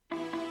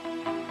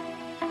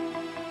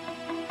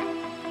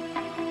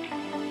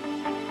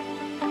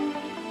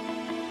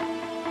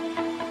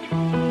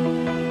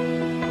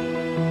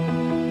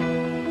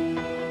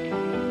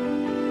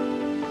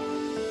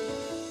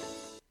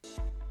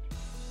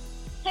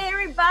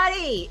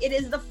everybody. It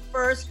is the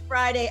first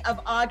Friday of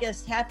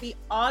August. Happy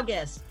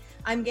August.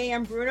 I'm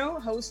Gayan Bruno,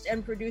 host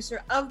and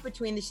producer of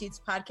Between the Sheets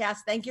podcast.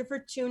 Thank you for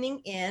tuning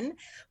in.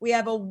 We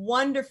have a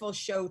wonderful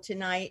show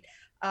tonight.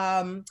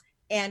 And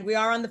we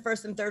are on the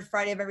first and third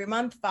Friday of every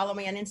month. Follow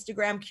me on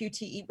Instagram,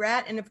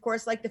 QTEBrat, and of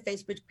course, like the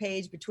Facebook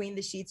page, Between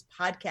the Sheets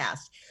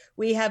podcast.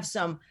 We have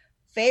some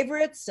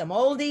favorites, some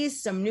oldies,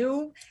 some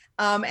new,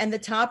 and the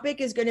topic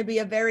is going to be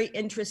a very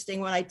interesting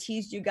one. I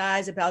teased you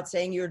guys about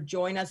saying you'll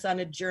join us on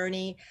a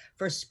journey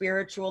for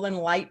spiritual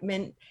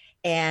enlightenment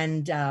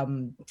and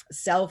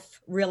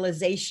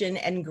self-realization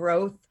and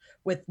growth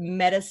with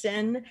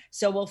medicine.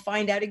 So we'll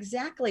find out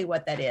exactly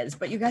what that is,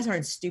 but you guys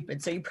aren't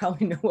stupid, so you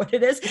probably know what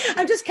it is.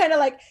 I'm just kind of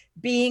like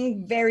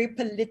being very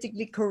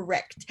politically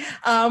correct.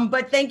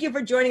 But thank you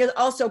for joining us.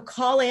 Also,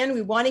 call in.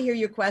 We want to hear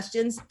your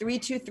questions,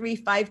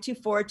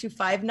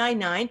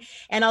 323-524-2599.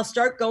 And I'll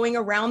start going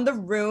around the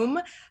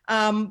room.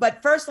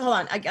 But first, hold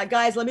on.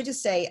 Guys, let me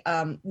just say,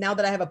 now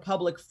that I have a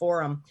public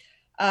forum,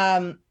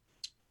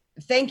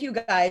 thank you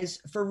guys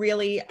for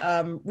really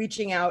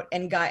reaching out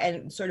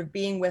and sort of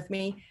being with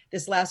me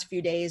this last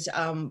few days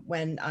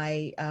when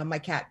my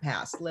cat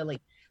passed,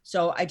 Lily.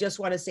 So I just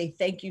want to say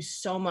thank you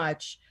so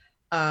much.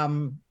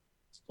 You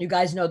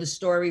guys know the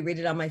story, read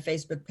it on my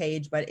Facebook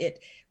page, but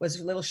it was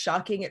a little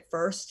shocking at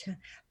first,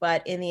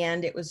 but in the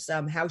end it was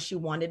how she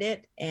wanted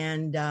it.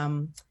 And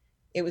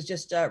it was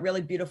just a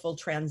really beautiful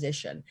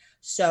transition.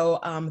 So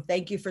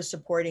thank you for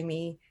supporting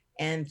me,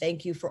 and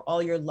thank you for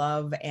all your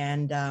love.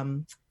 And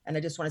I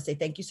just want to say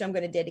thank you. So I'm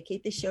going to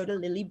dedicate the show to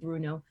Lily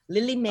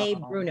Mae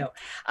Bruno.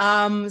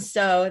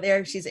 So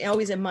there, she's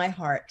always in my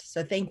heart.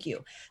 So thank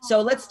you.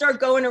 So let's start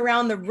going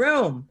around the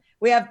room.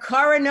 We have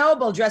Cara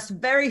Noble dressed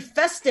very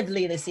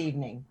festively this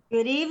evening.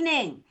 Good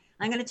evening.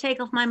 I'm going to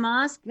take off my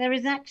mask. There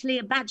is actually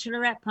a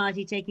bachelorette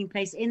party taking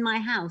place in my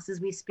house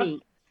as we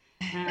speak.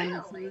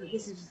 So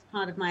this is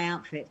part of my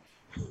outfit.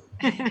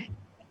 Hi,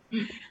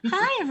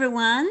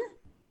 everyone.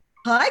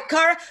 Hi,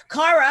 Cara.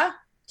 Cara,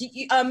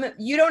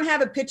 you don't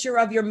have a picture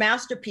of your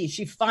masterpiece.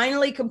 She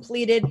finally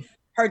completed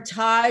her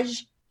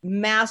Taj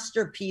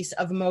masterpiece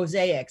of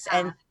mosaics.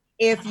 And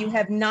if you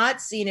have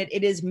not seen it,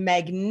 it is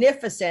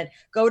magnificent.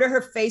 Go to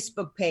her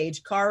Facebook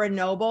page, Cara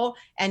Noble,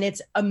 and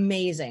it's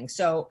amazing.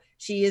 So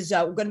she is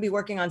going to be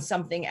working on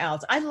something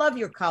else. I love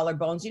your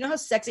collarbones. You know how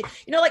sexy,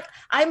 like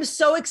I'm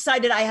so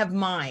excited I have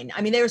mine.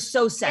 I mean, they're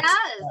so sexy.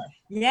 Yes.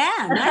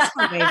 Yeah, nice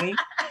one, baby.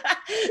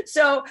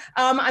 So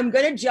I'm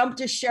going to jump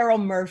to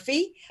Cheryl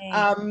Murphy.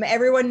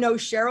 Everyone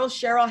knows Cheryl.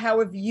 Cheryl, how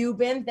have you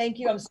been? Thank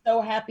you. I'm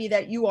so happy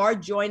that you are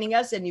joining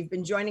us, and you've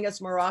been joining us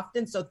more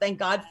often. So thank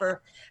God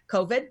for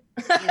COVID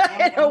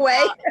in a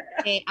way.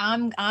 Hey,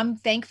 I'm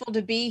thankful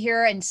to be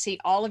here and see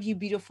all of you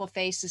beautiful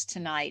faces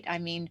tonight. I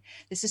mean,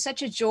 this is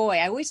such a joy.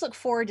 I always look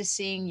forward to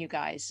seeing you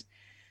guys.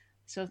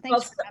 So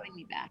thanks for having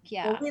me back.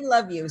 Yeah. Well, we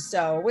love you.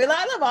 So I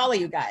love all of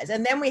you guys.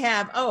 And then we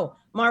have,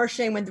 Mara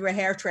Shane went through a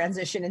hair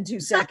transition in 2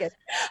 seconds.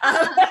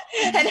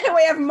 And then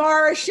we have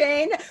Mara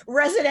Shane,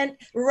 resident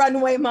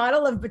runway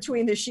model of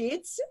Between the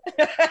Sheets.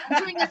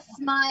 I'm doing a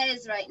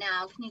smize right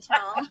now. Can you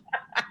tell?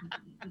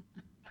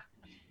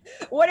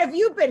 What have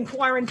you been,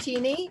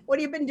 Quarantini? What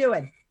have you been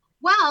doing?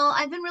 Well,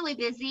 I've been really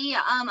busy.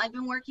 I've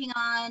been working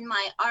on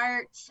my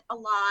art a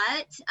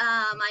lot.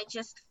 I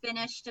just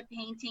finished a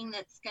painting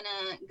that's going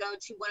to go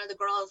to one of the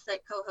girls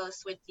that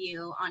co-hosts with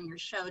you on your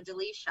show,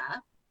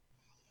 Delisha.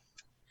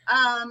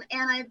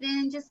 And I've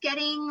been just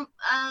getting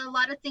a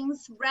lot of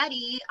things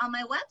ready on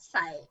my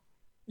website.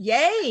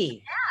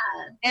 Yay.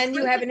 Yeah. And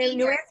you have a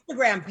new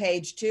Instagram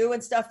page too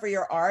and stuff for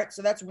your art.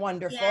 So that's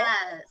wonderful.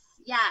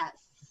 Yes.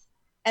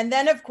 And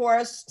then, of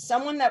course,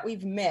 someone that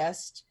we've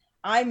missed,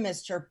 I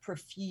missed her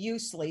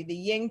profusely, the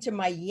yin to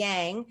my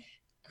yang,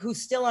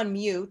 who's still on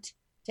mute.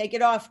 Take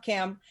it off,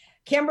 Kim.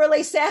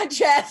 Kimberly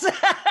Sanchez.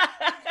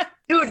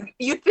 Dude,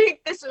 you think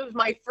this was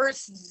my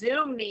first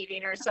Zoom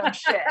meeting or some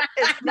shit.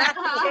 It's not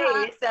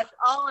the case. That's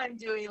all I'm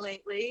doing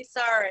lately.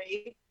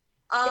 Sorry.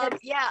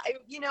 Yeah,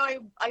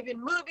 I've been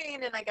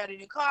moving and I got a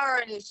new car,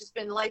 and it's just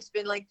been, life's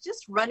been like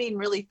just running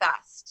really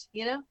fast,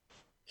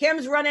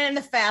 Kim's running in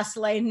the fast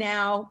lane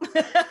now.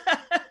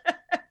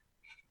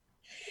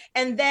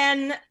 And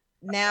then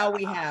now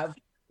we have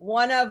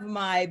one of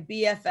my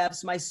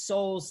BFFs, my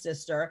soul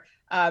sister.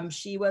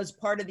 She was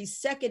part of the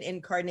second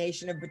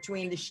incarnation of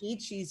Between the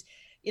Sheets. She's,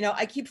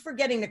 I keep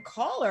forgetting to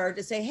call her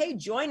to say, hey,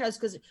 join us.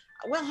 Because,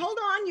 well, hold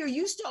on. You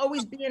used to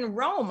always be in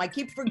Rome. I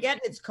keep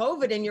forgetting it's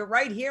COVID and you're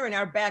right here in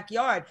our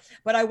backyard.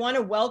 But I want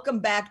to welcome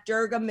back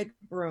Durga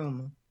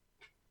McBroom.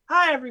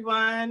 Hi,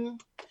 everyone.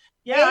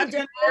 Yeah,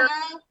 Hey,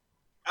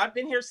 I've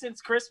been here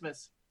since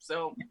Christmas.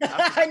 So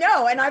I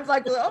know, and I've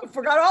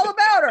forgot all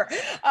about her.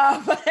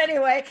 But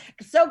anyway,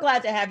 so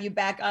glad to have you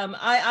back.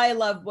 I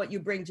love what you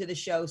bring to the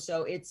show.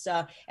 So it's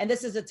and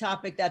this is a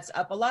topic that's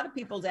up a lot of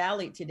people's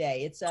alley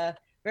today. It's a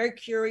very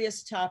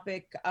curious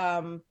topic.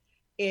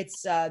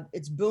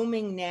 It's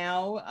booming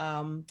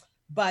now.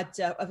 But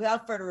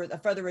without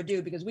further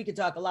ado, because we could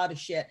talk a lot of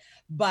shit,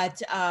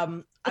 but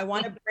I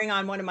want to bring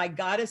on one of my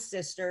goddess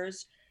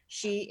sisters.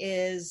 She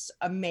is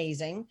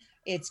amazing.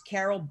 It's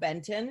Carol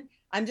Benton.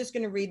 I'm just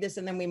going to read this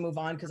and then we move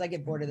on because I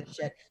get bored of this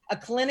shit. A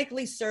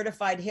clinically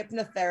certified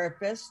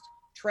hypnotherapist,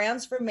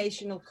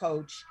 transformational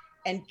coach,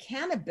 and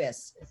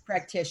cannabis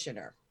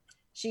practitioner.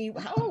 She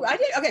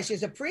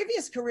has a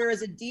previous career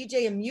as a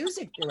DJ and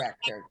music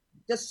director,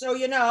 just so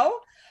you know.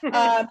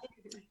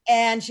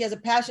 And she has a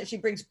passion. She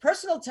brings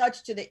personal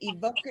touch to the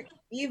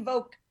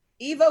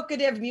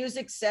evocative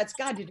music sets.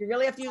 God, did you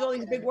really have to use all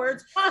these big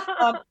words?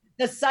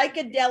 The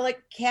psychedelic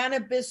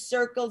cannabis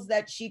circles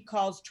that she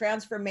calls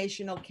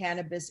transformational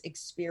cannabis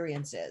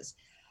experiences.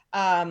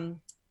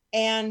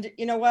 And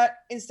you know what?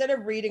 Instead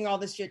of reading all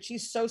this shit,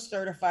 she's so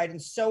certified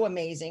and so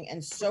amazing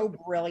and so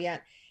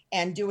brilliant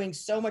and doing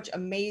so much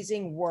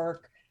amazing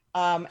work.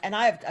 And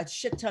I have a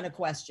shit ton of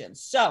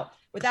questions. So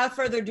without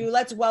further ado,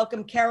 let's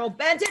welcome Carol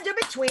Benton to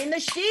Between the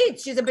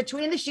Sheets. She's a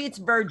Between the Sheets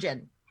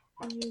virgin.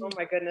 Oh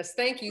my goodness.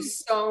 Thank you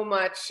so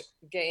much,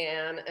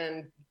 Gayanne,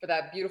 and for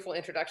that beautiful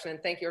introduction.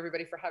 And thank you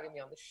everybody for having me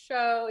on the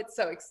show. It's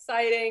so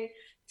exciting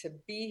to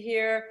be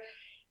here.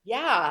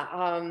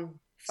 Yeah,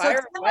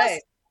 fire away.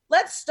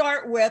 Let's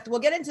start with,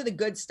 we'll get into the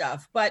good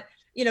stuff, but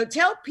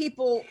tell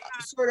people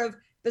sort of,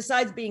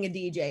 besides being a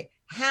DJ,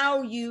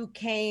 how you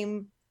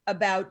came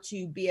about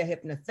to be a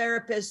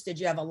hypnotherapist. Did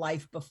you have a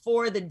life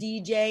before the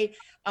DJ?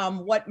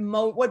 What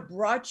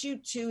brought you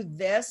to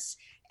this?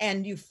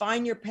 And you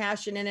find your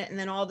passion in it, and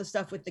then all the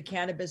stuff with the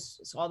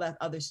cannabis, all that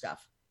other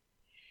stuff.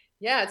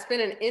 Yeah, it's been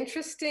an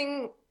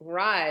interesting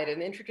ride,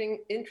 an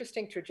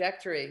interesting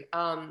trajectory.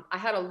 I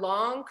had a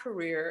long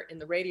career in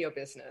the radio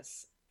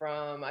business.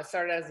 I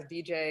started as a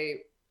DJ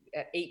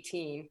at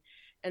 18,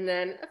 and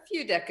then a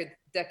few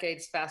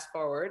decades fast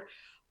forward,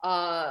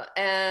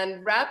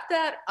 and wrapped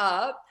that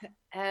up.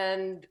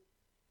 And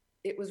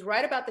it was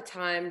right about the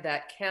time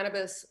that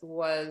cannabis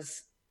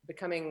was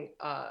becoming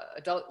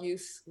adult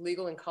use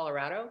legal in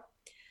Colorado.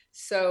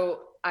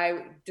 So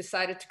I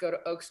decided to go to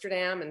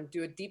Oaksterdam and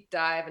do a deep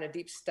dive and a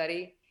deep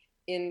study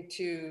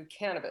into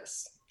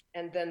cannabis.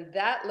 And then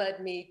that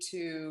led me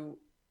to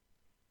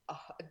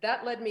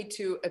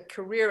a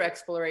career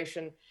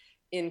exploration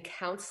in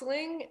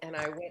counseling. And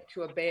I went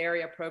to a Bay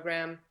Area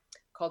program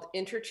called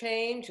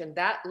Interchange. And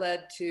that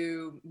led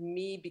to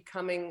me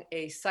becoming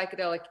a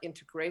psychedelic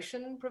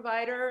integration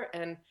provider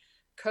and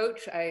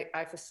coach.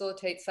 I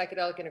facilitate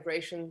psychedelic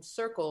integration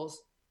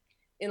circles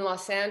in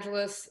Los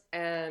Angeles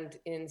and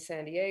in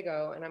San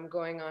Diego. And I'm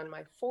going on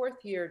my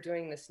 4th year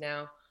doing this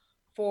now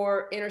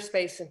for inner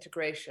space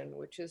integration,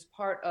 which is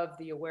part of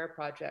the Aware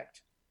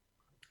Project.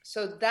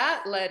 So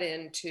that led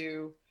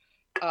into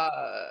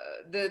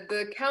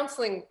the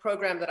counseling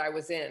program that I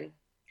was in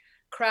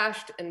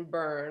crashed and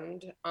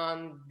burned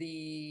on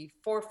the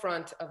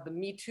forefront of the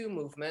Me Too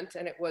movement.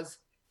 And it was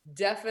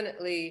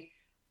definitely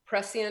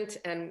prescient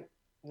and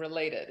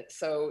related.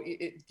 So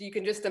you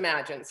can just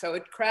imagine. So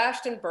it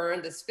crashed and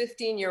burned, this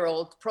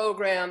 15-year-old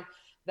program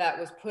that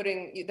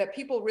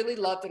people really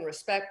loved and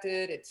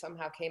respected. It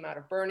somehow came out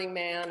of Burning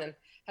Man and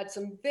had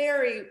some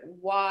very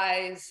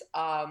wise,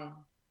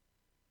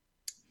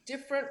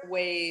 different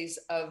ways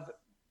of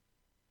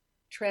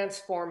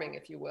transforming,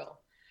 if you will.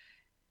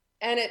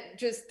 And it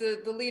just, the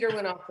leader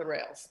went off the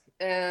rails.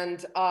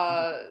 And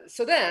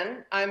so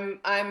then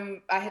I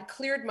had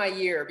cleared my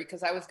year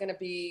because I was going to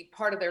be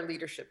part of their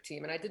leadership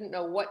team, and I didn't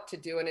know what to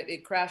do. And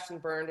it crashed and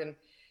burned. And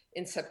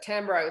in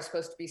September, I was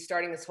supposed to be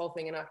starting this whole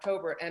thing in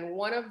October. And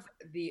one of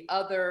the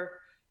other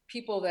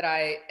people that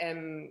I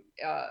am,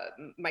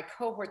 my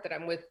cohort that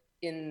I'm with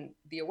in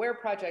the Aware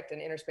Project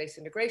and Inner Space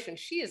Integration,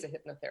 she is a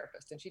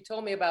hypnotherapist. And she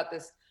told me about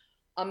this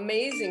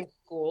amazing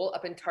school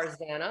up in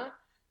Tarzana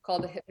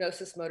called the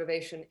Hypnosis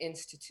Motivation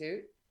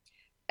Institute.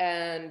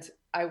 And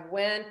I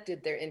went,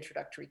 did their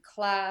introductory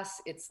class.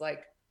 It's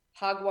like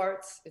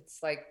Hogwarts.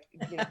 It's like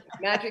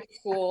magic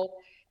school.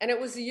 And it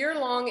was a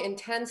year-long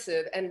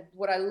intensive. And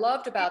what I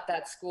loved about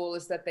that school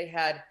is that they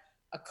had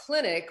a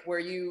clinic where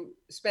you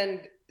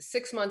spend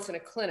 6 months in a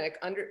clinic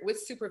with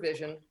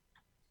supervision.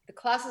 The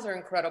classes are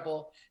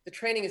incredible. The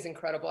training is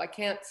incredible. I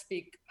can't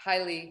speak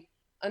highly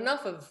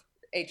enough of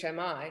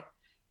HMI.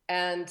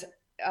 And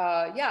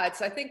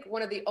it's, I think,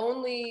 one of the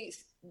only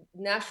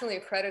nationally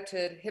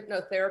accredited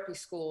hypnotherapy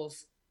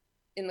schools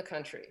in the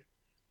country.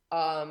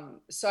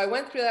 So I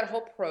went through that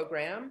whole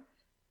program,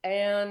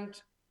 and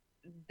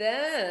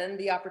then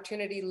the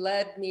opportunity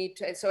led me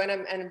to, and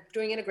I'm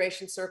doing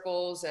integration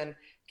circles and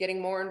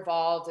getting more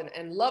involved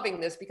and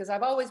loving this because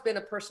I've always been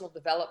a personal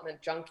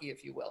development junkie,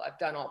 if you will. I've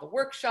done all the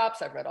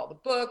workshops, I've read all the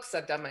books,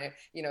 I've done my,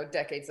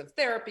 decades of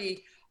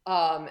therapy.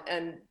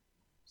 And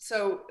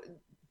so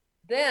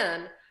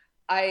then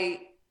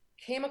I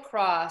came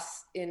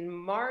across in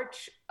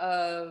March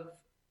of,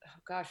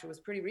 it was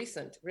pretty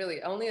recent,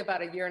 really, only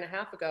about a year and a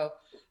half ago,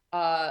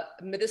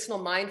 Medicinal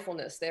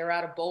Mindfulness. They were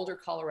out of Boulder,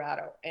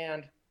 Colorado.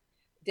 And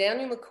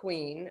Daniel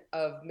McQueen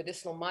of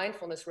Medicinal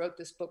Mindfulness wrote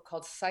this book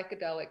called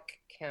Psychedelic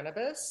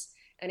Cannabis.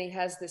 And he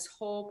has this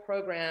whole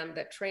program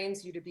that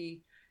trains you to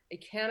be a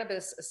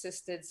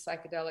cannabis-assisted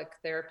psychedelic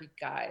therapy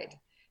guide.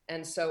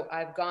 And so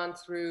I've gone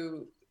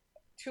through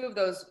 2 of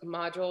those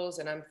modules,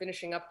 and I'm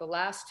finishing up the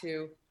last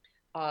 2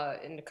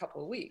 in a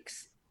couple of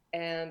weeks.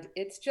 And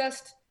it's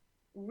just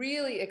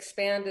really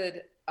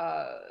expanded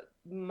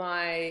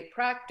my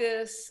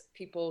practice,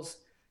 people's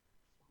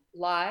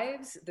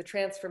lives. The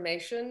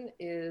transformation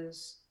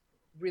is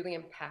really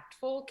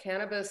impactful.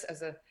 Cannabis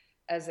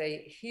as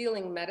a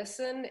healing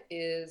medicine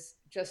is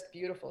just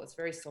beautiful. It's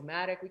very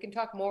somatic. We can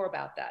talk more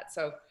about that.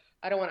 So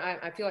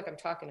I feel like I'm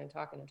talking and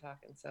talking and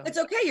talking. So it's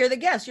okay. You're the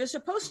guest. You're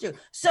supposed to.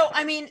 So,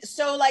 I mean,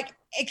 so like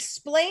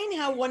explain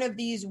how one of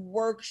these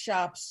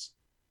workshops,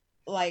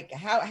 like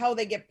how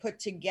they get put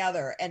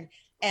together,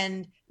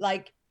 and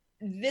like,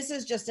 this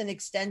is just an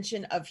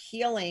extension of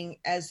healing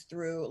as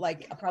through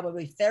like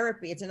probably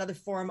therapy. It's another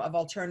form of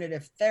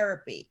alternative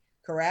therapy,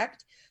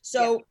 correct?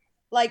 So yeah.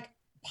 like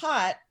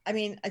pot, I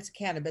mean, it's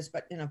cannabis,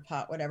 but in a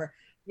pot, whatever.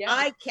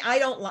 Yeah. I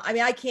don't, I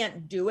mean, I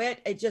can't do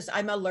it. It just,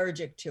 I'm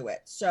allergic to it.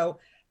 So,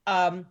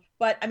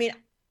 but I mean,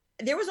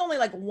 there was only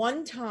like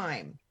one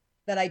time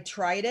that I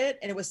tried it,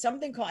 and it was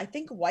something called, I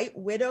think, White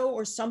Widow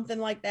or something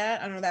like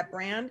that. I don't know that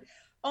brand.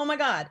 Oh my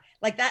God.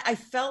 Like that. I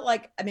felt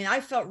like, I mean,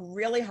 I felt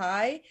really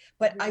high,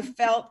 but I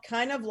felt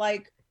kind of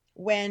like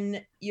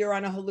when you're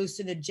on a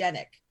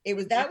hallucinogenic.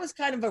 That was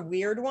kind of a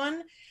weird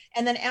one.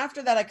 And then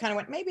after that, I kind of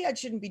went, maybe I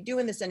shouldn't be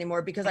doing this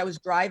anymore, because I was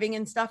driving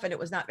and stuff and it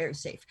was not very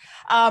safe.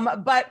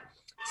 But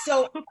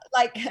so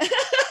like,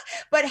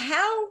 but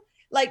how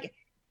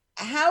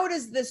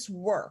does this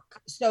work?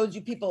 So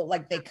do people,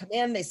 like, they come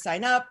in, they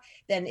sign up,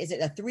 then is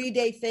it a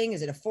 3-day thing?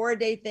 Is it a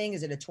 4-day thing?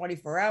 Is it a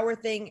 24-hour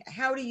thing?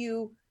 How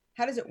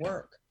does it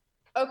work?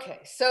 Okay,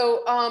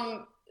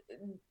 so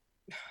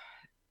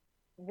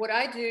what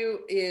I do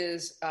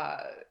is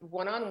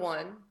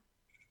one-on-one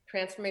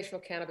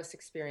transformational cannabis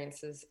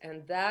experiences,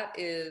 and that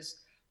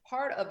is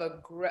part of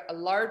a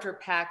larger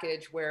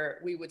package where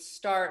we would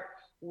start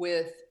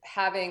with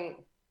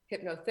having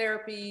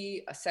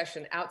hypnotherapy, a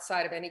session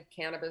outside of any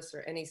cannabis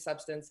or any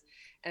substance,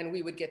 and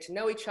we would get to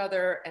know each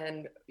other,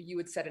 and you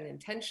would set an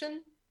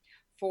intention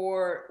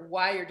for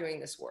why you're doing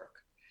this work.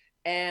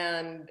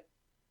 And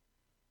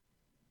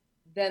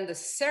then the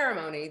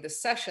ceremony, the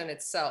session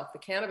itself, the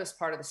cannabis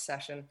part of the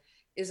session,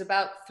 is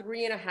about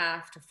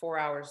 3.5 to 4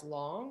 hours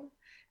long.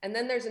 And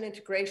then there's an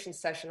integration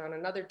session on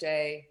another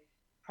day,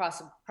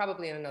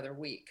 probably in another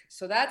week.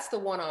 So that's the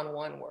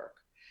one-on-one work.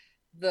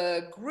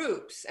 The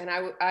groups, and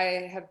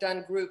I have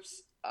done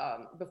groups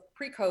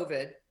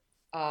pre-COVID.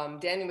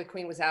 Daniel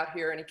McQueen was out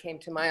here and he came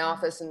to my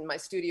office and my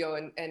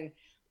studio, and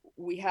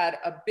we had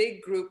a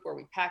big group where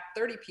we packed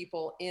 30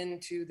 people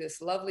into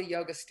this lovely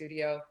yoga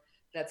studio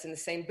that's in the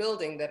same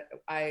building that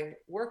I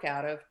work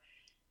out of.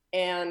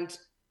 And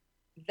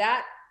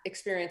that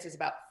experience is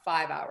about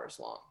 5 hours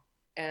long,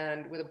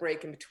 and with a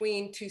break in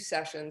between 2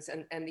 sessions,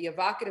 and the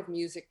evocative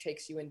music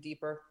takes you in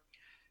deeper.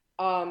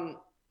 I'm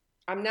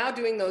now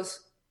doing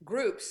those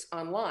groups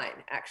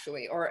online,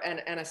 actually,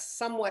 and a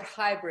somewhat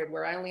hybrid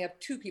where I only have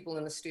 2 people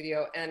in the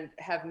studio and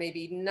have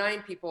maybe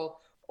 9 people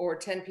or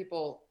 10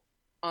 people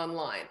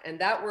online. And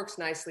that works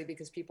nicely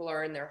because people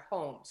are in their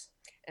homes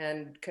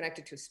and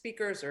connected to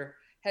speakers or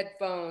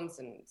headphones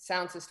and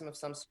sound system of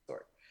some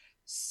sort.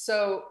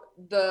 So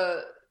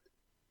the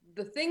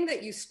thing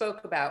that you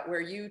spoke about,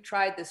 where you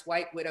tried this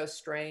White Widow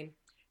strain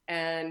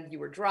and you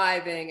were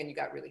driving and you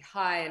got really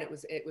high and it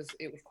was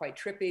quite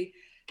trippy,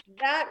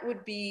 that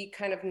would be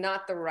kind of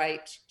not the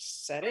right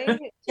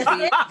setting.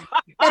 Yeah.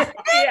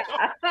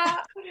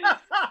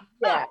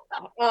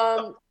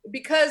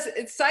 Because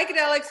it's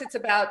psychedelics, it's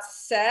about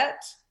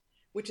set,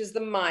 which is the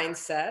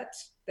mindset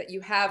that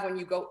you have when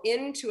you go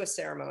into a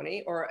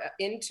ceremony or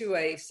into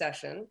a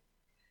session.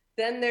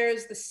 Then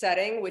there's the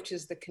setting, which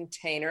is the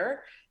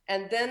container.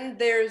 And then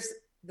there's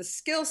the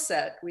skill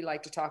set we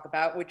like to talk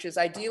about, which is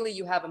ideally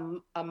you have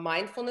a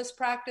mindfulness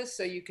practice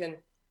so you can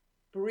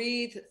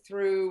breathe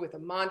through with a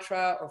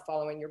mantra or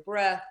following your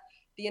breath,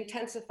 the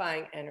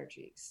intensifying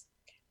energies.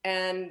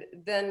 And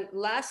then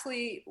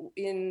lastly,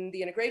 in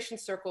the integration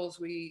circles,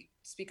 we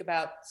speak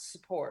about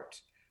support,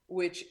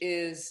 which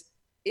is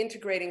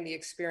integrating the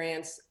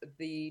experience,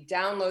 the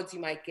downloads you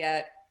might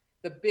get,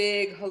 the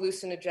big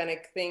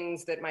hallucinogenic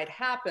things that might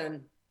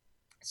happen.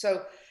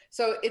 So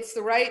it's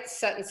the right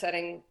set and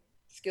setting,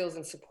 skills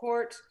and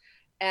support.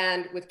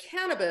 And with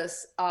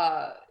cannabis,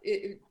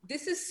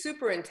 this is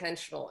super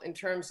intentional in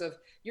terms of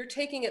you're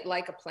taking it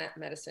like a plant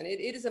medicine.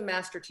 It is a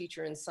master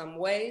teacher in some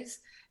ways.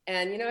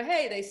 And,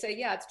 hey, they say,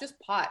 yeah, it's just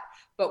pot.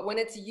 But when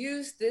it's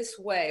used this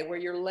way, where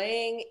you're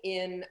laying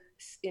in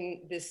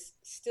this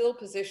still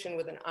position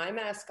with an eye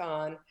mask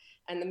on,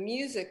 and the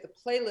music, the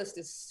playlist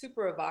is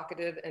super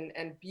evocative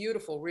and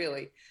beautiful,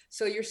 really.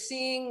 So you're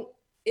seeing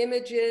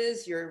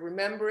images, you're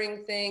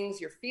remembering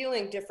things, you're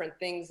feeling different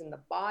things in the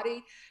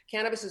body.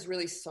 Cannabis is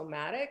really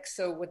somatic.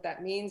 So what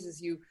that means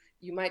is you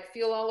might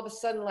feel all of a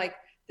sudden like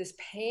this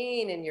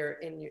pain in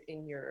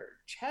your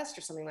chest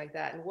or something like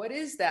that. And what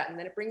is that? And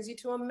then it brings you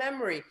to a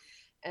memory.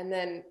 And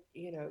then,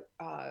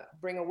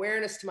 bring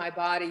awareness to my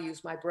body,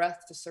 use my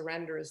breath to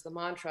surrender is the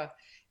mantra.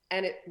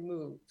 And it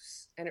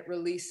moves and it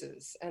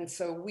releases. And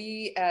so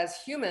we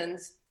as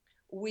humans,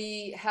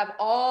 we have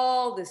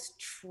all this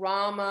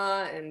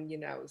trauma and,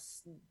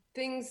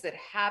 things that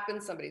happen.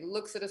 Somebody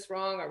looks at us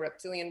wrong, our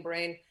reptilian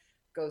brain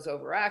goes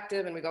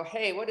overactive, and we go,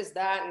 hey, what is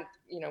that? And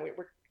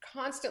we're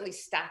constantly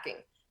stacking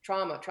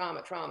trauma,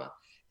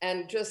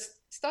 and just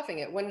stuffing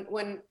it.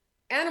 When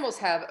animals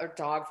have, a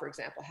dog, for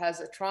example, has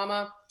a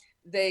trauma,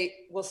 they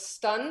will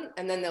stun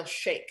and then they'll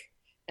shake.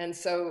 And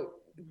so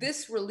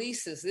this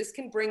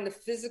can bring the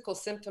physical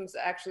symptoms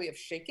actually of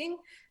shaking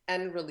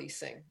and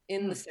releasing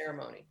in the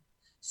ceremony.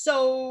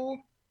 So,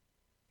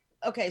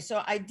 okay,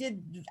 so I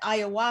did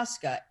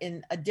ayahuasca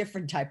in a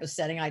different type of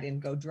setting. I didn't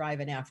go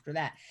driving after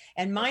that.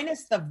 And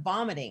minus the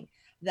vomiting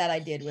that I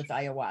did with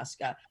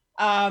ayahuasca,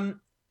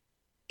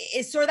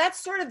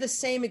 that's sort of the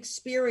same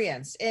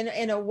experience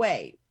in a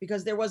way,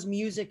 because there was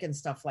music and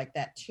stuff like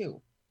that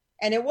too.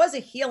 And it was a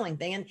healing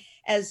thing. And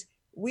as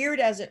weird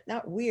as it,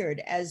 not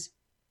weird, as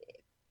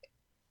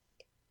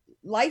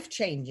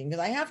life-changing, because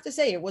I have to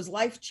say it was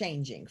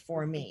life-changing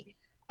for me.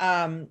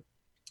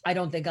 I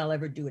don't think I'll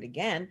ever do it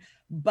again.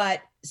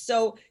 But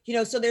so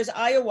there's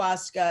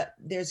ayahuasca,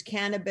 there's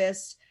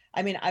cannabis.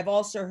 I mean, I've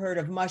also heard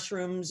of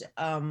mushrooms.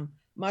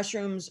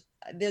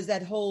 There's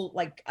that whole,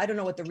 like, I don't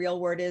know what the real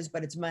word is,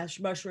 but it's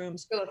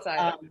mushrooms.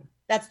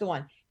 That's the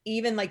one.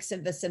 Even like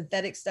the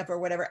synthetic stuff or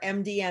whatever,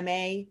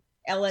 MDMA,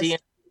 LSD,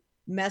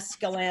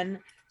 mescaline.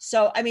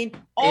 So, I mean,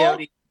 all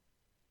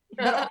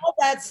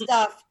that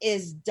stuff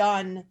is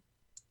done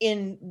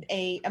in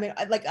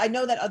I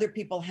know that other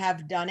people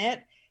have done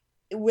it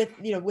with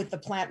the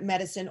plant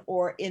medicine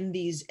or in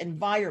these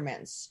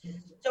environments.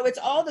 So it's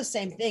all the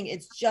same thing.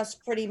 It's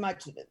just pretty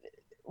much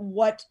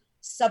what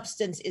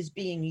substance is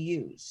being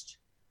used,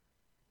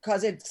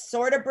 because it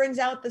sort of brings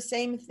out the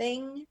same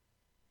thing.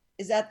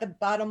 Is that the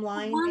bottom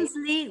line?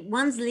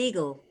 One's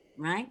legal,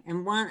 right?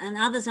 And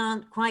others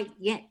aren't quite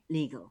yet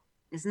legal.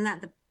 Isn't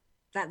that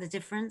the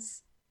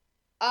difference?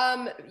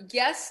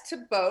 Yes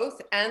to both,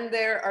 and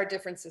there are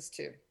differences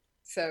too.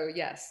 So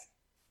yes.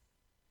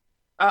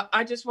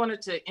 I just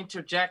wanted to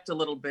interject a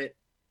little bit.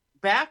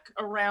 Back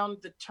around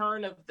the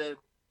turn of the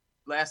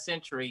last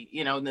century,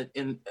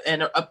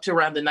 and up to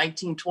around the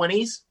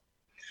 1920s,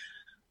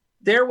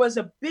 there was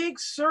a big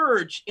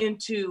surge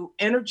into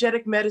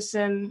energetic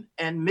medicine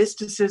and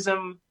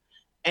mysticism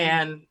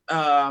and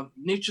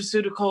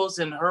nutraceuticals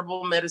and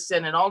herbal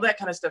medicine, and all that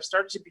kind of stuff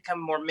started to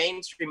become more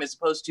mainstream as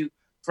opposed to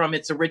from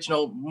its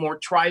original, more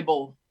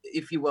tribal,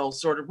 if you will,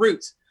 sort of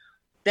roots.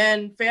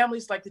 Then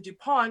families like the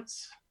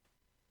DuPonts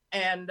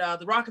and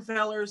the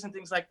Rockefellers and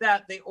things like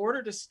that, they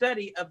ordered a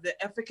study of the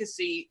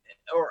efficacy,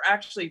 or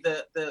actually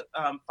the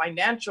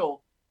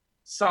financial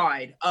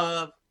side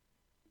of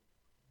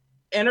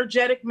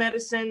energetic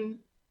medicine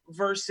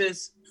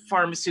versus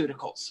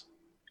pharmaceuticals.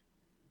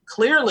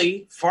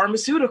 Clearly,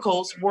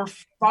 pharmaceuticals were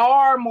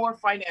far more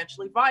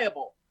financially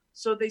viable.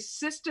 So they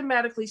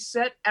systematically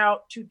set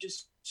out to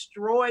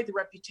destroy the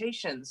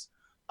reputations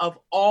of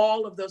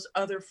all of those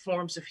other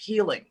forms of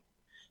healing.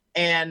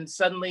 And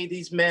suddenly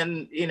these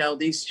men,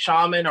 these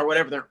shaman or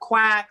whatever, they're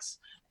quacks,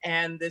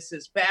 and this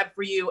is bad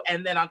for you.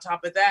 And then on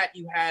top of that,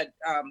 you had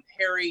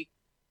Harry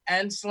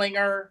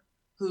Anslinger,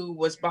 who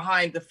was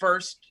behind the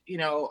first,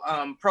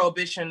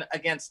 prohibition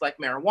against like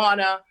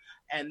marijuana.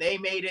 And they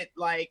made it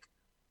like,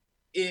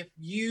 if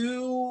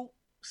you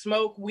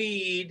smoke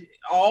weed,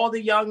 all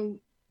the young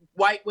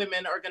white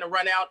women are going to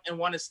run out and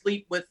want to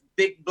sleep with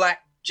big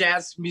black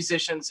jazz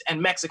musicians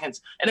and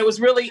Mexicans. And it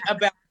was really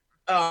about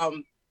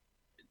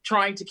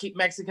trying to keep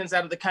Mexicans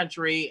out of the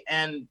country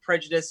and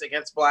prejudice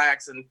against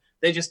blacks. And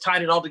they just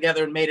tied it all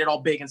together and made it all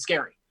big and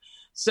scary.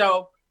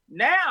 So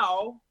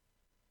now,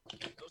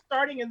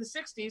 starting in the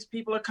 60s,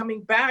 people are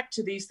coming back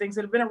to these things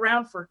that have been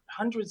around for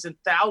hundreds and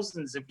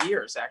thousands of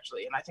years,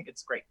 actually. And I think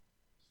it's great.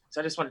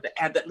 So I just wanted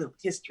to add that little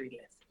history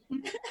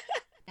lesson.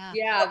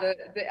 Yeah,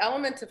 the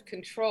element of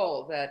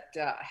control that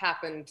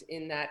happened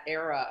in that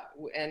era.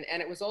 And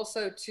it was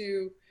also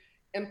to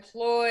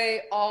employ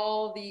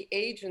all the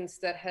agents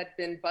that had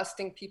been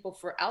busting people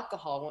for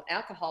alcohol. When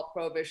alcohol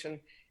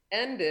prohibition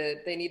ended,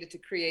 they needed to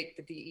create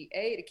the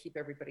DEA to keep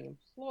everybody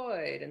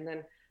employed. And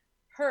then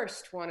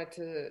Hearst wanted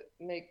to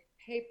make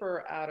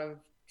paper out of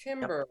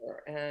timber,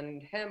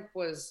 and hemp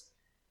was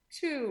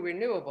too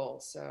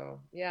renewable. So,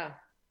 yeah.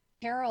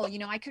 Carol,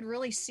 I could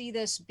really see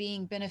this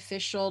being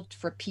beneficial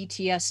for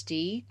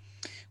PTSD,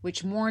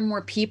 which more and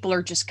more people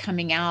are just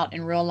coming out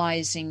and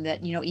realizing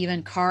that,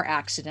 even car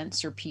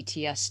accidents are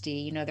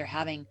PTSD. They're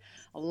having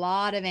a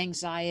lot of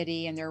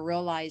anxiety, and they're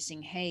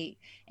realizing, hey,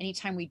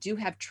 anytime we do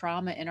have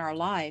trauma in our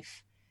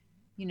life,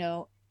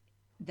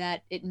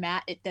 that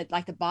that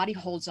like the body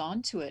holds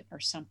on to it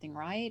or something,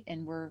 right?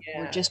 And we're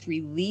just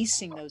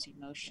releasing those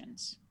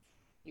emotions.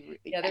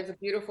 Yeah, there's a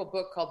beautiful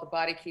book called The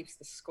Body Keeps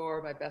the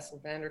Score by Bessel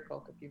van der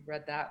Kolk, if you've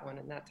read that one,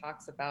 and that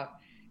talks about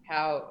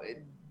how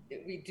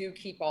we do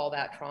keep all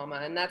that trauma.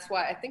 And that's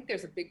why I think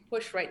there's a big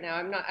push right now.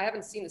 I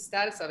haven't seen the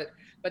status of it,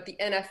 but the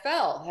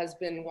NFL has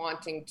been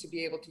wanting to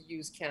be able to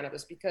use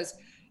cannabis, because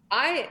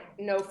I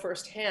know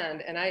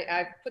firsthand, and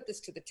I've put this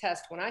to the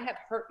test, when I have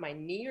hurt my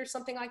knee or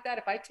something like that,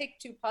 if I take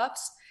 2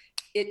 puffs,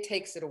 it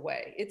takes it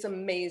away. It's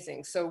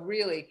amazing. So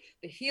really,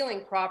 the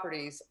healing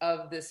properties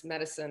of this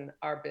medicine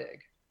are big.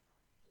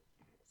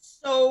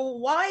 So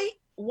why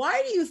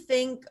do you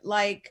think,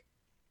 like,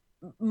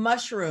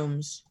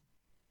 mushrooms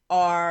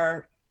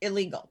are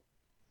illegal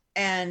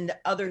and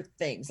other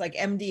things like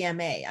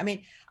MDMA. I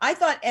mean, I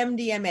thought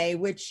MDMA,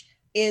 which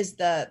is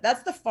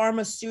that's the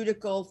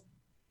pharmaceutical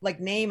like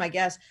name, I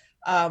guess,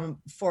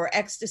 for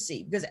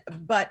ecstasy,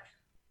 but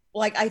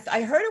like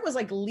I heard it was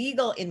like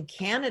legal in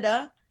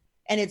Canada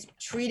and it's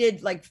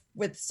treated like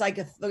with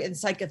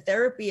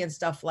psychotherapy and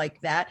stuff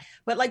like that.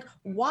 But like,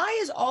 why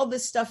is all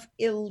this stuff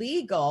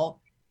illegal?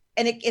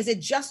 And is it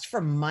just for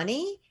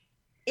money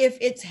if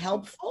it's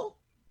helpful?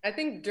 I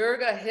think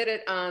Durga hit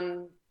it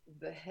on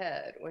the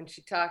head when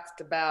she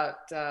talked about,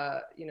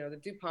 you know, the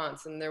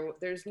DuPonts, and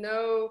there's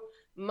no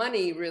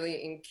money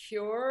really in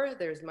cure,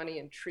 there's money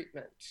in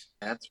treatment.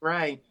 That's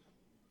right.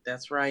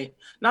 That's right.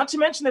 Not to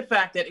mention the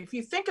fact that if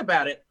you think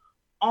about it,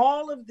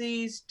 all of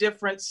these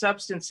different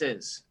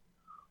substances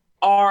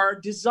are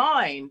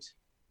designed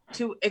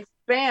to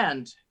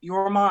expand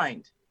your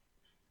mind,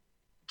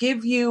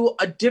 give you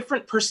a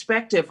different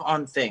perspective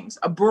on things,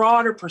 a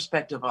broader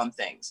perspective on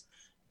things.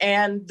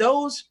 And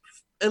those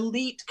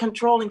elite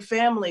controlling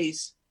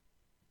families,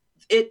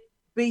 it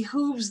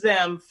behooves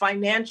them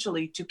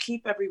financially to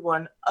keep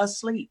everyone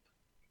asleep.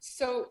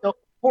 So of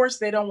course,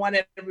 they don't want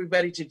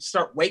everybody to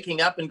start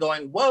waking up and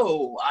going,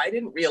 whoa, I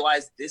didn't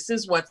realize this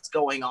is what's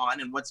going on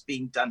and what's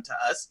being done to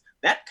us.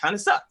 That kind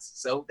of sucks.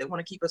 So they want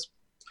to keep us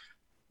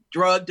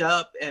drugged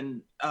up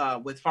and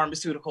with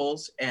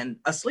pharmaceuticals and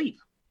asleep.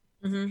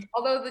 Mm-hmm.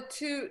 Although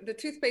the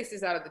toothpaste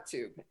is out of the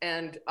tube,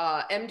 and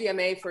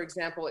MDMA, for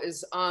example,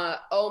 is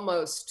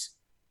almost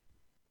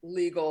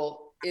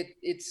legal.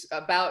 It's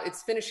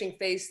finishing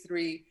phase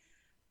 3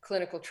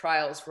 clinical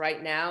trials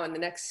right now, and the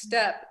next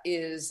step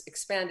is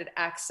expanded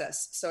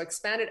access. So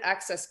expanded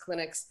access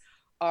clinics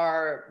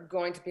are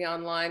going to be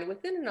online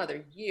within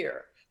another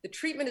year. The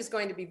treatment is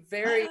going to be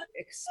very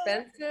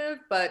expensive,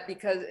 but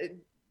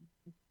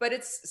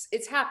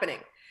it's happening.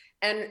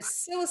 And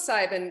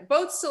psilocybin,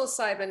 both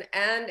psilocybin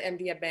and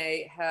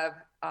MDMA have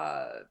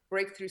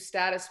breakthrough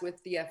status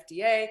with the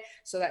FDA.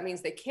 So that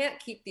means they can't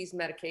keep these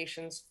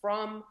medications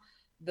from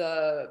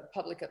the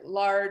public at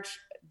large.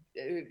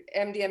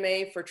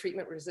 MDMA for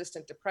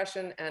treatment-resistant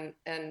depression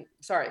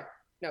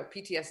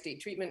PTSD,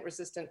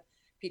 treatment-resistant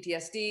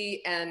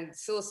PTSD, and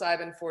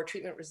psilocybin for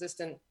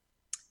treatment-resistant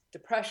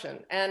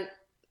depression and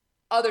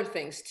other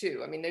things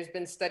too. I mean, there's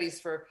been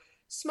studies for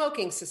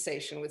smoking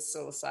cessation with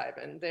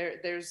psilocybin.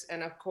 There's,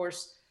 and of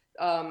course,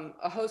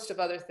 a host of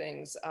other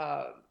things,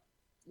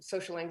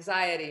 social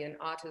anxiety and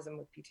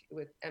autism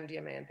with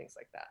MDMA and things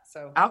like that.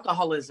 So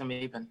alcoholism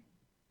even.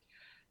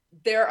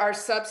 There are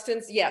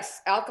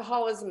yes,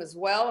 alcoholism as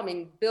well. I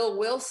mean, Bill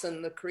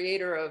Wilson, the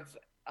creator of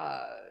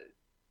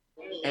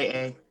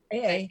AA.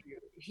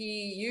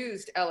 He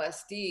used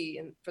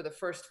LSD for the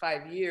first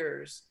 5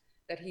 years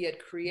that he had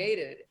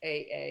created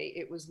AA.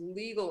 It was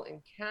legal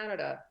in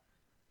Canada,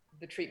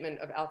 the treatment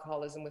of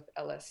alcoholism with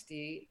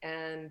LSD.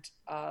 And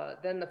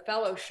then the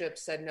fellowship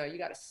said, no, you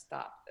got to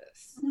stop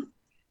this.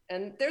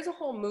 And there's a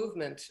whole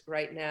movement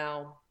right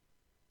now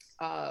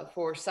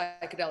for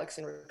psychedelics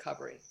in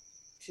recovery.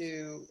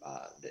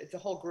 It's a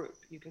whole group.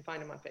 You can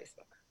find them on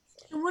Facebook.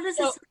 So what does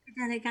a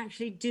psychedelic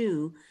actually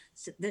do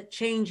that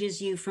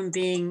changes you from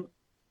being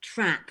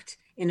trapped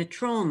in a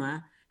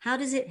trauma? How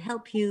does it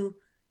help you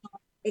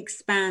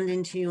expand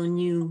into your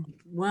new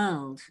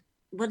world?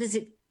 What does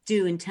it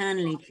do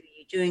internally to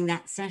you during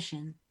that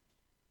session?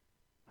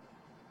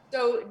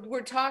 So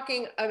we're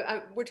talking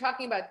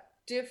about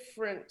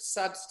different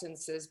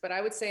substances, but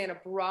I would say in a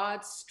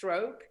broad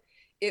stroke,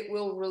 it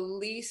will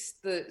release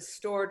the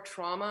stored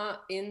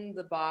trauma in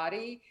the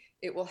body.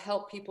 It will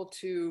help people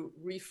to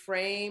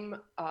reframe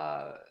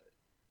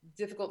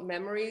difficult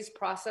memories,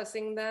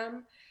 processing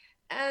them.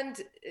 And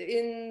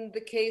in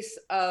the case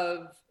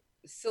of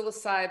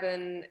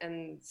psilocybin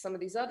and some of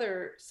these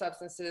other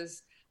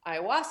substances,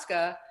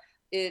 ayahuasca,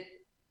 it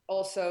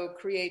also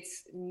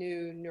creates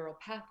new neural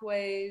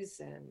pathways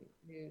and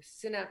new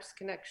synapse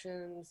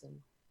connections. And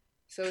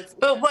so it's.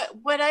 But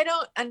what I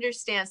don't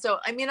understand, so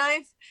I mean,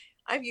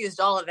 I've used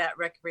all of that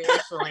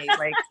recreationally,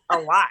 like a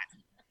lot.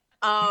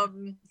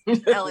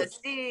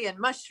 LSD and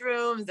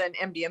mushrooms and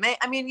MDMA.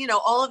 I mean, you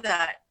know, all of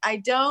that. I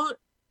don't,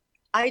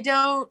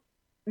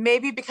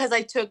 maybe because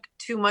I took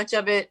too much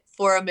of it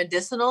for a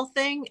medicinal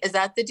thing. Is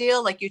that the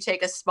deal? Like you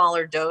take a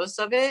smaller dose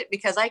of it?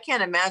 Because I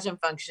can't imagine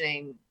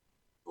functioning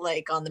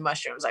like on the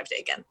mushrooms I've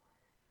taken.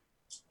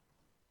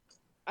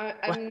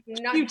 I'm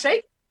not. You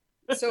take?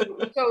 So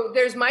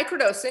there's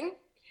microdosing,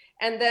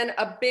 and then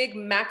a big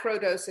macro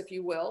dose, if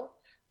you will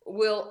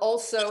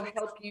also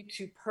help you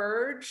to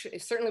purge,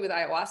 certainly with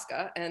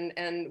ayahuasca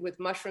and with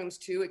mushrooms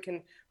too. It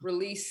can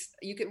release,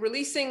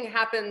 releasing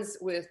happens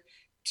with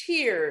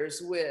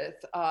tears, with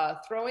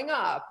throwing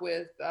up,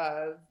 with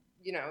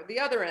the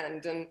other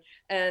end,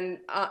 and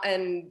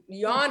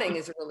yawning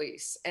is a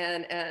release.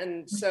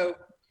 And so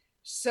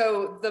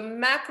the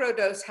macro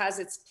dose has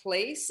its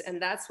place,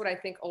 and that's what I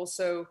think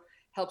also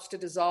helps to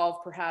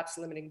dissolve perhaps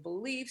limiting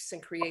beliefs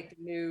and create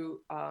new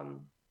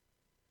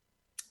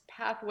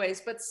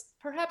pathways, but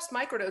perhaps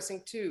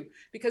microdosing too,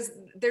 because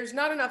there's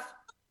not enough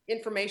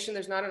information.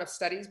 There's not enough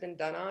studies been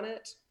done on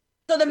it.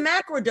 So the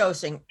macro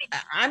dosing,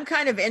 I'm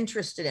kind of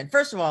interested in.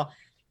 First of all,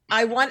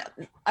 I wanted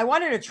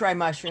to try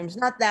mushrooms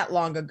not that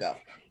long ago.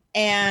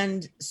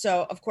 And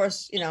so of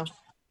course,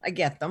 I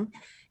get them.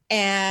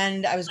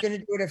 And I was going to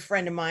do it with a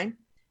friend of mine.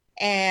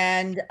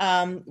 And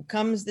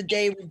comes the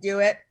day we do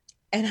it,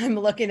 and I'm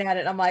looking at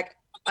it, I'm like,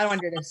 I don't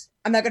want to do this.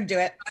 I'm not going to do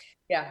it.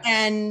 Yeah.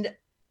 And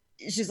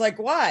she's like,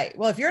 why?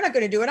 Well, if you're not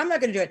going to do it, I'm not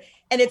going to do it.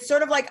 And it's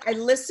sort of like I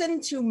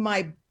listen to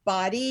my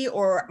body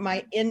or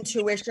my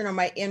intuition or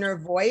my inner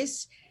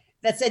voice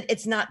that said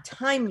it's not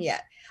time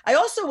yet. I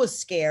also was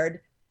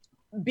scared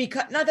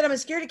because, not that I'm a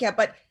scaredy cat,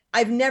 but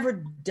I've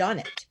never done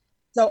it.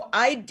 But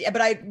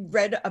I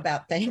read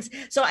about things.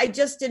 So I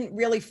just didn't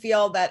really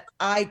feel that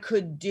I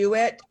could do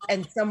it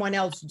and someone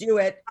else do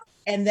it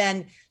and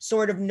then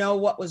sort of know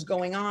what was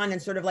going on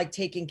and sort of like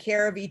taking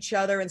care of each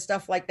other and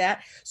stuff like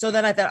that. So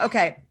then I thought,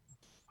 okay,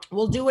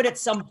 we'll do it at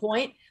some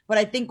point, but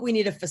I think we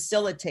need a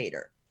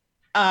facilitator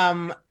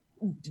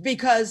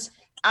because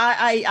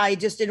I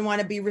just didn't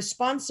want to be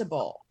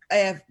responsible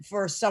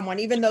for someone,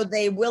 even though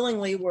they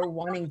willingly were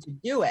wanting to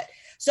do it.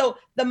 So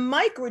the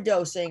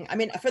microdosing, I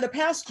mean, for the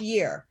past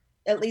year,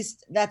 at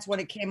least that's when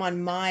it came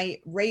on my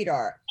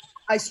radar,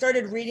 I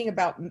started reading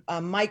about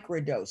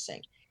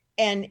microdosing.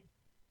 And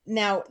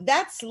now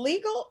that's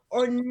legal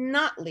or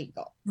not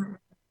legal?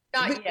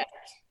 Not yet.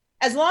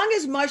 As long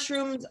as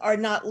mushrooms are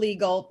not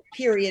legal,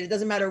 period, it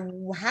doesn't matter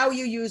how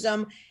you use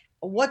them,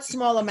 what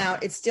small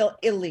amount, it's still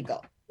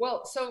illegal.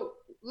 Well, so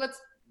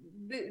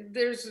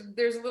there's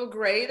a little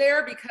gray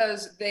there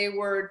because they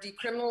were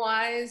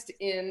decriminalized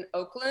in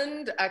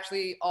Oakland.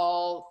 Actually,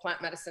 all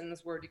plant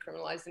medicines were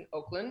decriminalized in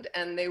Oakland,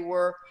 and they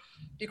were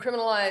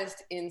decriminalized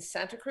in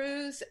Santa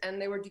Cruz,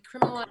 and they were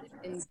decriminalized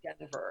in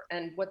Denver.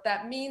 And what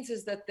that means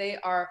is that they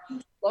are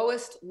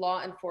lowest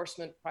law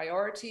enforcement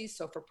priorities.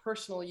 So for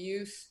personal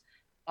use,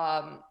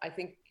 I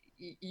think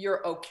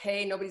you're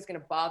okay. Nobody's going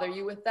to bother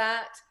you with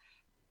that.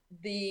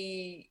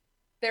 The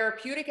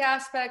therapeutic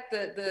aspect,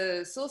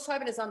 the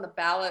psilocybin is on the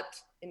ballot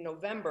in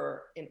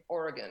November in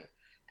Oregon.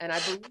 And I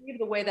believe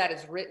the way that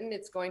is written,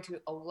 it's going to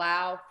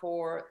allow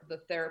for the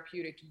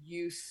therapeutic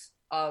use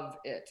of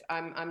it.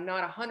 I'm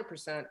not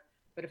 100%,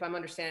 but if I'm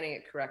understanding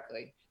it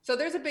correctly. So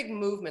there's a big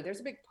movement,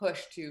 there's a big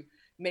push to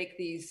make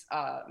these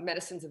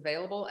medicines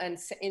available. And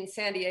in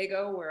San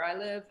Diego, where I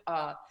live,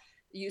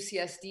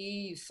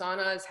 UCSD,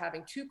 USANA is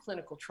having 2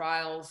 clinical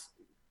trials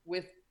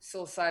with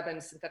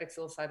psilocybin, synthetic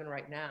psilocybin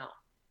right now.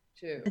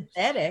 Too.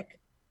 Synthetic?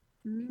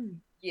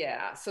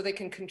 Yeah, so they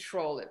can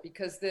control it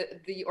because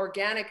the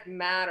organic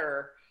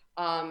matter,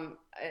 and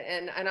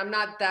I'm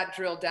not that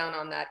drilled down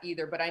on that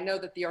either, but I know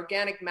that the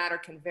organic matter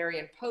can vary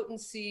in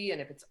potency, and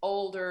if it's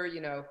older,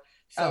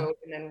 and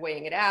then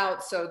weighing it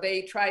out. So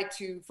they try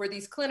to, for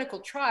these clinical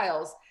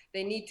trials,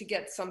 they need to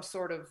get some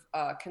sort of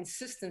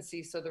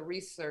consistency so the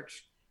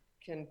research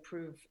can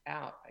prove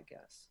out, I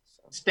guess.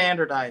 So.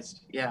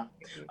 Standardized, yeah.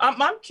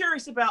 I'm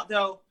curious about,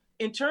 though,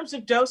 in terms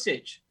of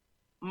dosage,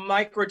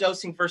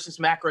 microdosing versus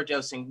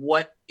macrodosing,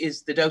 what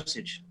is the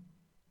dosage?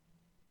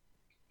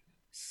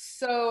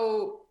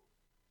 So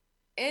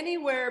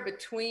anywhere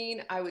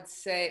between, I would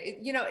say,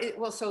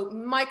 so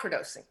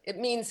microdosing, it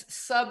means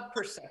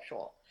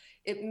subperceptual.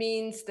 It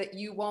means that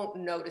you won't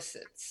notice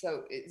it.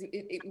 So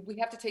we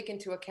have to take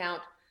into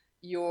account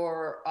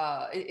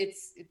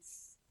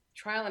it's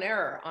trial and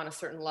error on a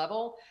certain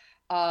level.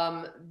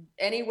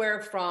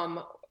 Anywhere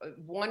from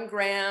 1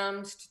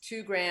 gram to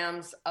 2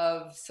 grams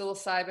of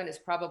psilocybin is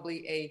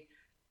probably a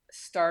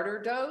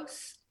starter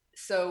dose.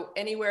 So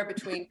anywhere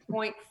between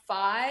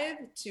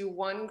 0.5 to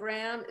 1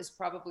 gram is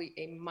probably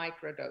a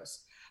microdose.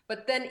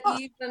 But then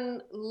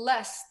even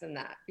less than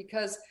that,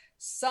 because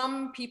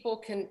some people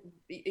can,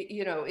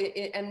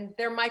 and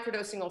they're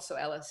microdosing also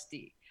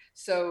LSD.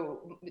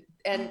 So,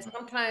 and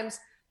sometimes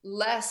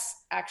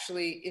less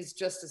actually is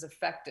just as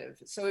effective.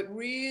 So it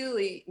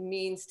really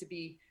means to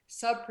be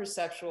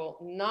subperceptual,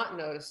 not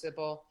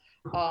noticeable.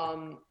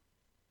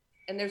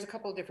 And there's a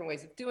couple of different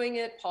ways of doing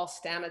it. Paul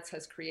Stamets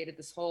has created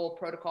this whole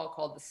protocol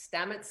called the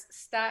Stamets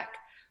stack,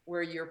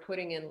 where you're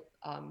putting in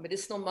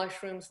medicinal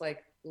mushrooms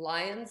like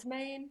lion's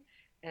mane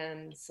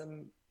and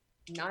some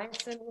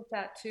niacin with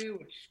that too,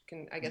 which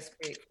can, I guess,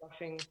 create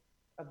flushing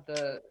of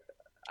the,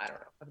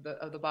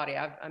 of the body.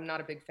 I'm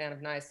not a big fan of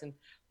niacin,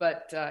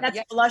 but that's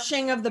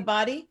flushing of the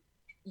body.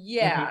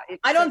 Yeah. Mm-hmm.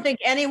 I don't think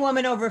any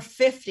woman over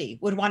 50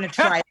 would want to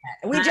try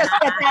that. We just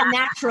get that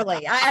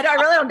naturally. I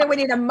really don't think we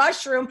need a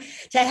mushroom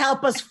to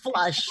help us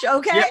flush.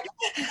 Okay.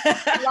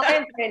 Yep.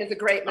 Lion's mane is a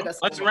great medicinal.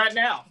 Let's right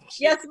now.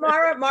 Yes,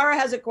 Mara. Mara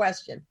has a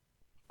question.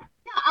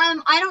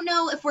 I don't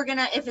know if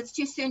it's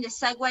too soon to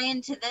segue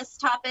into this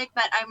topic,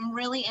 but I'm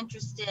really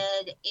interested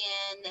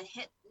in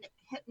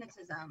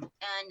hypnotism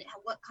and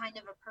what kind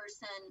of a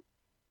person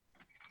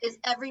is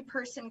every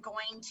person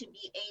going to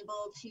be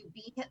able to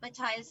be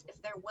hypnotized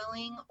if they're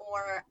willing,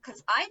 or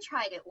because I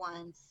tried it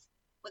once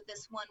with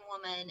this one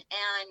woman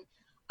and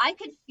I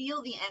could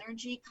feel the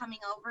energy coming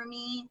over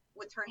me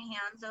with her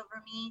hands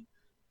over me,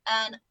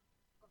 and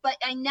but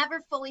I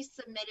never fully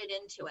submitted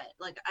into it.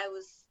 Like I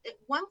was, at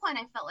one point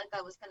I felt like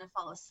I was going to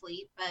fall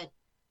asleep, but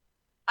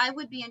I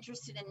would be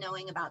interested in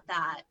knowing about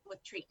that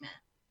with treatment.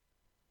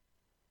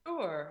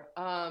 Sure.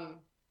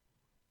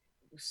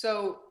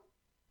 So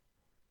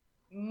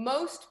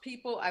most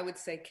people, I would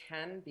say,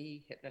 can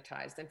be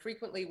hypnotized, and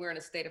frequently we're in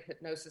a state of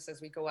hypnosis as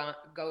we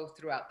go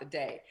throughout the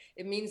day.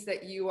 It means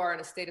that you are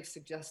in a state of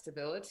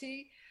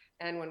suggestibility,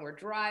 and when we're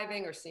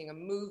driving or seeing a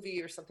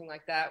movie or something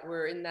like that,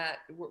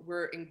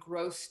 we're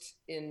engrossed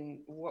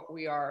in what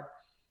we are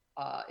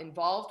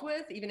involved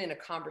with. Even in a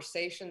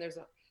conversation, there's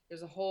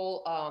a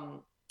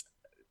whole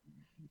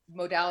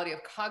modality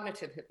of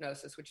cognitive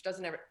hypnosis, which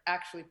doesn't ever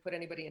actually put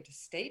anybody into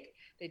state.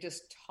 They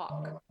just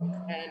talk,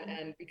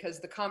 and because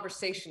the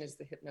conversation is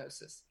the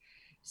hypnosis.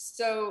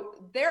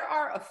 So there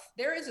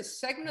is a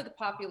segment of the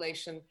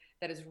population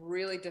that is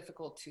really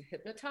difficult to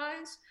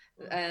hypnotize,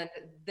 and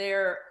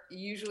they're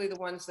usually the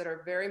ones that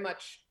are very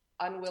much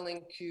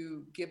unwilling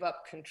to give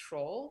up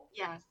control.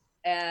 Yes.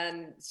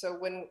 And so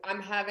when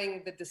I'm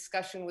having the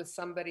discussion with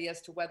somebody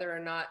as to whether or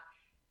not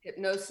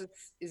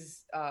hypnosis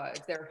is,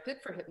 if they're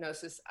fit for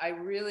hypnosis, I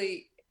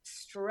really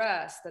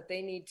stress that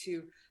they need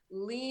to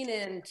lean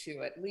into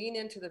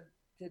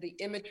the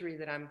imagery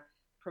that I'm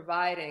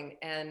providing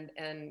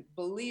and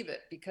believe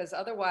it, because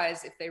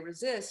otherwise, if they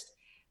resist,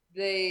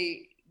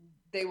 they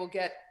will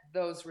get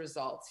those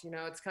results. You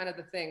know, it's kind of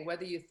the thing,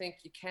 whether you think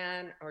you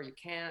can or you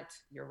can't,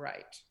 you're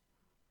right.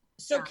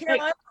 So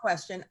Carol, I have a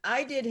question.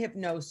 I did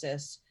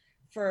hypnosis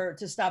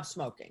to stop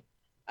smoking.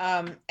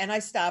 And I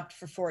stopped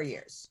for 4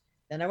 years.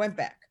 Then I went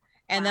back.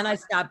 And then I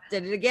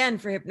did it again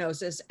for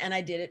hypnosis, and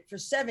I did it for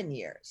 7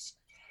 years.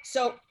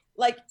 So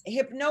like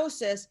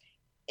hypnosis,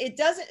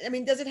 does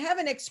it have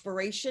an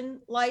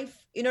expiration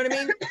life? You know what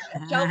I mean?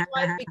 Shelf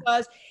life,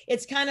 because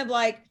it's kind of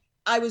like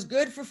I was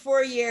good for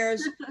 4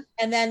 years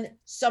and then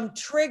some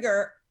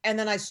trigger, and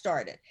then I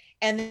started.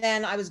 And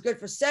then I was good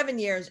for 7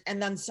 years,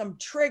 and then some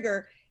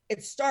trigger,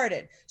 it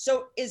started.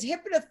 So is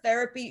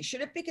hypnotherapy,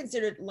 should it be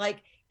considered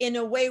like, in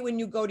a way, when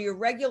you go to your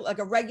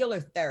regular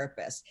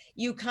therapist,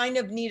 you kind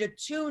of need a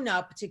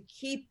tune-up to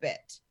keep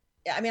it?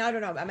 I mean, I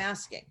don't know, I'm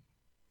asking.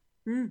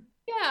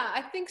 Yeah,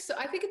 I think so.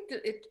 I think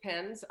it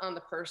depends on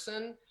the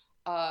person.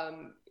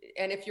 And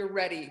if you're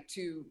ready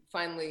to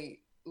finally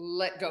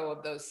let go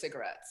of those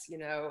cigarettes, you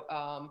know,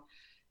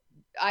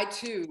 I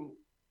too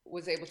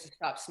was able to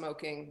stop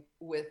smoking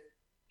with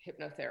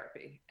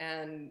hypnotherapy,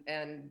 and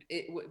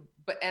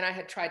I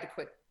had tried to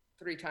quit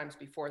 3 times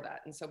before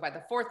that. And so by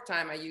the 4th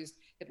time I used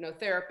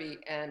hypnotherapy,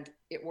 and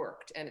it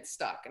worked, and it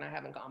stuck, and I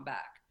haven't gone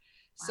back.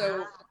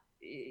 So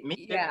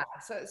yeah,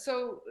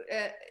 so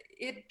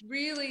it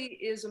really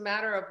is a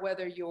matter of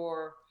whether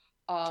you're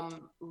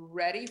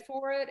ready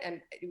for it.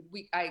 And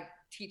I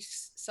teach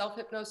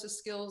self-hypnosis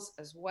skills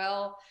as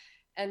well,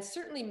 and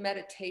certainly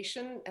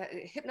meditation.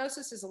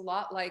 Hypnosis is a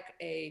lot like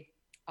a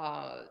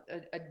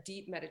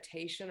deep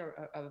meditation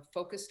or a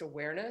focused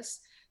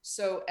awareness.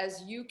 So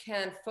as you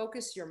can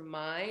focus your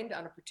mind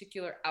on a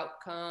particular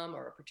outcome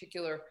or a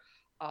particular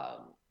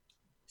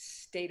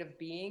state of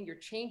being, you're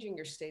changing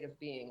your state of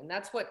being. And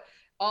that's what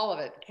all of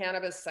it,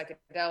 cannabis,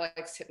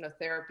 psychedelics,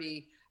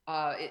 hypnotherapy,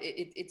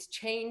 it's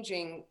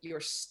changing your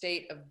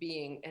state of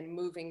being and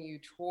moving you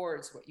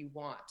towards what you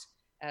want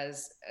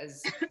as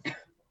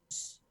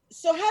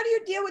So how do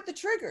you deal with the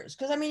triggers?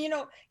 Because I mean, you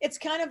know, it's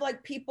kind of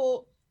like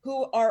people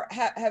who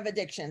have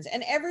addictions,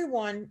 and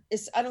everyone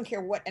is, I don't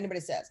care what anybody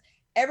says,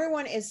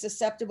 everyone is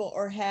susceptible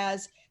or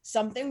has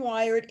something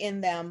wired in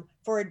them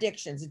for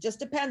addictions. It just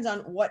depends on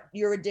what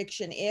your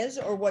addiction is,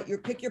 or what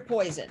pick your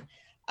poison.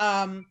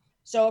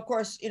 So of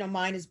course, you know,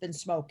 mine has been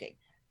smoking.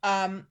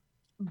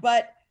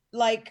 But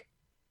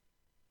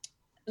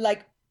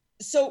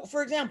so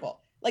for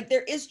example, like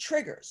there is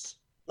triggers.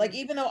 Like,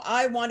 even though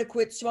I want to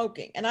quit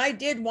smoking, and I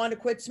did want to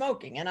quit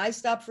smoking, and I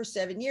stopped for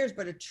 7 years,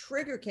 but a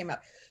trigger came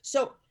up.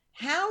 So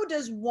how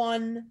does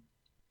one,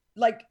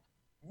 like,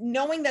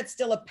 knowing that's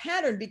still a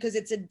pattern, because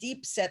it's a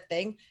deep set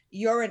thing,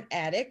 you're an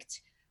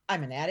addict,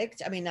 I'm an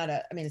addict,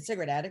 a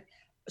cigarette addict.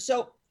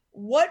 So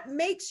what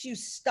makes you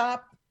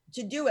stop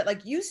to do it?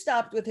 Like, you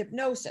stopped with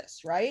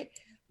hypnosis, right?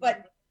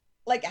 But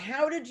like,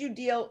 how did you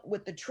deal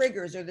with the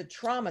triggers or the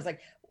traumas? Like,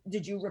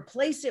 did you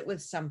replace it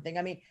with something?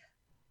 I mean,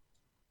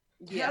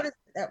 how does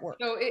that work?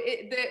 So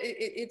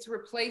it's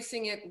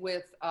replacing it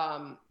with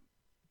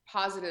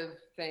positive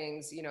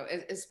things, you know,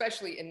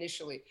 especially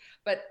initially.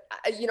 But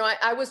you know,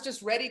 I was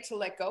just ready to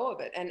let go of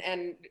it,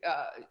 and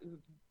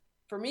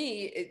for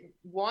me,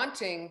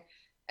 wanting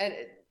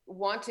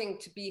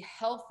to be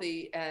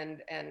healthy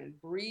and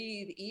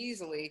breathe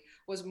easily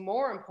was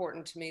more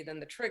important to me than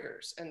the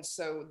triggers. And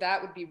so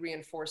that would be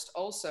reinforced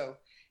also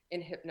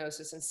in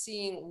hypnosis, and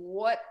seeing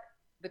what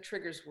the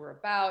triggers were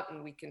about.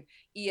 And we can,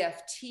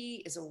 EFT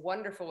is a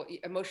wonderful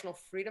emotional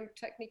freedom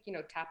technique, you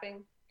know,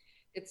 tapping.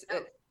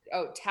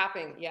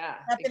 Tapping, yeah.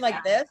 Tapping exactly.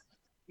 Like this?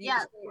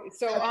 Yeah.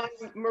 So on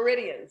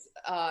meridians,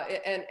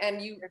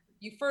 and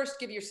you first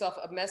give yourself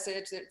a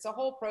message. It's a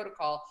whole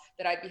protocol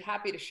that I'd be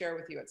happy to share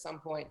with you at some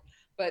point.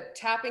 But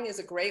tapping is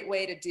a great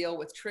way to deal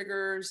with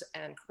triggers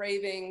and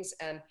cravings,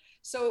 and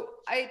So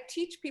I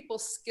teach people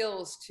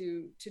skills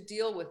to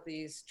deal with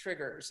these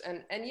triggers.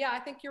 And yeah, I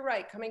think you're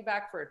right. Coming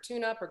back for a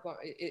tune-up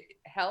it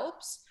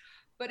helps,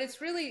 but it's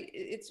really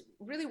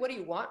what do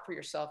you want for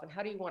yourself and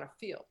how do you want to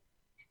feel?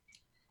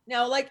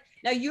 Now,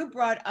 now you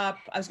brought up,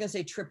 I was going to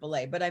say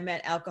AAA, but I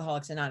meant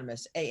Alcoholics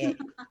Anonymous, AA.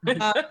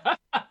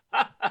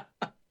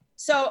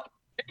 So,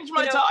 Change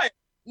my time.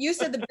 You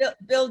said the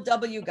Bill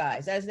W. guy.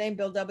 Is that his name?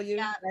 Bill W.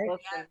 Yeah. Right?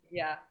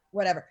 Yeah.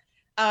 Whatever.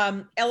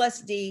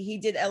 LSD. He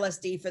did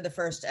LSD for the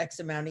first X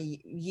amount of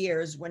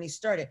years when he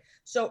started.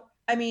 So,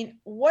 I mean,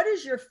 what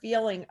is your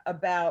feeling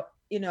about,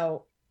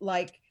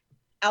 like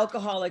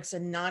Alcoholics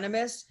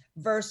Anonymous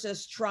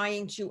versus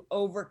trying to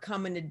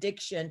overcome an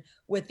addiction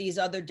with these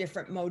other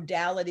different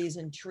modalities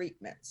and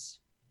treatments?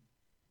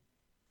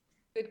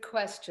 Good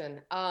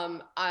question.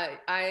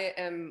 I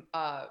am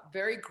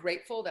very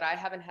grateful that I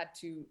haven't had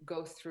to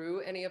go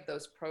through any of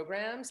those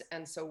programs.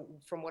 And so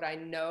from what I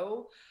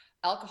know,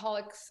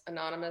 Alcoholics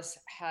Anonymous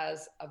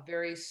has a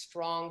very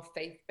strong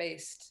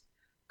faith-based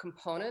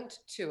component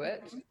to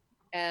it. Mm-hmm.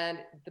 And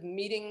the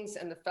meetings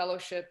and the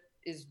fellowship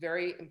is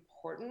very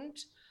important.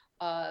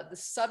 The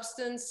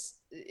substance,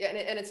 and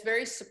it's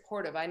very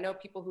supportive. I know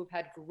people who've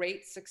had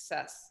great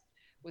success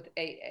with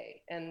AA.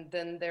 And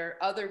then there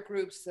are other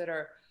groups that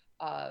are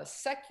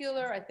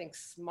secular. I think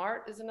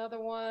SMART is another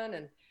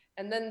one.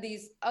 And then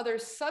these other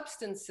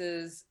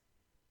substances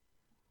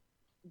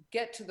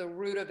get to the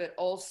root of it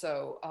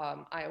also.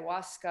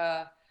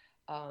 Ayahuasca,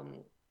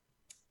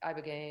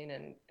 Ibogaine,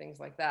 and things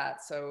like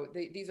that. So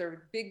these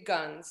are big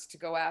guns to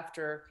go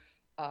after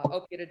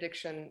opiate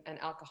addiction and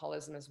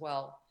alcoholism as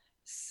well.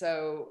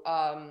 So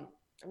I'm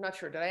not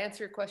sure. Did I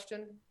answer your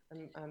question?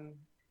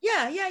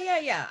 Yeah.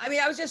 I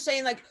mean, I was just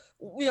saying,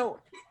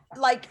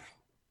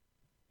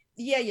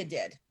 yeah, you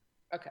did.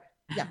 Okay.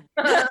 Yeah.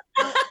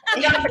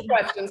 I got the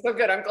question, so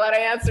good. I'm glad I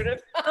answered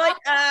it. Hold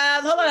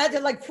on, I had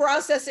to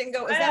process and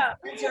go, is that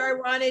the answer I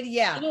wanted?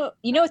 Yeah.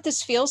 You know what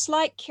this feels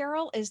like,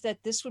 Carol, is that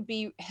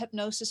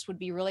hypnosis would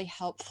be really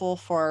helpful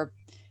for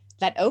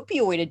that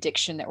opioid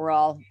addiction that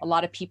a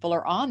lot of people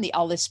are on,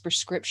 all this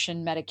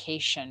prescription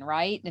medication,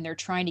 right? And they're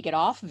trying to get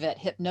off of it.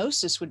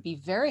 Hypnosis would be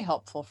very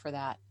helpful for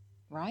that,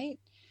 right?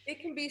 It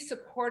can be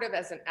supportive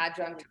as an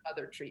adjunct to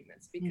other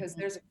treatments because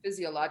there's a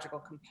physiological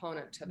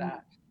component to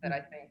that I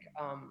think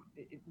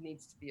it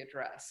needs to be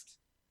addressed.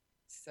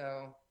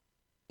 So,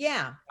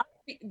 yeah,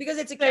 because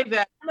it's a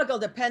chemical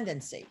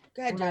dependency.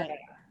 Go ahead, Jen.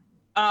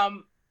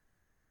 I'm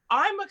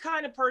a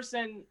kind of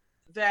person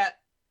that,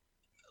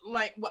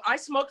 I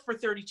smoked for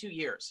 32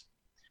 years.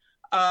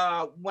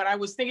 When I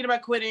was thinking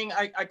about quitting,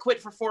 I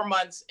quit for 4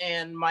 months,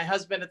 and my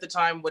husband at the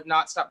time would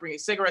not stop bringing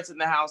cigarettes in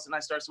the house, and I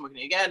started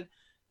smoking again.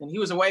 And he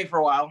was away for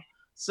a while.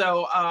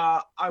 So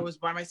I was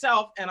by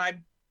myself, and I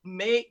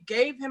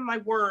gave him my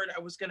word I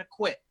was going to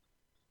quit.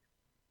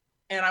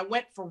 And I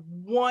went for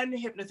one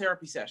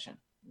hypnotherapy session,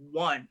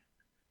 one.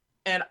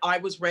 And I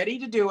was ready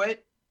to do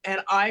it. And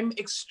I'm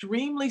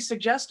extremely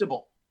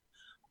suggestible.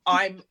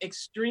 I'm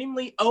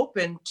extremely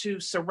open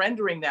to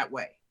surrendering that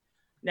way.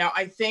 Now,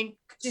 I think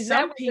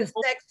some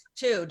people... sex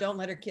too. Don't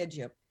let her kid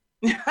you.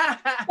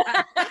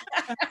 I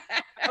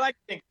like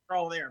to take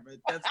control there, but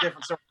that's a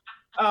different story.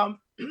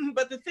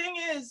 But the thing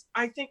is,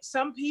 I think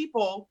some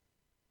people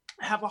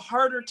have a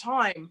harder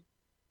time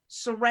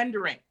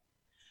surrendering.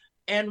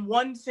 And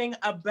one thing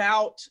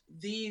about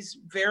these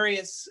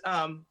various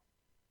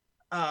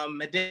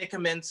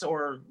medicaments,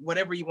 or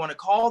whatever you want to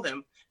call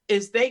them,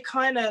 is they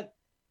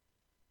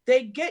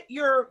get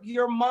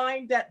your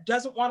mind that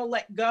doesn't want to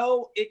let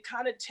go. It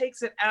kind of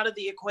takes it out of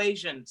the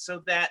equation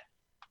so that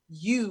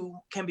you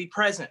can be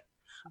present.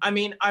 I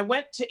mean, I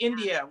went to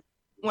India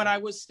when I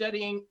was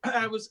studying.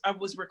 I was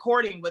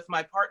recording with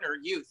my partner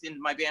Youth in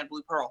my band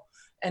Blue Pearl,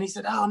 and he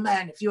said, "Oh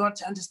man, if you want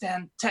to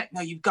understand techno,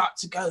 you've got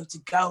to go to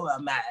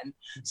Goa, man."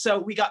 So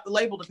we got the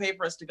label to pay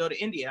for us to go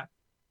to India,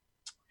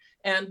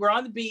 and we're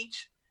on the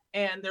beach,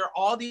 and there are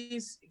all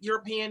these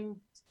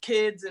European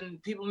kids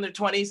and people in their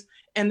 20s,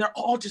 and they're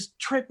all just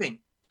tripping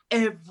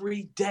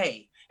every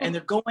day, and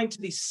they're going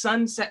to these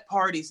sunset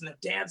parties, and they're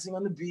dancing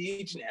on the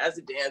beach and as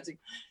they're dancing,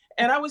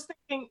 and I was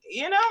thinking,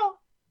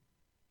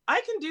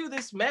 I can do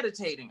this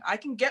meditating. I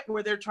can get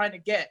where they're trying to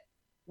get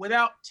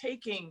without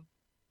taking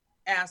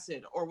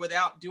acid or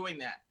without doing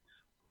that.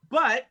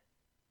 But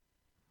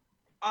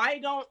I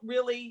don't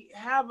really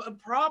have a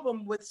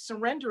problem with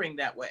surrendering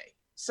that way.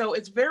 So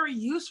it's very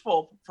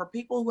useful for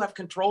people who have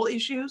control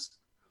issues,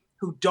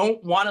 who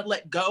don't want to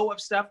let go of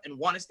stuff and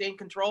want to stay in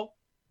control.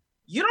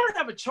 You don't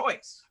have a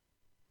choice.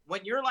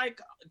 When you're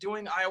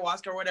doing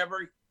ayahuasca or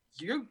whatever,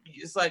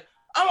 it's like,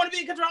 I want to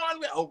be in control.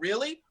 Oh,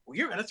 really? Well,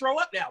 you're going to throw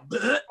up now.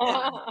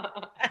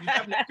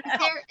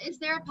 Is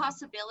there a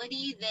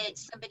possibility that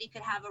somebody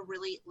could have a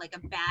really a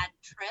bad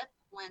trip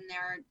when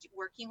they're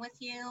working with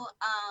you,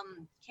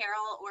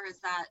 Carol, or is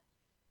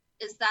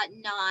that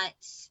not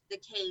the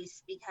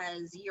case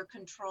because you're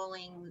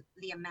controlling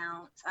the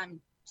amount? I'm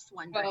just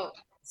wondering. Well,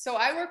 so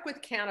I work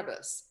with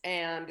cannabis,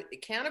 and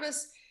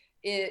cannabis,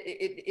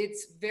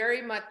 it's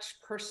very much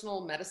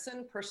personal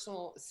medicine,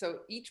 so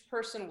each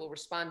person will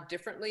respond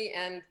differently.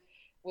 And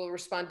will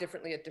respond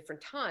differently at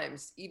different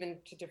times, even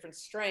to different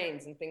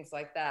strains and things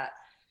like that.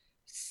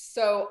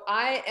 So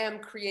I am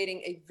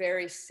creating a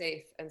very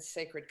safe and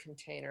sacred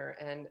container,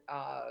 and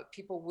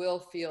people will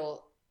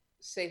feel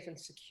safe and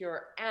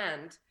secure,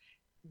 and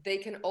they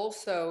can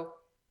also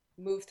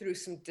move through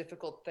some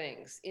difficult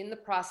things. In the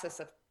process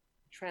of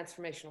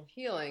transformational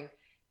healing,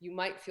 you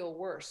might feel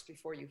worse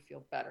before you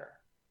feel better.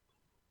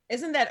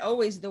 Isn't that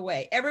always the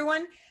way?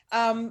 Everyone,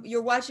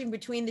 you're watching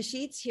Between the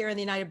Sheets here in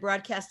the United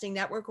Broadcasting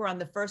Network. We're on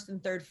the first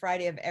and third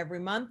Friday of every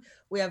month.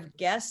 We have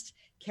guest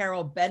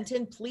Carol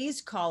Benton.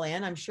 Please call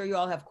in. I'm sure you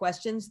all have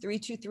questions.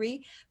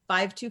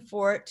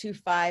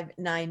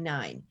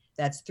 323-524-2599.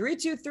 That's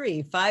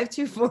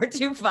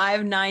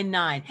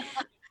 323-524-2599.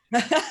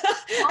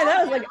 And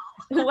I was like,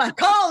 well,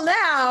 call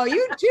now.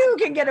 You too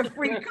can get a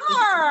free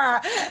car.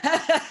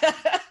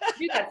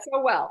 You do that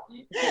so well.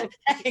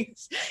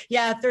 Thanks.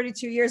 Yeah,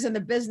 32 years in the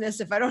business.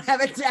 If I don't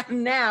have it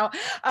down now.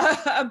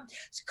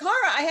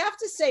 Cara, I have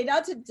to say,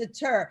 not to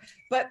deter,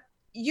 but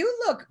you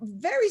look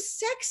very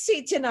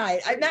sexy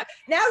tonight.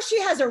 Now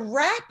she has a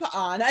wrap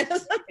on. I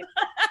was like,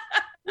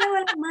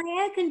 no,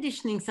 my air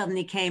conditioning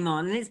suddenly came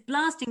on and it's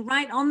blasting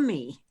right on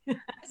me.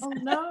 Oh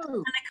no.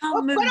 And I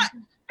can't move.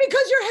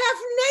 Because you're half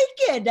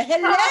naked.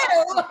 Hello.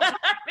 I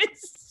mean,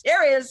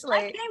 seriously.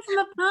 I came from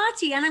a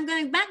party and I'm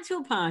going back to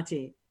a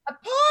party. A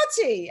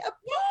party.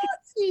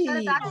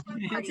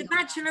 It's a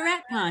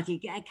bachelorette party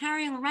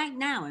carrying on right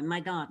now in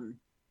my garden.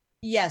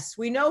 Yes,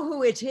 we know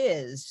who it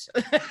is.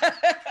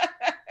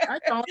 I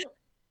don't.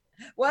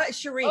 What,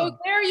 Shireen? Oh,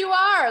 there you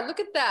are. Look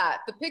at that.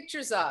 The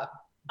picture's up.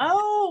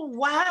 Oh,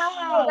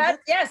 wow. That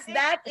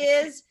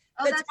is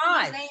the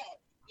time. Mosaic.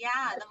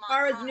 Yeah, the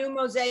Cara's new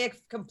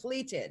mosaic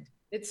completed.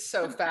 It's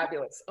so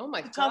fabulous. Oh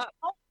my God.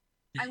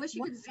 I wish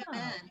you could zoom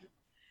in.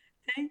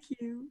 Thank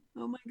you.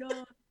 Oh my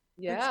God.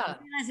 Yeah. I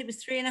realized it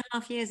was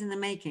 3.5 years in the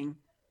making.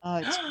 Oh,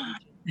 it's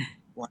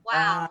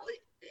Wow.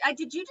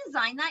 Did you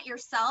design that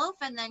yourself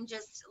and then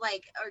just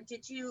like, or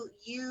did you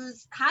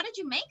use, how did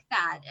you make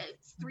that?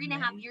 It's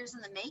 3.5 years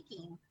in the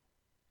making.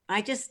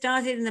 I just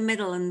started in the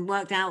middle and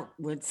worked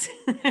outwards.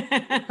 And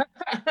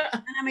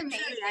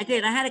I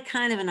did. I had a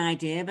kind of an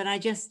idea, but I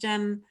just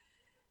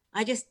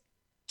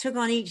took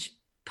on each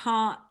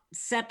part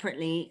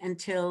separately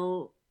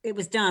until it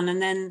was done.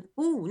 And then,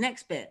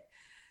 next bit.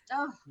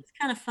 Oh, it's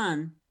kind of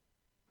fun.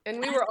 And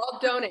we were all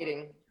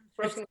donating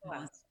broken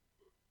glass.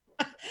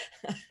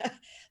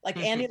 Like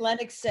Annie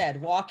Lennox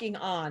said, walking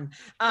on.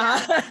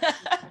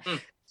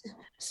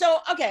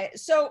 So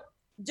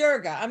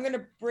Durga, I'm going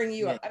to bring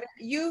you up. I mean,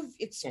 you've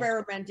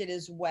experimented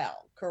as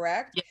well,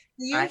 correct?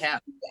 Yeah, I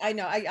have. I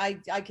know,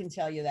 I can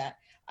tell you that.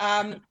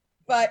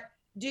 But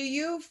do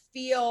you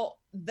feel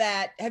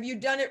that, have you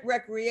done it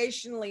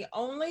recreationally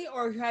only,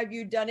 or have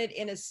you done it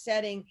in a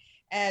setting,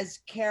 as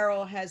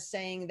Carol has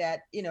saying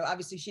that, you know,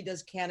 obviously she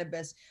does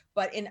cannabis,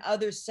 but in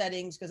other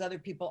settings, because other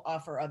people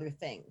offer other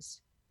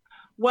things?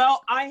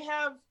 Well, I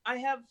have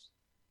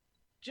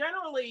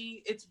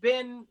generally, it's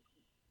been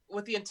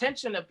with the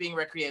intention of being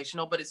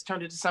recreational, but it's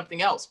turned into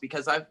something else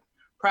because I've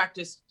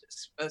practiced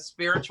a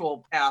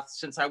spiritual path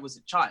since I was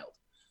a child.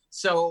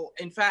 So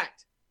in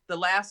fact, the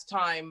last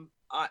time,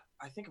 I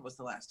think it was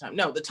the last time,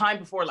 no, the time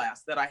before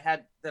last the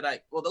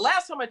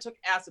last time I took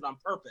acid on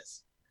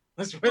purpose,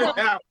 let's put it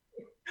out.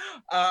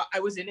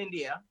 I was in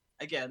India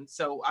again.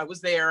 So I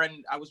was there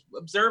and I was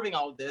observing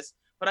all of this,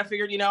 but I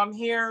figured, you know, I'm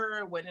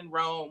here, when in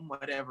Rome,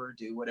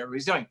 do whatever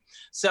he's doing.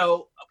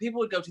 So people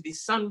would go to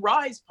these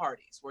sunrise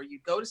parties where you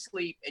go to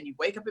sleep and you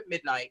wake up at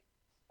midnight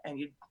and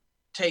you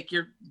take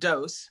your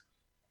dose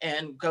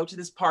and go to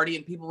this party,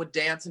 and people would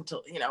dance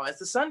until, you know, as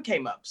the sun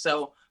came up.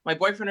 So my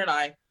boyfriend and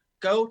I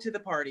go to the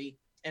party,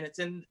 and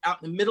it's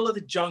out in the middle of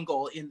the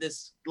jungle in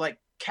this like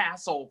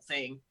castle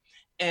thing.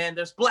 And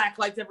there's black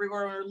lights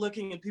everywhere. We're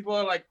looking, and people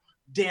are like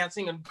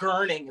dancing and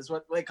gurning is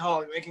what they call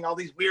it, making all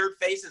these weird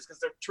faces because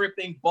they're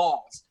tripping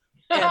balls.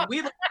 And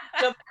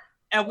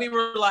we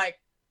were like,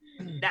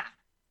 nah,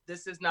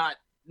 this is not,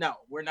 no,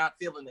 we're not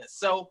feeling this.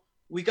 So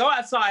we go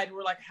outside and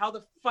we're like, how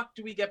the fuck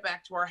do we get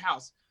back to our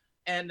house?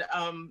 And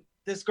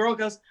this girl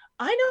goes,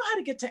 I know how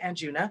to get to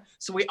Anjuna.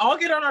 So we all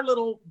get on our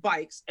little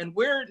bikes, and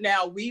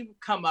we've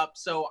come up.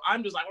 So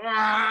I'm just like, and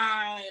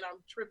I'm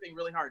tripping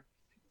really hard.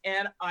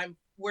 And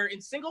we're in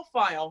single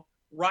file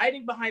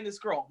riding behind this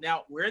girl.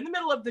 Now we're in the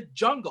middle of the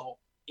jungle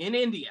in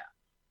India.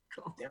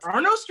 There are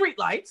no street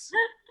lights.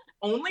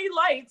 Only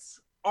lights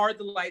are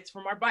the lights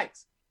from our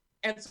bikes.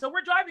 And so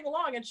we're driving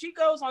along, and she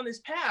goes on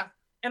this path,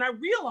 and I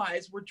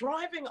realize we're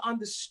driving on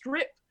the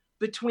strip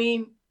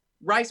between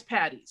rice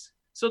paddies.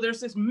 So there's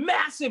this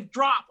massive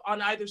drop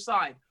on either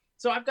side.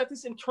 So I've got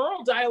this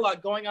internal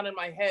dialogue going on in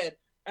my head,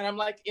 and I'm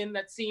like in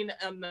that scene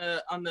on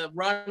the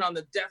run on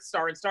the Death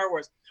Star in Star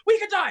Wars. We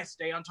could die,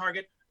 stay on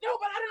target. No,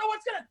 but I don't know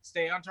what's gonna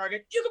stay on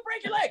target. You can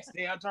break your legs,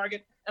 stay on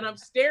target. And I'm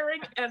staring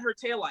at her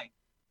taillight.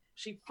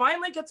 She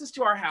finally gets us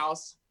to our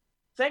house,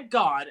 thank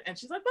God. And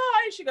she's like,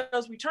 bye. She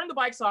goes, we turn the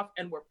bikes off,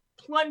 and we're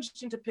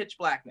plunged into pitch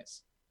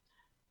blackness.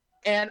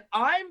 And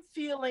I'm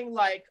feeling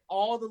like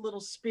all the little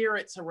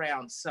spirits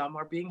around, some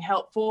are being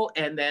helpful.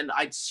 And then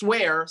I'd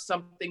swear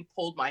something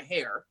pulled my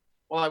hair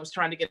while I was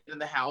trying to get in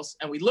the house.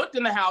 And we looked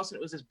in the house and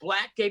it was this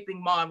black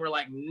gaping maw. And we're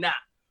like, nah.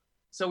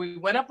 So we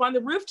went up on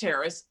the roof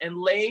terrace and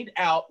laid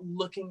out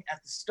looking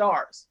at the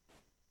stars.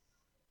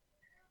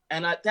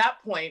 And at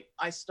that point,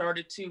 I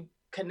started to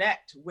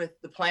connect with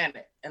the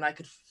planet, and I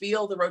could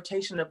feel the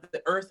rotation of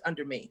the earth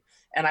under me.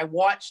 And I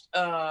watched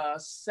a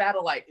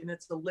satellite in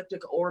its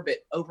elliptic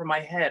orbit over my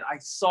head. I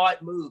saw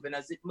it move, and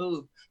as it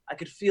moved, I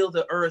could feel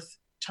the earth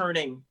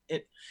turning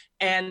it.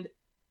 And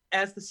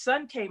as the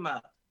sun came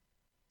up,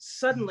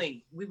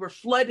 suddenly we were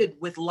flooded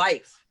with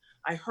life.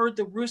 I heard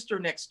the rooster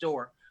next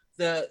door.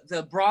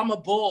 The Brahma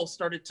bull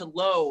started to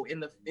low in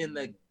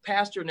the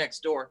pasture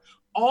next door.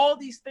 All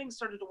these things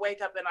started to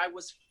wake up, and I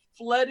was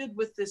flooded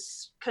with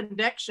this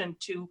connection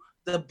to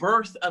the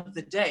birth of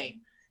the day.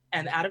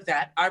 And out of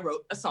that, I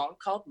wrote a song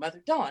called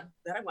Mother Dawn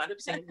that I wound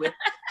up singing with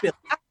Billy.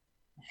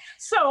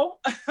 So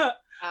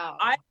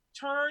I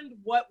turned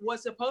what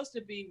was supposed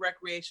to be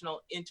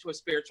recreational into a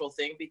spiritual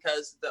thing,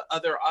 because the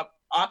other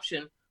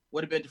option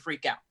would have been to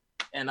freak out.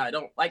 And I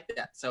don't like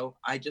that. So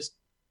I just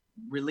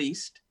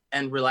released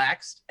and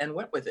relaxed and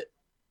went with it.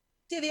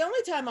 See, the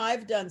only time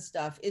I've done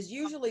stuff is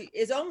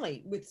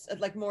only with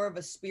like more of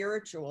a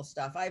spiritual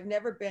stuff. I've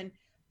never been,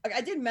 like,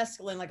 I did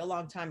mescaline like a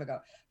long time ago,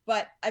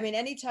 but I mean,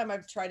 anytime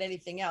I've tried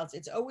anything else,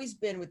 it's always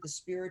been with the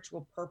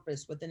spiritual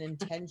purpose, with an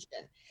intention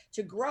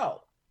to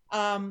grow.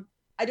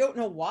 I don't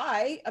know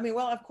why. I mean,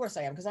 well, of course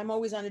I am, because I'm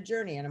always on a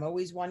journey, and I'm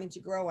always wanting to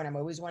grow, and I'm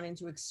always wanting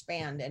to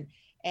expand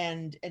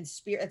and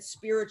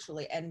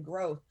spiritually and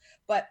growth.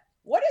 But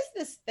what is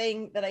this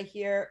thing that I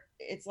hear?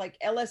 It's like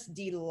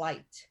LSD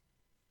light.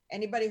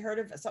 Anybody heard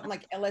of something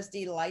like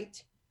LSD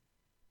light?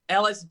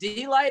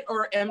 LSD light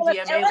or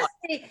MDMA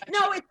light?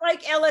 No, it's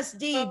like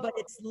LSD, but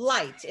it's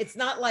light. It's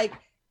not like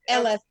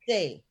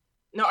LSD.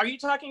 No, are you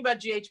talking about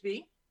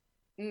GHB?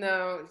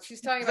 No,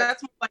 she's talking about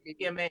that's more like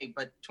MDMA,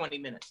 but 20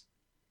 minutes.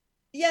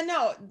 Yeah,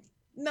 no,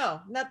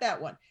 not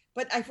that one.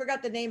 But I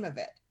forgot the name of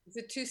it. Is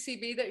it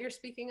 2CB that you're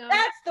speaking of?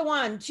 That's the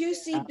one,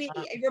 2CB.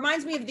 It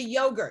reminds me of the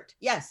yogurt.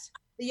 Yes,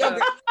 the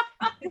yogurt.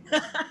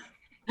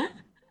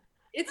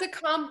 It's a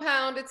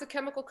compound. It's a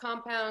chemical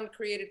compound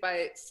created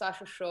by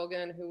Sasha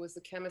Shulgin, who was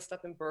the chemist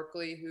up in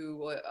Berkeley,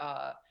 who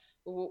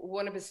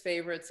one of his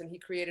favorites, and he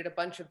created a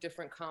bunch of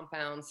different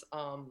compounds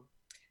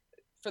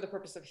for the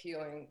purpose of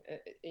healing.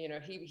 You know,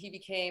 he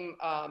became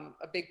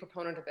a big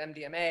proponent of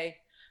MDMA,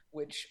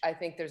 which I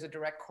think there's a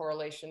direct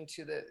correlation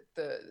to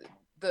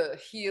the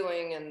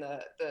healing and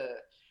the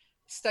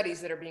studies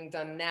that are being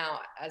done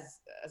now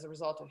as a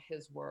result of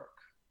his work.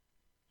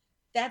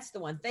 That's the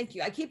one. Thank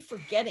you. I keep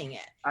forgetting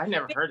it. I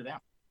never heard of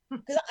that.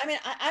 Because I mean,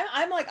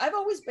 I'm like, I've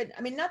always been,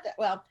 I mean, not that,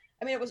 well,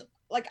 I mean, it was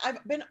like, I've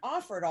been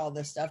offered all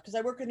this stuff because I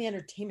work in the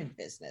entertainment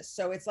business.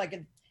 So it's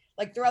like,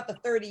 like throughout the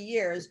 30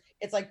 years,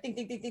 it's like, ding,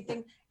 ding, ding, ding,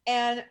 ding.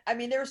 And I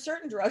mean, there are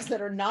certain drugs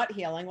that are not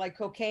healing, like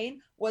cocaine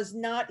was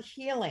not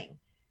healing.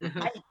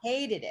 Mm-hmm. I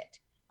hated it.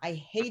 I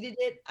hated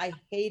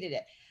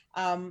it.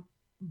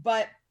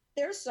 But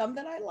there's some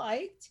that I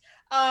liked.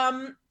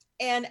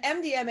 And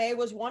MDMA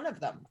was one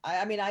of them.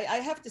 I mean, I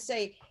have to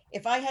say,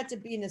 if I had to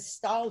be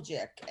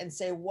nostalgic and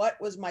say what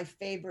was my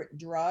favorite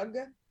drug,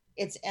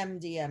 it's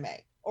MDMA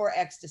or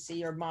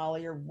ecstasy or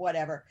Molly or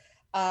whatever.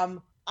 I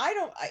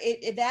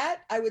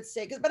would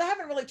say, but I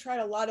haven't really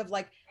tried a lot of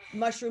like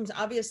mushrooms.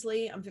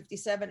 Obviously, I'm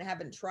 57,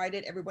 haven't tried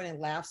it. Everybody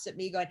laughs at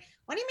me going,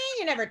 what do you mean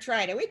you never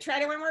tried it? We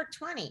tried it when we were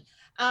 20.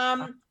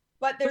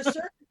 But there's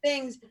certain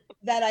things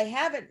that I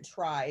haven't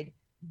tried,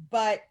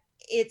 but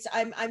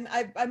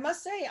I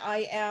must say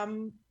I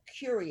am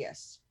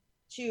curious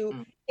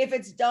to if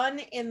it's done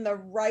in the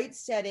right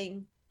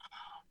setting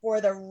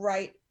for the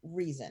right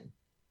reason.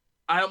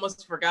 I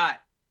almost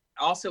forgot.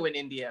 Also in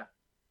India,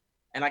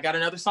 and I got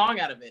another song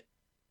out of it.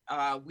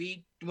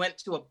 We went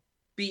to a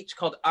beach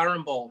called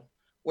Arambol,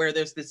 where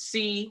there's the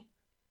sea.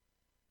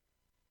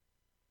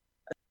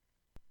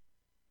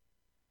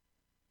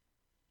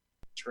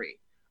 Tree.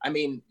 I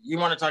mean, you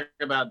want to talk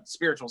about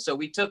spiritual. So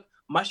we took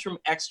mushroom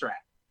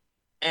extract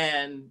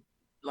and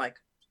like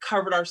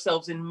covered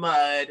ourselves in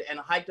mud and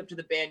hiked up to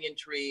the banyan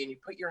tree, and you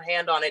put your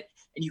hand on it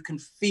and you can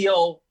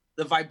feel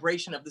the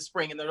vibration of the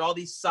spring. And there's all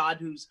these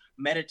sadhus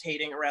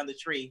meditating around the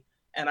tree.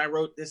 And I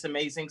wrote this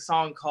amazing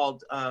song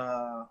called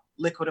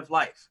Liquid of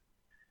Life.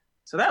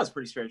 So that was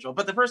pretty spiritual.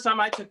 But the first time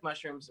I took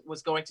mushrooms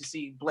was going to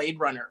see Blade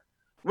Runner.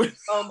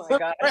 Oh my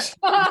gosh.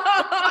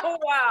 Oh,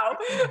 wow.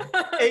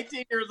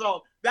 18 years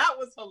old. That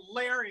was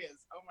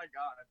hilarious. Oh my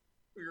God.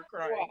 We were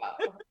crying. Wow.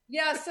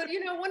 Yeah. So,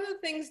 you know, one of the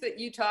things that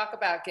you talk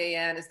about,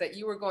 Gayanne, is that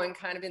you were going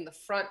kind of in the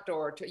front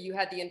door. You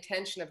had the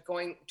intention of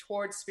going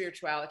towards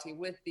spirituality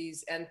with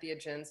these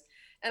entheogens.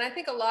 And I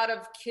think a lot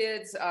of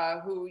kids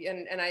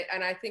and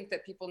I think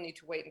that people need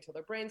to wait until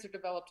their brains are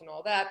developed and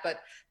all that,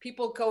 but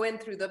people go in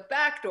through the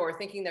back door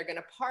thinking they're going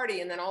to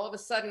party. And then all of a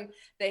sudden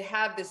they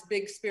have this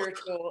big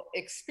spiritual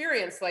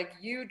experience like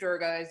you,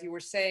 Durga, as you were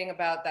saying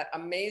about that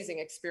amazing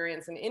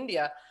experience in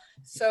India.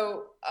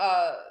 So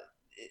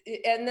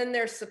and then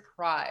they're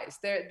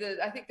surprised.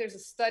 I think there's a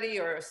study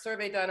or a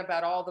survey done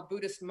about all the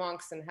Buddhist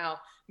monks and how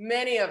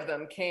many of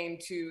them came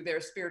to their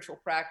spiritual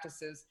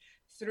practices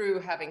through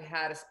having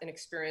had an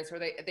experience, or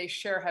they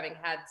share having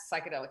had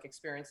psychedelic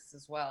experiences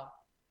as well.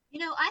 You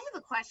know, I have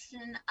a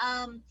question.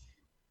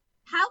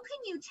 How can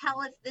you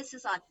tell if this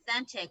is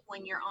authentic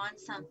when you're on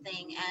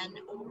something and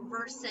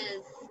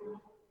versus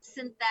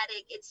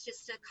synthetic? It's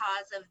just a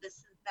cause of the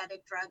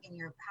synthetic drug in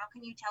your. How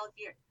can you tell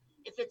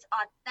if it's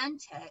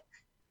authentic?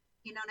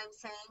 You know what I'm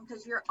saying?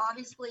 Because you're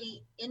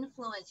obviously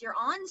influenced. You're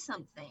on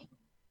something.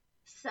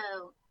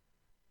 So.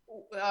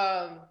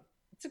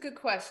 It's a good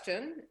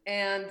question,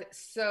 and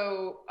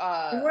so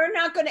we're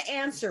not going to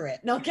answer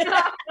it. No, Fine.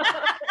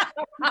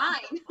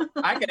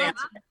 I can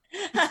answer.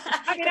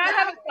 I mean, I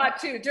have a thought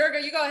too. Durga,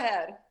 you go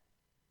ahead.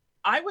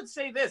 I would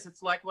say this.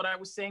 It's like what I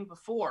was saying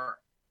before.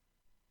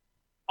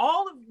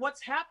 All of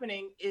what's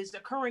happening is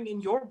occurring in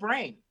your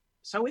brain,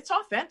 so it's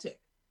authentic.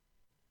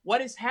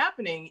 What is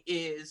happening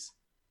is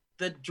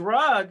the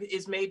drug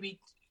is maybe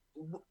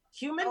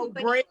human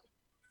brain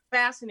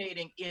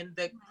fascinating in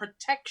the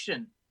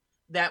protection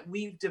that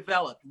we've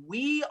developed.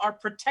 We are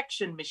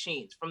protection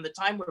machines. From the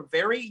time we're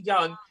very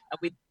young and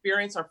we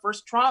experience our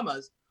first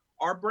traumas,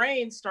 our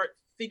brains start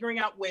figuring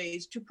out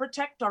ways to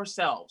protect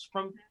ourselves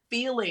from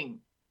feeling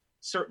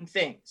certain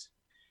things.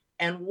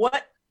 And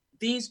what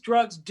these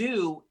drugs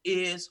do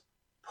is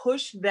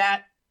push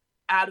that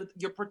out of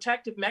your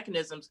protective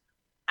mechanisms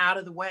out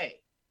of the way.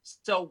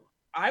 So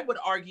I would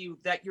argue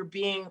that you're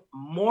being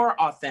more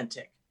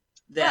authentic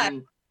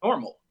than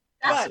normal.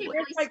 That's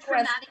really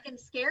traumatic and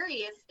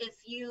scary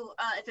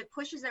if it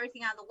pushes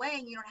everything out of the way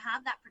and you don't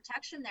have that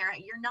protection there.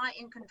 You're not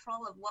in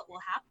control of what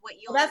will happen.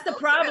 What you'll. Well, that's the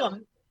problem.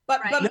 Through.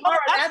 But Right. Mara,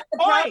 that's the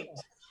problem.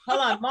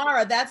 Hold on,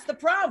 Mara, that's the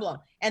problem.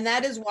 And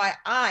that is why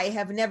I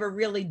have never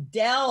really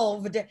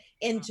delved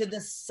into the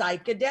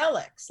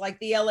psychedelics like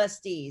the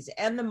LSDs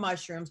and the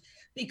mushrooms,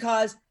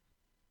 because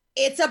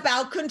it's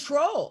about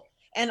control.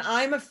 And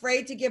I'm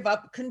afraid to give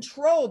up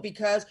control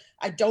because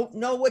I don't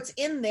know what's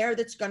in there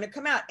that's going to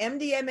come out.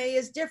 MDMA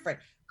is different.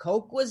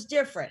 Coke was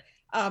different.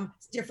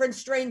 Different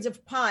strains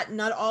of pot.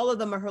 Not all of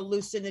them are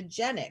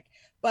hallucinogenic.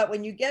 But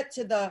when you get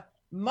to the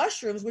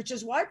mushrooms, which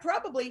is why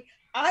probably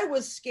I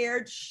was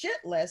scared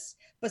shitless,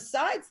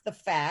 besides the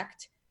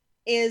fact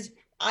is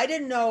I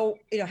didn't know,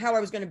 how I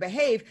was going to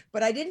behave,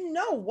 but I didn't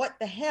know what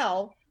the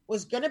hell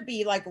was going to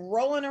be like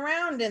rolling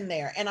around in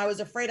there. And I was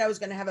afraid I was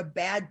going to have a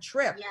bad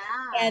trip. Yeah.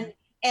 And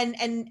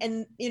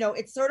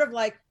it's sort of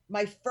like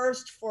my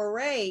first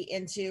foray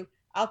into,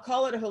 I'll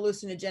call it a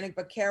hallucinogenic,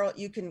 but Carol,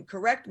 you can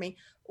correct me,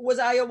 was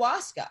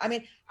ayahuasca. I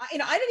mean, I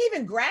didn't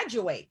even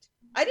graduate.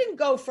 I didn't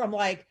go from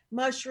like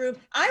mushroom.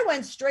 I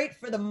went straight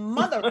for the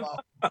mother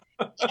lode,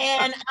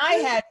 and I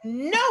had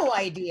no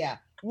idea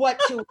what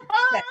to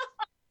expect.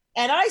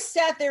 And I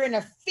sat there in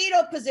a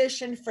fetal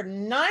position for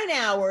 9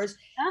 hours.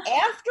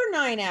 After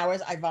 9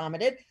 hours, I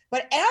vomited.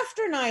 But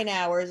after 9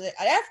 hours,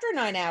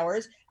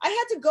 I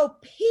had to go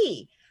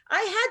pee. I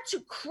had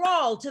to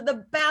crawl to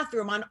the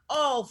bathroom on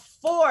all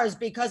fours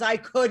because I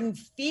couldn't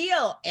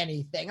feel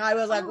anything. I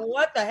was like,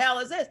 what the hell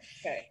is this?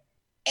 Okay.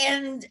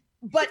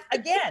 But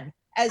again,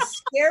 as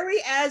scary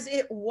as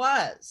it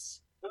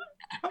was,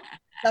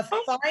 the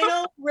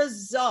final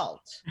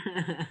result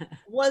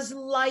was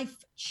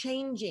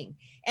life-changing.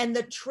 And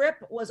the trip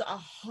was a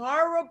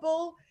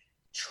horrible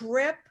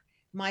trip.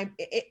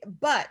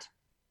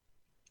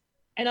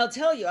 And I'll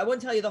tell you, I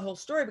won't tell you the whole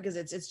story because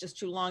it's just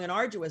too long and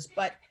arduous,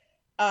 but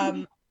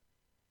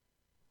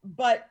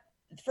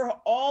for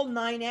all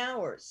 9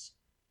 hours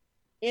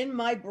in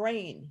my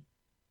brain,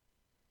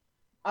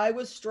 I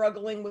was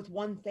struggling with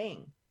one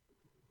thing,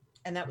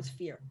 and that was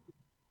fear.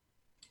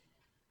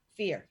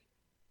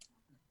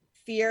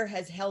 Fear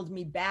has held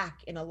me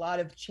back in a lot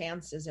of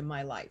chances in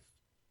my life.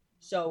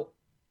 So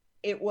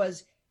it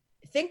was,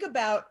 think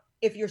about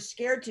if you're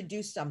scared to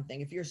do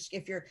something, if you're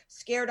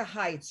scared of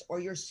heights, or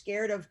you're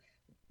scared of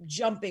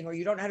jumping, or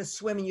you don't know how to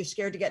swim and you're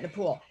scared to get in the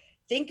pool.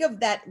 Think of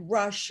that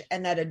rush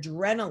and that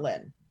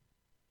adrenaline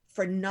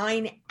for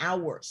 9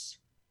 hours.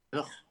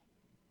 Ugh.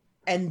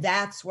 And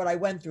that's what I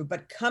went through.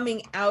 But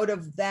coming out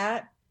of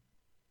that,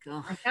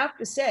 I have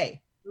to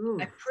say,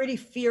 I'm pretty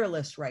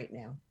fearless right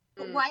now.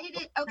 But why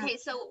did it? Okay,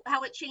 so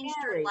how it changed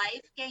your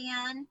life,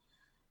 Gayanne?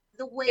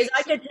 The way Is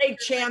I can take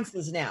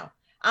chances now.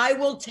 I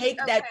will take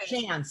that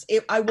chance.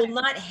 I will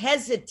not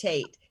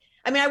hesitate.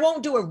 I mean, I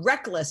won't do a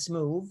reckless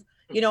move.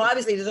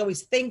 Obviously there's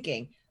always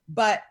thinking,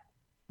 but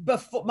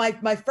before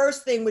my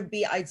first thing would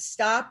be I'd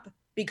stop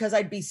because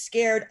I'd be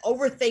scared,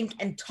 overthink,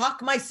 and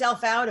talk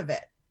myself out of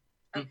it.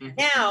 Mhm.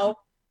 Now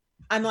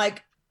I'm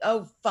like,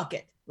 oh, fuck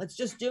it. Let's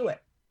just do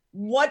it.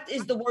 What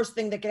is the worst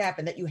thing that could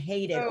happen? That you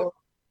hate it or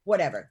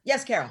whatever.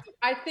 Yes, Carol.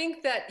 I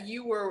think that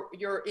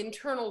your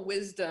internal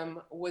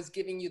wisdom was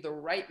giving you the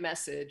right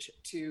message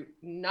to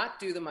not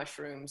do the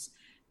mushrooms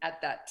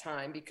at that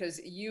time, because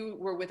you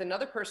were with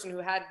another person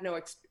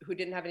who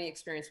didn't have any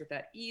experience with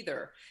that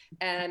either.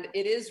 And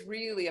it is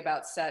really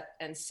about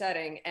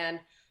setting and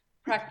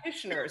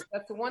practitioners.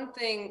 That's the one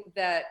thing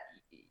that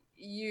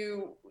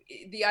you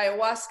the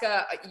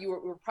ayahuasca, you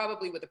were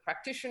probably with a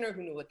practitioner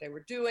who knew what they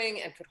were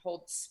doing and could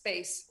hold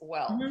space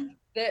well.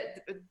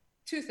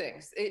 Two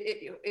things.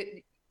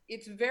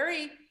 It's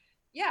very,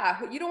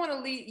 you don't want to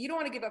lead, you don't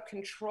want to give up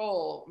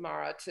control,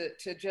 Mara,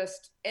 to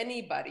just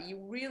anybody.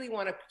 You really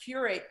want to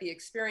curate the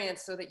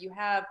experience so that you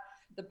have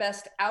the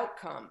best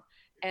outcome.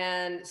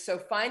 And so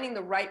finding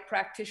the right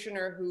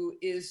practitioner who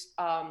is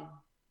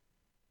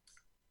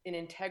in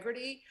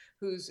integrity,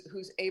 who's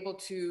able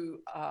to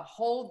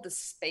hold the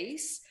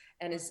space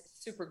and is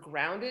super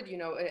grounded, you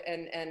know,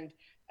 and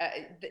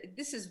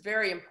this is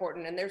very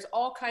important. And there's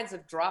all kinds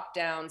of drop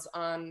downs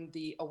on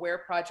the Aware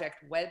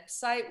Project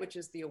website, which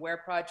is the Aware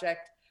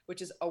Project,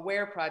 which is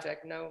Aware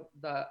Project, no,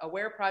 the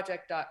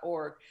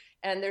awareproject.org.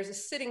 And there's a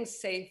sitting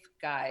safe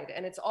guide,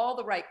 and it's all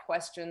the right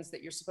questions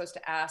that you're supposed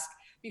to ask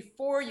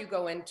before you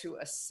go into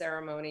a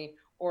ceremony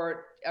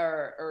or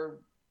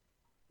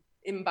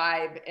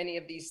imbibe any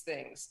of these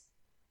things.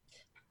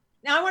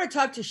 Now I want to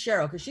talk to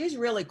Cheryl because she's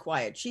really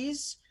quiet.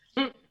 She's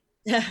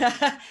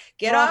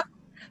get off.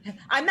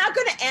 I'm not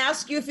going to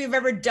ask you if you've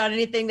ever done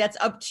anything. That's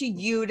up to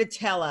you to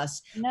tell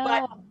us. No.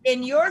 But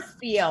in your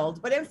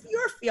field,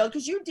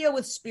 because you deal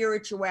with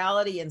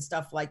spirituality and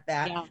stuff like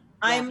that, Yeah.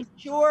 I'm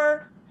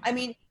sure. I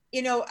mean,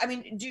 you know,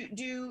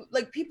 do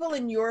like people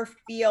in your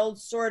field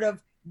sort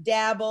of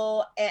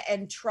dabble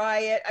and try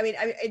it? I mean,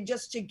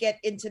 just to get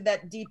into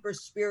that deeper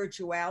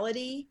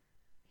spirituality.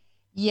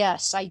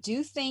 Yes, I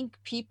do think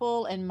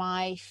people in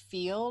my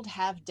field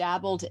have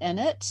dabbled in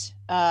it.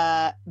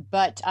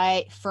 But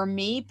for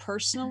me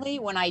personally,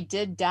 when I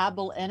did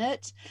dabble in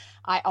it,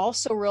 I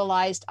also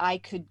realized I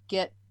could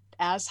get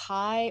as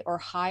high or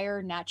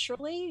higher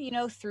naturally, you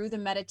know, through the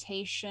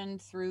meditation,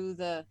 through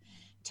the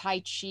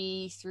Tai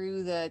Chi,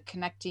 through the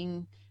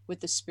connecting with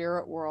the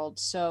spirit world.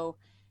 So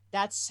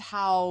that's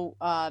how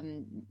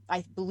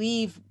I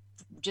believe,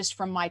 just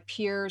from my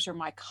peers or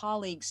my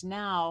colleagues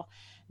now,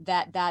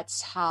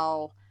 that's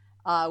how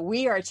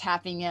we are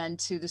tapping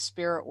into the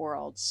spirit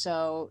world.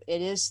 So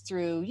it is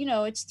through, you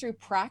know, it's through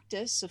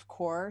practice, of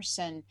course.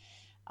 And,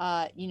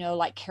 you know,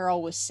 like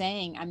Carol was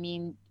saying, I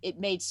mean, it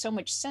made so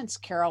much sense,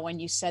 Carol, when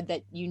you said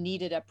that you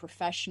needed a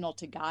professional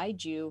to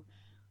guide you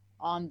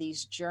on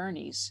these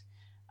journeys.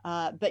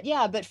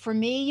 But for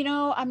me, you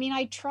know, I mean,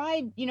 I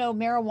tried, you know,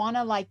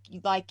 marijuana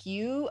like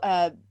you,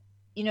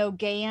 you know,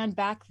 Gayanne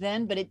back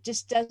then, but it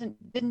just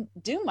didn't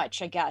do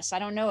much, I guess. I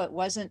don't know. It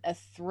wasn't a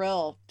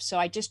thrill. So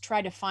I just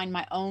tried to find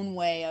my own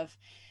way of,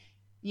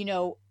 you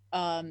know,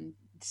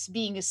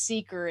 being a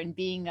seeker and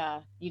being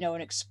you know,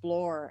 an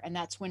explorer. And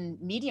that's when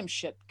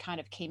mediumship kind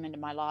of came into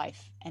my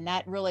life. And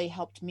that really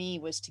helped me,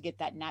 was to get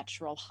that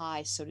natural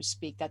high, so to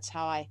speak. That's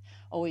how I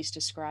always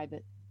describe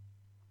it.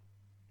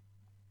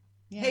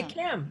 Yeah. Hey,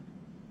 Kim,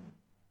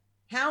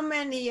 how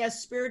many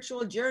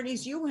spiritual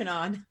journeys you went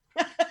on?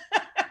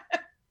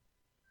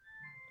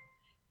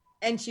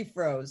 And she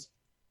froze.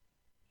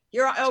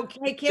 You're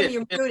okay, Kim,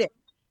 you're muted.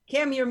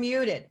 Kim, you're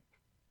muted.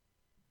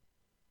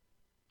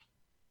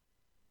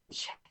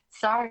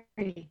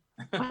 Sorry.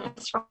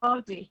 What's wrong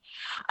with me?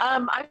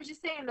 I was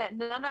just saying that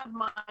none of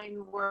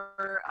mine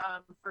were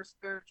for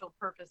spiritual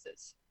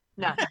purposes.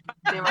 None.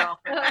 They were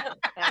all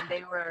and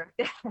they were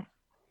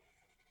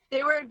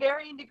they were in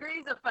varying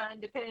degrees of fun,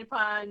 depending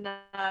upon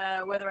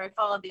whether I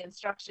followed the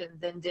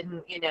instructions and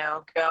didn't, you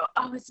know, go,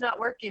 oh, it's not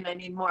working, I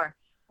need more.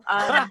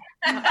 I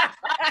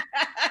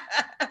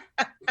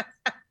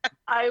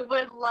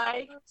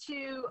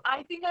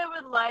think I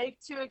would like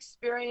to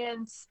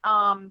experience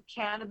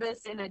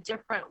cannabis in a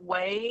different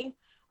way.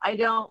 I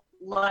don't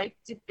like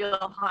to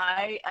feel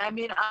high. I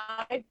mean,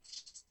 I've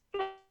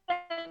spent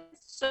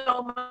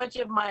so much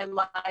of my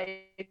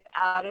life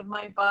out of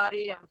my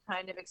body. I'm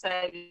kind of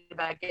excited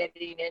about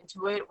getting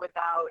into it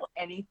without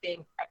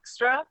anything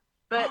extra.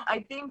 But I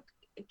think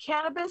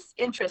cannabis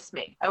interests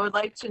me. I would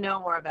like to know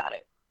more about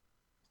it.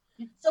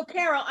 So,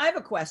 Carol, I have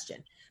a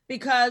question,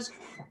 because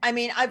I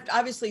mean, I've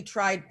obviously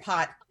tried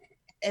pot,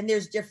 and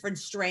there's different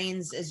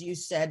strains, as you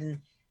said,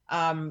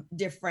 and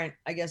different,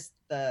 I guess,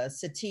 the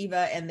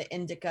sativa and the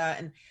indica.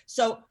 And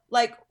so,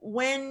 like,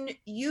 when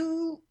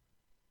you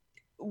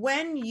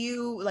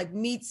like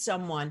meet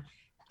someone,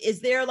 is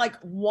there like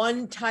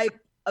one type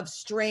of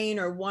strain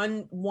or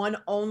one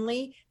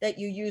only that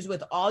you use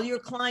with all your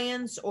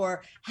clients,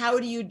 or how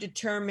do you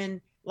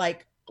determine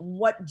like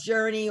what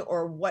journey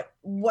or what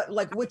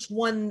like which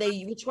one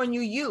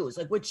you use,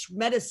 like which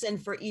medicine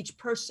for each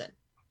person?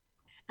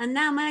 And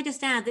now, may I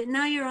just add that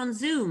now you're on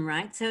Zoom,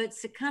 right? So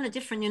it's kind of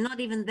different. You're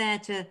not even there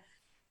to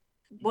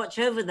watch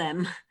over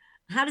them.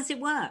 How does it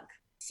work?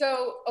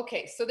 So,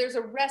 okay, so there's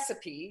a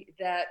recipe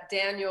that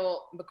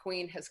Daniel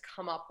McQueen has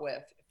come up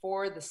with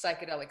for the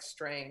psychedelic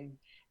strain,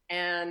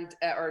 and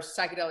or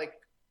psychedelic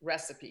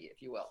recipe,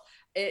 if you will.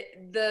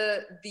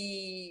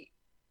 The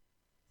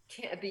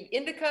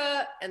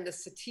indica and the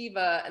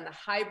sativa and the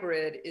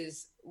hybrid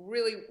is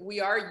really, we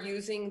are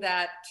using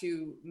that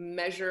to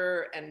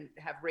measure and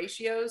have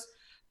ratios,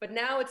 but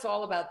now it's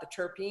all about the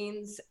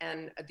terpenes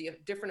and the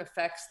different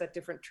effects that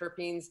different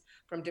terpenes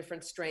from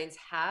different strains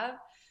have.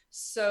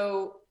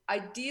 So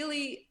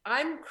ideally,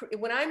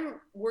 when I'm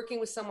working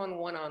with someone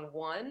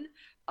one-on-one,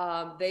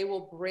 they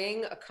will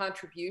bring a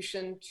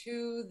contribution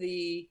to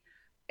the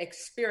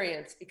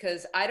experience,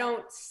 because I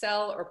don't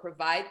sell or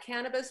provide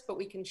cannabis, but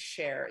we can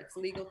share. It's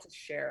legal to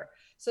share.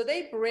 So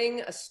they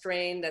bring a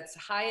strain that's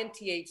high in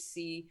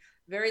THC,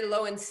 very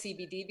low in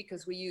CBD,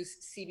 because we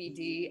use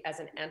CBD as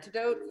an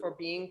antidote for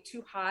being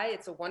too high.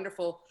 It's a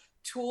wonderful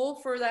tool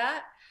for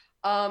that.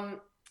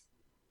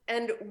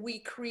 And we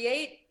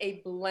create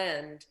a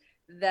blend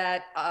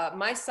that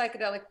my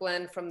psychedelic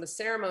blend from the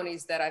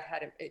ceremonies that I've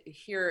had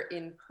here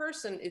in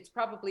person, it's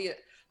probably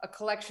a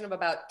collection of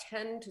about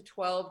 10 to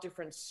 12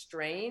 different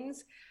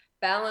strains,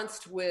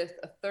 balanced with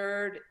a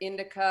third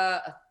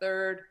indica, a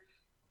third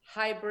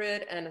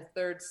hybrid, and a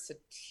third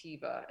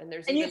sativa. And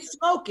you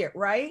smoke it,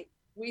 right?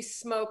 We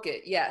smoke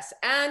it, yes.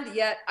 And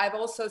yet I've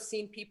also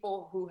seen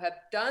people who have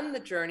done the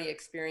journey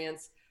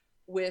experience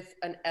with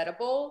an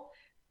edible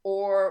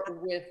or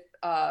with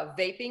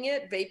vaping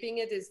it. Vaping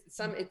it is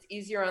it's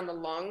easier on the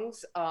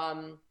lungs.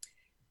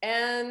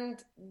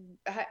 And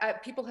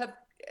people have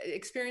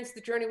experienced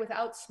the journey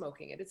without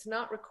smoking it. It's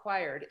not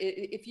required.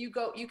 If you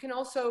go, you can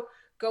also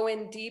go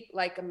in deep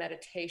like a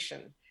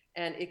meditation,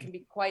 and it can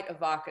be quite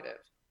evocative.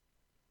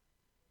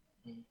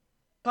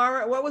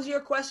 Cara, what was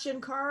your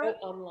question, Cara?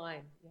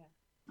 Online, yeah.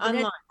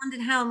 Online. I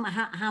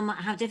wondered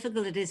how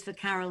difficult it is for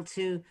Carol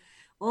to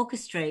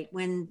orchestrate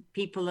when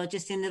people are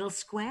just in little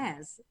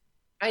squares.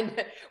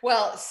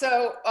 Well,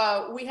 so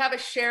we have a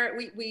share.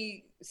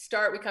 We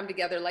come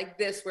together like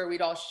this, where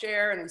we'd all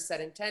share and we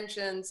set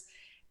intentions,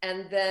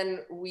 and then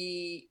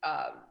we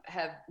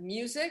have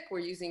music. We're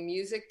using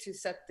music to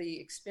set the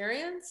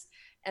experience,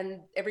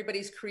 and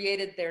everybody's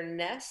created their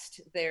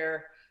nest.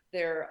 They're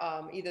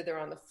either they're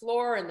on the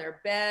floor in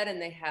their bed,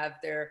 and they have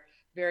their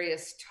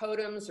various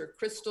totems or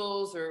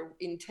crystals or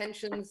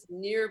intentions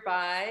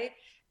nearby,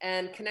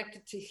 and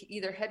connected to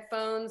either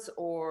headphones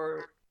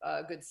or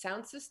a good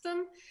sound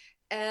system.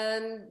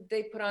 And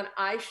they put on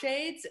eye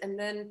shades, and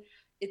then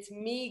it's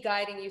me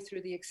guiding you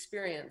through the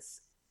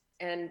experience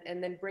and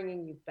then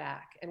bringing you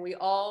back. And we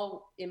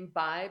all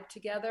imbibe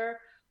together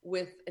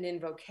with an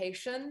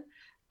invocation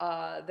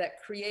that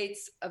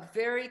creates a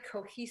very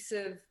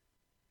cohesive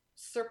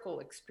circle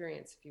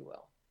experience, if you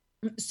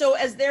will. So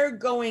as they're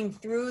going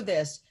through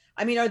this,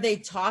 I mean, are they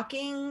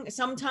talking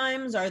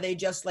sometimes? Are they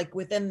just like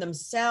within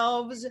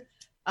themselves?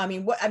 I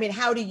mean,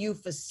 how do you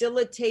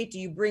facilitate? Do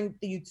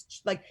you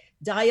like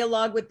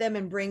dialogue with them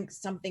and bring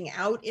something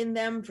out in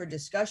them for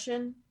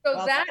discussion?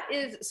 So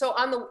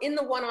in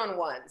the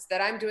one-on-ones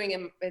that I'm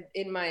doing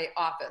in my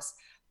office,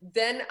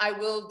 then I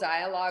will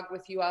dialogue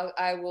with you.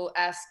 I will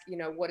ask,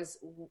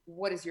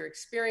 what is your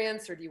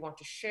experience, or do you want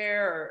to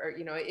share, or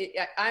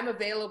I'm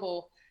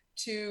available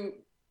to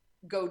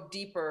go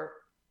deeper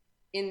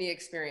in the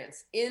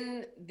experience.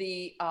 In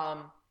the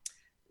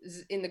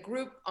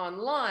group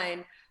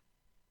online,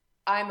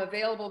 I'm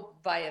available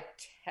via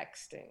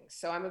texting.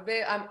 So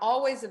I'm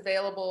always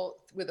available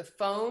with a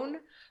phone,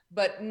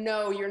 but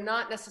no, you're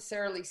not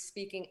necessarily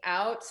speaking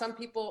out. Some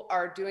people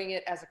are doing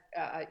it as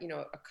a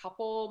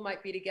couple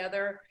might be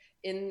together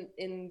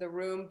in the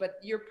room, but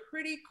you're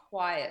pretty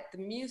quiet. The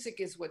music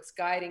is what's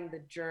guiding the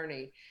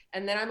journey.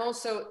 And then I'm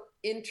also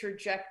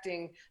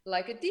interjecting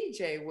like a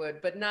DJ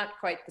would, but not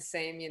quite the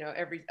same,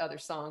 every other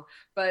song,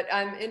 but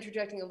I'm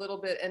interjecting a little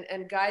bit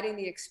and guiding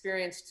the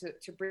experience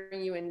to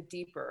bring you in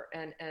deeper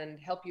and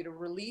help you to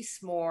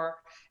release more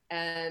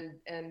and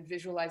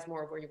visualize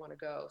more of where you want to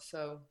go.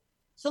 So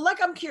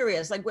like, I'm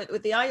curious, like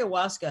with the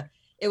ayahuasca,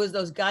 it was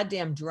those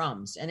goddamn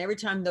drums. And every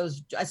time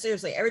those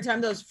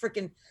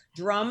freaking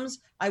drums,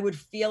 I would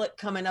feel it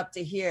coming up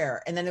to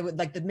here. And then it would,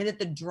 like, the minute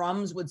the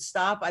drums would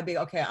stop, I'd be,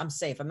 okay, I'm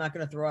safe. I'm not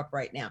going to throw up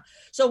right now.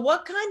 So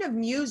what kind of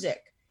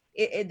music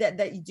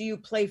that do you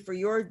play for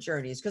your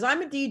journeys? Because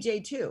I'm a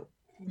DJ too.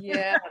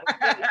 Yeah.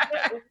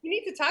 We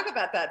need to talk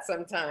about that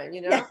sometime,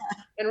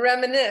 and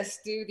reminisce,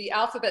 do the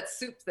alphabet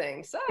soup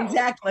thing. So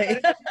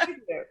exactly.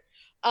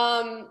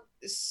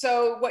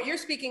 So what you're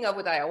speaking of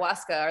with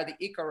ayahuasca are the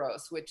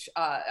Icaros, which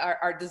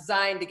are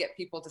designed to get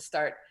people to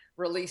start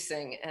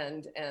releasing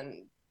and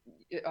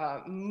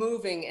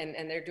moving,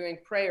 and they're doing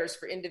prayers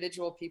for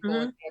individual people,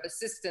 and they have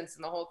assistance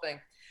and the whole thing.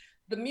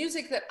 The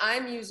music that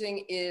I'm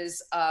using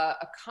is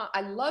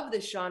I love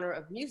this genre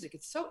of music.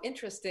 It's so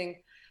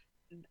interesting.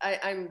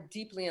 I'm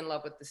deeply in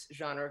love with this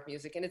genre of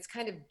music, and it's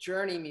kind of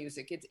journey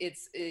music.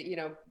 It's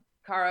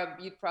Cara,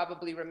 you'd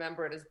probably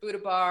remember it as Buddha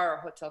Bar or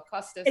Hotel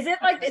Custis. Is it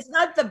like, it's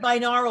not the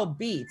binaural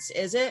beats,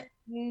 is it?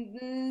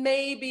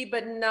 Maybe,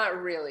 but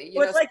not really.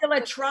 It's like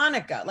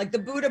electronica, like the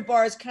Buddha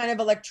Bar is kind of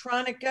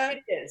electronica.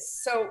 It is.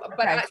 So,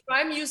 but okay.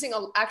 I'm using,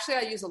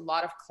 I use a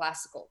lot of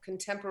classical,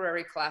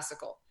 contemporary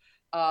classical.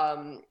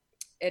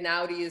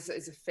 Einaudi is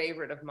a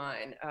favorite of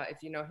mine,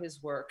 if you know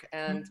his work.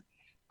 And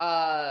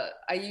I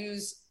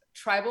use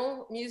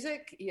tribal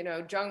music,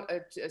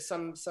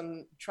 some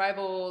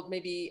tribal,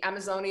 maybe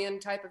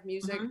Amazonian type of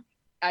music.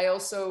 I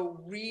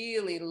also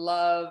really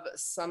love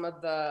some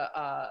of the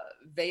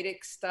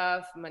Vedic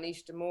stuff,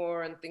 Manish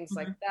Damoor and things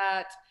like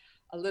that.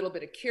 A little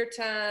bit of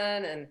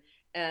kirtan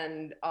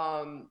And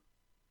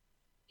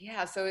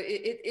yeah, so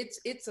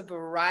it's a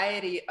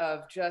variety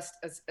of just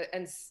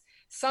and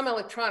some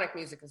electronic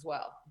music as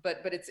well,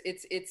 but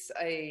it's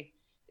a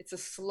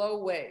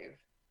slow wave.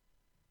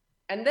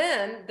 And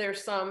then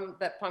there's some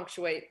that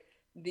punctuate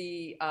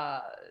the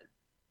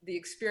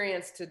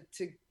experience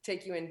to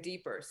take you in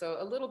deeper. So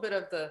a little bit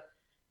of the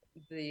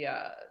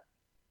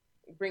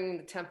bringing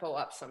the tempo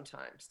up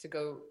sometimes to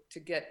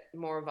get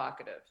more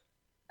evocative.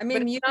 I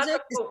mean,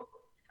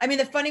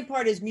 the funny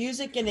part is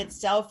music in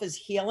itself is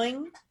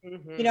healing.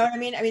 Mm-hmm. You know what I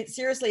mean? I mean,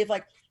 seriously,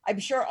 I'm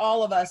sure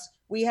all of us,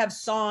 we have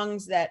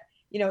songs that,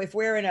 you know, if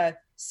we're in a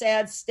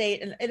sad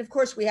state, and of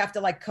course we have to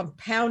like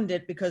compound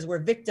it because we're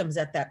victims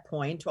at that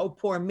point. Oh,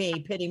 poor me,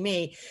 pity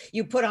me.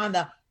 You put on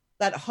that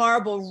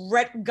horrible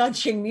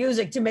gut-gunching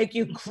music to make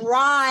you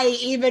cry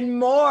even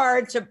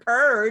more, to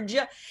purge,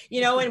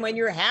 you know, and when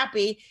you're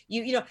happy,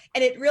 you know,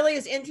 and it really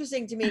is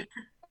interesting to me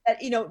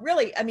that, you know,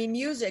 really, I mean,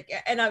 music,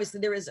 and obviously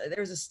there's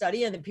a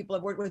study and people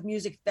have worked with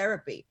music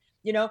therapy,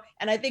 you know,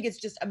 and I think it's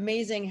just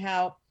amazing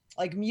how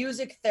like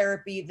music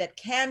therapy that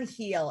can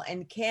heal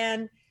and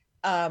can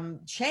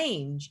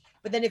change,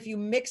 but then if you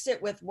mix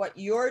it with what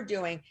you're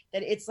doing,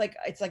 that it's like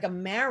a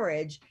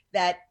marriage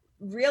that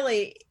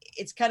really,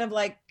 it's kind of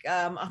like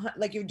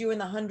you're doing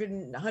the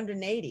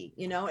 180,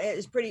 you know,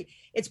 it's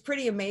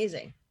pretty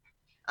amazing,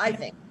 I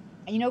think.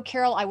 You know,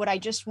 Carol, what I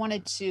just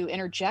wanted to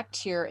interject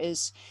here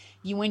is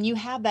when you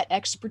have that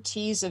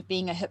expertise of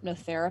being a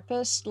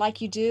hypnotherapist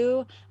like you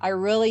do, I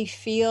really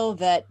feel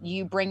that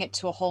you bring it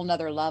to a whole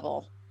nother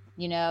level.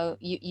 You know,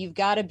 you've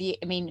got to be,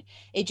 I mean,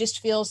 it just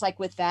feels like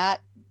with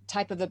that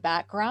type of a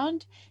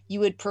background, you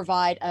would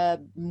provide a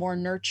more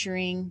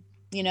nurturing,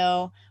 you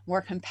know,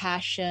 more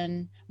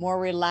compassion, more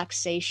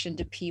relaxation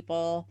to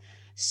people.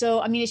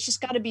 So, I mean, it's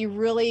just got to be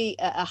really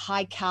a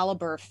high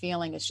caliber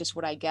feeling. It's just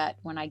what I get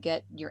when I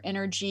get your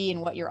energy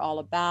and what you're all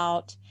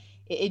about.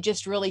 It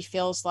just really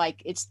feels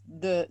like it's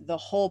the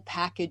whole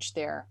package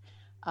there,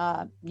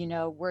 you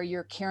know, where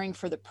you're caring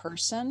for the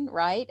person,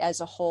 right?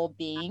 As a whole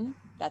being.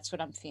 That's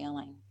what I'm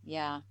feeling.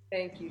 Yeah.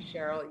 Thank you,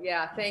 Cheryl.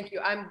 Yeah, thank you.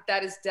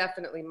 That is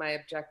definitely my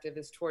objective,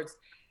 is towards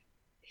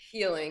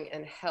healing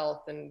and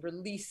health and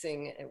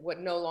releasing what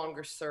no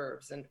longer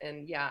serves.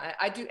 And yeah,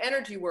 I do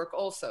energy work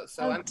also.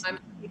 So I do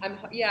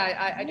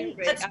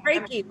Reiki. That's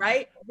Reiki,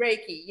 right?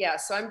 Reiki, yeah.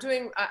 So I'm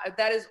doing,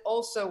 that is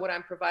also what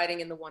I'm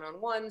providing in the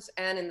one-on-ones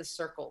and in the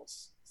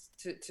circles.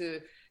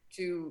 In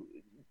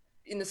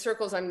the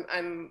circles,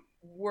 I'm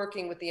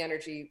working with the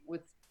energy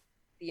with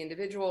the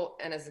individual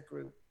and as a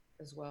group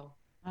as well.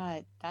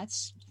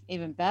 That's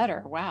even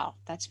better. Wow,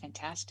 that's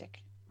fantastic.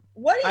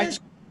 What is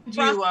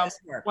process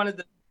work? One of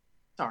the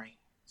Sorry.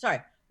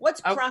 What's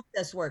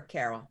process work,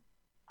 Carol?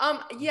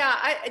 Yeah,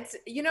 it's,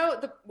 you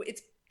know,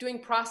 it's doing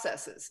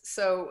processes.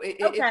 So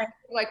it's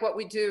like what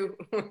we do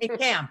in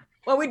camp.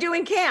 What we do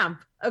in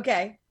camp.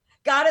 Okay.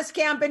 Goddess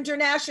Camp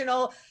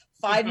International.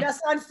 Find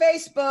us on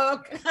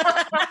Facebook.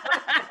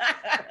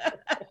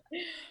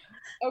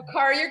 Oh,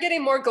 Cara, you're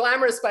getting more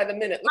glamorous by the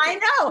minute. I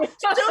know.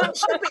 Soon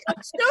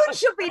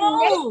she'll be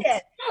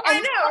naked. I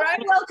know, right?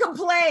 No one will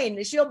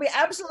complain. She'll be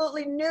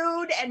absolutely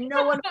nude and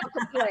no one will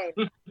complain.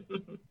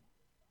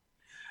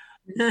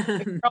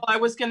 Girl, I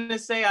was going to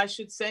say I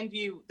should send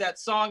you that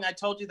song I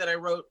told you that I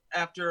wrote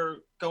after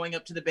going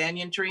up to the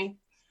banyan tree.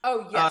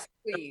 Oh, yes,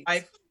 please.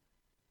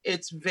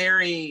 It's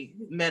very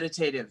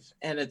meditative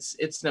and it's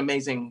an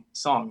amazing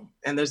song.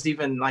 And there's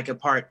even like a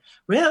part,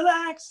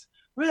 relax,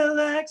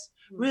 relax,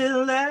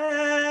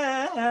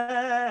 relax.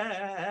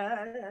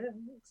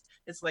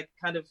 It's like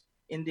kind of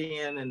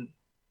Indian and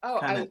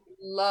I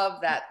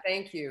love that.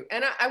 Thank you.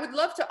 And I would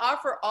love to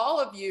offer all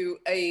of you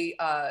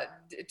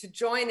to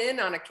join in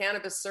on a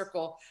cannabis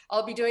circle.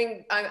 I'll be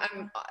doing,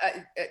 I'm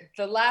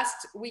the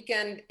last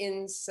weekend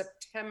in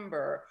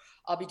September,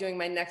 I'll be doing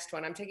my next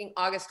one. I'm taking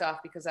August off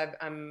because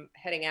I'm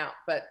heading out,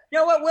 but. You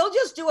know what, we'll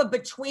just do a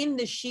between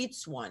the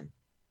sheets one.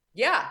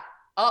 Yeah,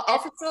 I'll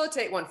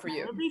facilitate one for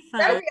you. That'll be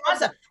fun. That would be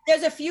awesome.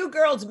 There's a few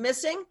girls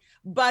missing,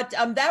 but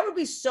that would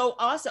be so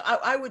awesome.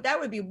 That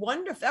would be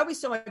wonderful. That would be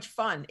so much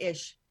fun,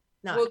 Ish.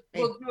 We'll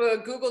do a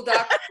Google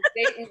Doc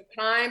date and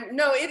time.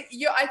 No,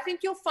 I think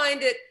you'll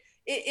find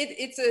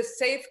it's a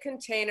safe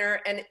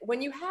container. And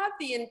when you have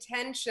the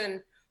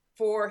intention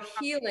for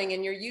healing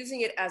and you're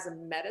using it as a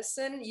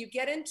medicine, you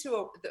get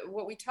into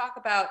what we talk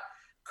about,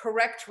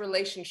 correct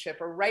relationship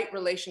or right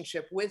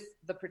relationship with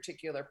the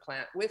particular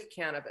plant, with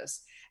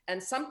cannabis.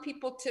 And some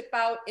people tip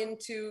out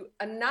into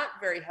a not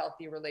very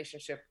healthy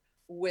relationship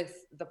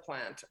with the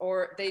plant,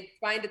 or they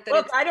find it that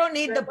look, I don't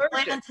need the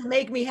plant to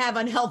make me have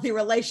unhealthy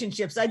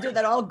relationships. I do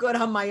that all good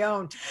on my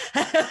own.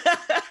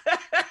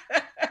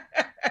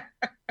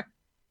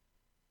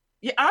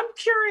 Yeah, I'm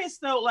curious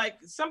though, like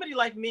somebody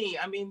like me,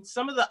 I mean,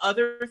 some of the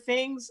other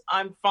things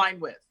I'm fine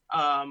with.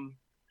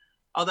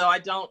 Although I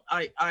don't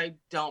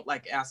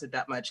like acid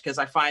that much because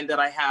I find that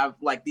I have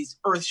like these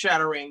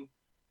earth-shattering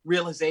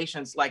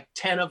realizations, like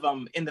 10 of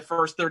them in the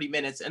first 30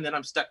 minutes, and then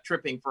I'm stuck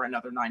tripping for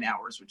another 9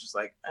 hours, which is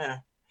like, eh.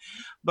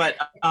 But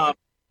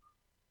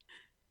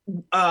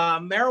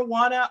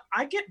Marijuana,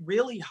 I get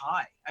really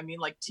high. I mean,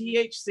 like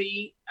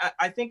THC,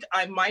 I think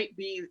I might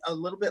be a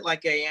little bit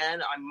like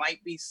AN. I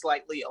might be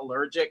slightly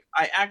allergic.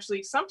 I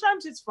actually,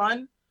 sometimes it's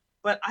fun,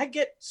 but I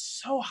get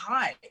so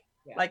high,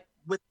 like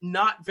with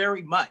not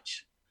very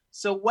much.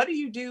 So what do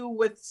you do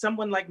with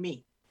someone like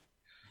me?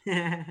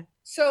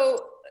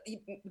 So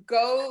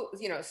go,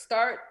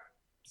 start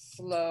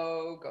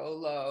slow, go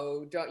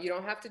low. You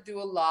don't have to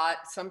do a lot.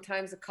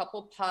 Sometimes a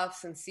couple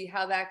puffs and see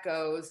how that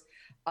goes.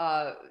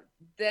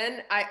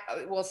 Then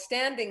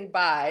standing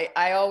by,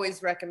 I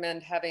always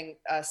recommend having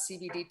a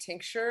CBD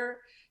tincture,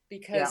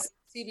 because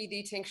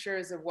CBD tincture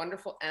is a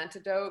wonderful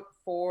antidote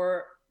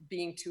for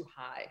being too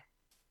high.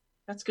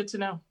 That's good to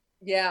know.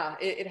 Yeah,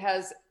 it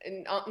has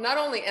not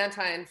only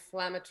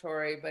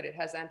anti-inflammatory, but it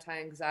has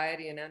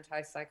anti-anxiety and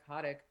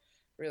antipsychotic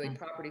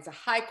properties. A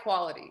high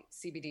quality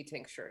CBD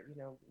tincture,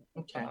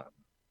 Okay.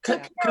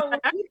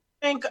 I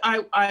think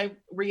I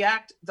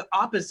react the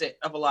opposite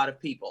of a lot of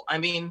people. I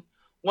mean,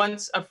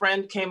 once a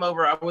friend came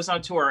over, I was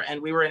on tour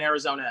and we were in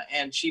Arizona,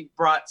 and she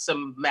brought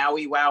some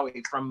Maui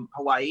Wowie from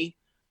Hawaii.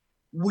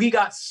 We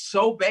got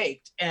so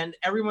baked and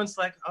everyone's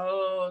like,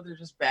 oh, they're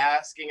just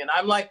basking. And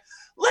I'm like,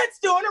 let's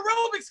do an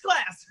aerobics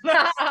class.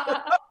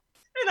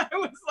 And I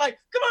was like,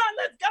 come on,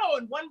 let's go.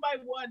 And one by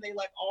one, they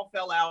like all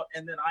fell out.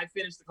 And then I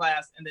finished the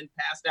class and then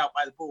passed out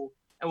by the pool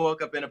and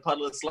woke up in a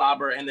puddle of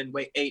slobber, and then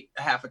ate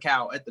half a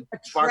cow at the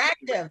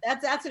attractive.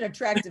 That's an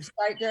attractive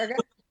sight, Durga.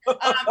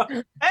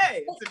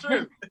 Hey, it's the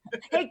truth.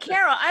 Hey,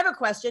 Carol, I have a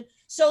question.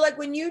 So like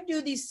when you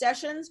do these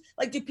sessions,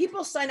 like do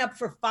people sign up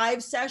for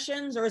 5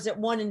 sessions or is it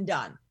one and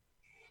done?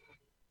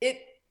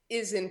 It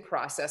is in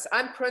process.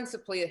 I'm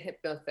principally a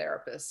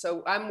hypnotherapist.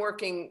 So I'm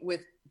working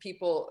with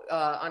people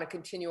on a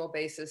continual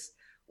basis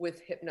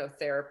with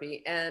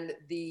hypnotherapy, and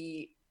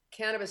the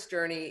cannabis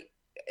journey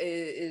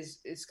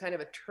is kind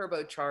of a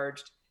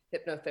turbocharged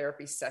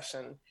hypnotherapy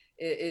session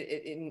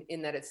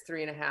in that it's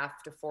 3.5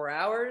 to 4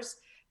 hours.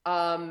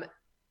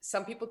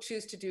 Some people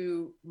choose to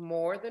do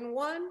more than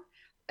one,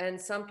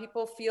 and some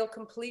people feel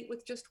complete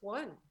with just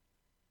one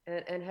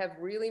and have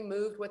really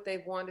moved what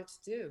they've wanted to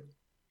do.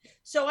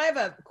 So I have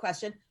a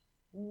question.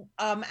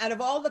 Out of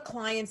all the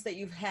clients that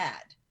you've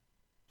had,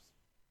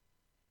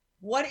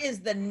 what is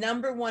the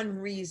number one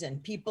reason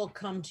people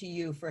come to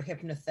you for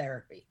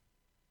hypnotherapy?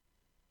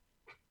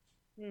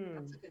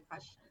 That's a good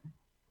question.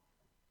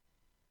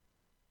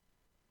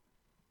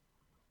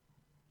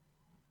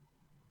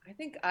 I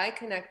think I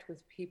connect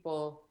with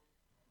people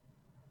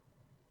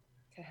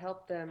to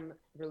help them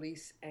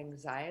release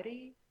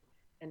anxiety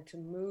and to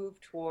move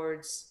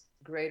towards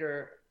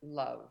greater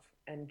love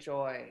and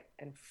joy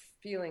and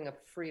feeling of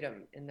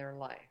freedom in their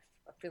life,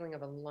 a feeling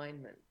of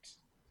alignment.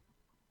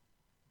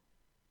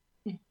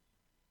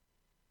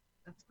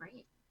 That's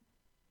great.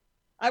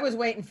 I was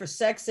waiting for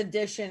sex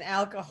addiction,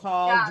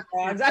 alcohol,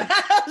 drugs. I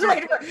was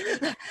waiting for,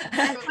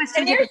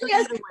 and here she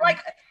is, like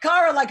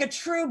Cara, like a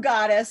true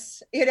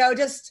goddess,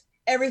 just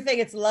everything.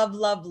 It's love,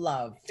 love,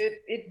 love.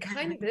 It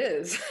kind of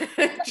is.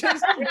 It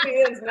just really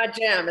is my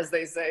jam, as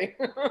they say.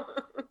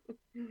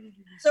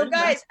 So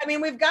guys, I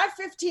mean, we've got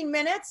 15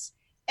 minutes.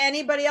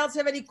 Anybody else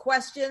have any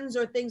questions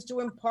or things to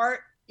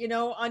impart,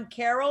 on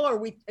Carol or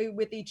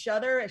with each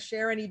other?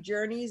 Share any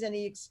journeys,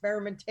 any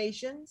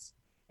experimentations?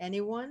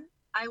 Anyone?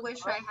 I wish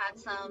I had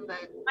some,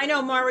 but I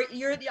know, Mara,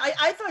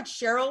 I thought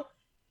Cheryl,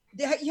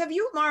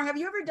 Mara, have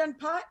you ever done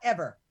pot?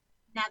 Ever?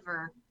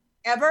 Never.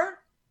 Ever?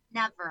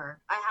 Never.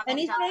 I haven't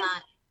Anything? done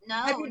that. No.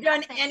 Have you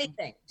done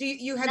anything? Do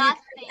you have you tried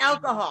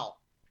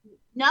alcohol?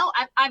 No,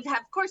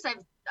 of course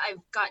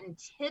I've gotten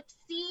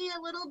tipsy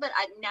a little, but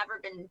I've never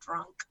been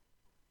drunk.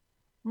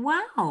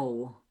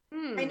 Wow.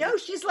 I know,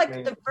 she's like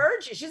the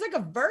virgin. She's like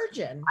a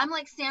virgin. I'm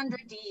like Sandra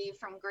Dee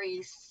from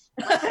Grease.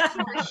 Like,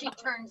 where she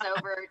turns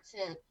over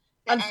to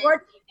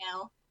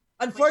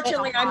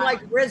Unfortunately, I'm like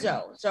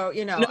Rizzo, so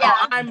No,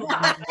 I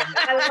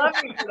love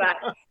you for that.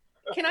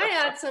 Can I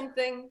add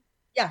something?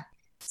 Yeah.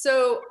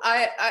 So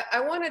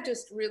I want to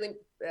just really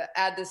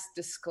add this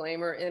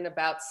disclaimer in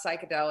about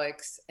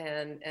psychedelics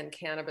and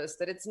cannabis,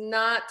 that it's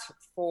not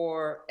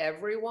for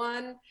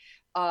everyone.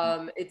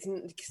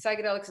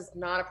 Psychedelics is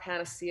not a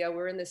panacea.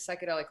 We're in this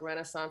psychedelic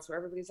renaissance where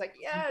everybody's like,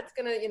 yeah, it's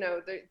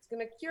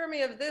gonna cure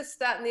me of this,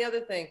 that, and the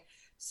other thing.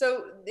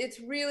 So it's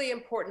really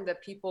important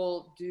that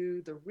people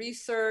do the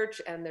research,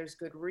 and there's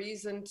good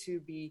reason to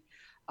be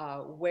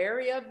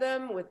wary of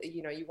them.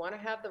 You want to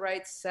have the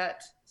right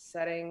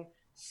setting,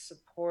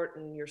 support,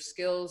 and your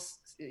skills,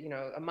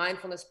 a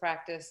mindfulness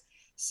practice.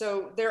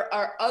 So there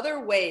are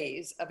other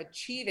ways of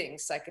achieving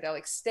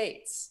psychedelic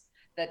states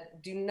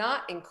that do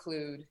not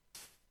include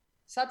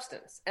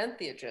substance,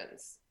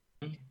 entheogens,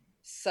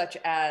 such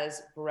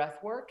as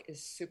breath work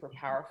is super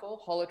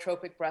powerful,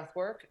 holotropic breath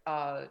work,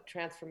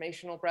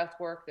 transformational breath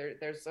work.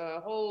 There's a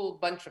whole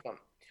bunch of them.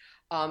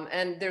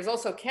 And there's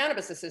also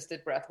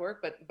cannabis-assisted breath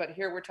work, but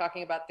here we're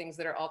talking about things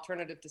that are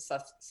alternative to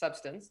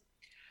substance.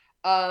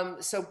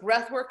 So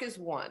breath work is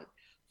one.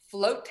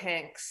 Float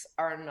tanks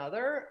are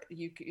another.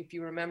 If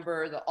you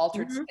remember the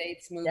Altered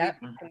States movie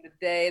from the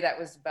day, that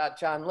was about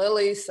John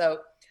Lilly. So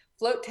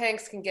float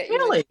tanks can get you.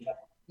 Really?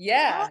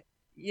 Yeah,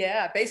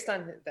 yeah, based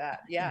on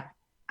that, yeah.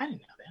 I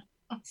didn't know that.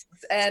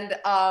 And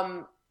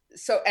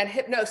and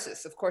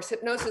hypnosis, of course,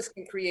 hypnosis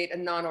can create a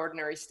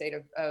non-ordinary state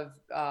of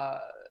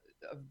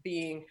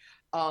being,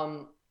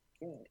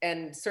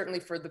 and certainly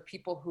for the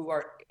people who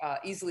are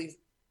easily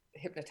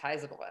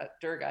hypnotizable.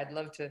 Durga, I'd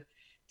love to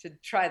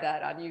try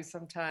that on you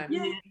sometime.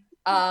 Yeah.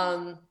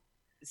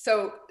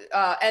 So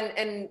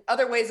and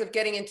other ways of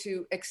getting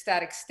into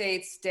ecstatic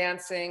states,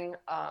 dancing,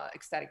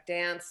 ecstatic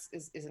dance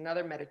is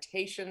another,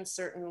 meditation,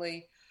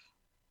 certainly.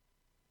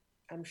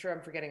 I'm sure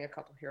I'm forgetting a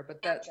couple here,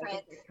 but that.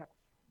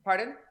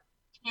 Pardon?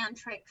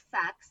 Tantric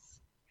sex.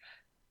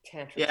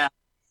 Tantric. Yeah.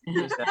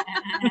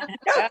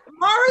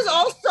 Mara's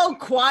also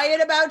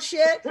quiet about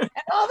shit. And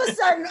all of a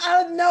sudden,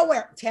 out of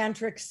nowhere,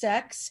 tantric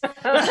sex.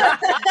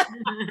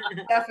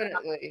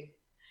 Definitely.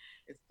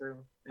 It's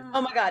true.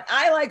 Oh my God,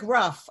 I like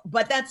rough,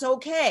 but that's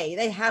okay.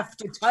 They have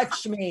to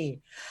touch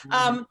me.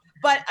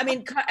 But I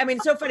mean,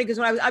 so funny because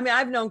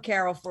I've known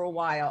Carol for a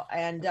while,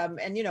 and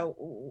you know,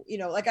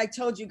 like I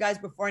told you guys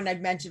before, and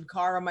I'd mentioned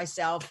Cara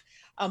myself.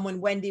 When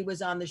Wendy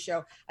was on the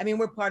show, I mean,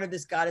 we're part of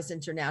this Goddess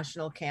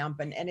International camp,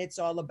 and it's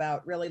all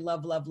about really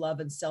love,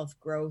 and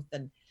self-growth,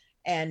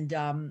 and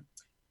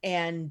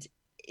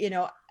you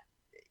know,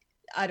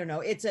 I don't know.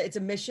 It's a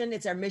mission.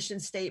 It's our mission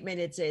statement.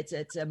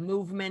 It's a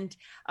movement.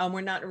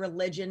 We're not a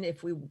religion.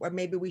 Or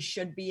maybe we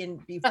should be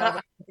and be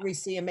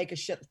 503c and make a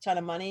shit ton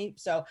of money.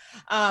 So,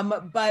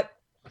 but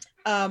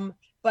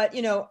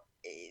you know,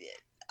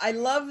 I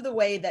love the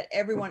way that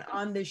everyone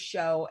on this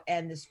show,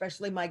 and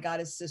especially my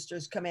Goddess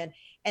sisters, come in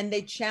and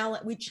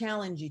we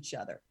challenge each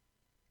other,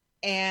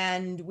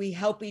 and we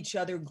help each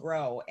other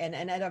grow.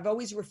 And I've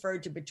always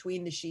referred to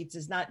Between the Sheets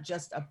as not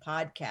just a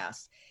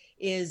podcast,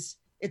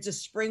 it's a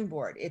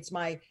springboard. It's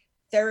my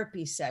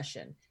therapy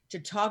session to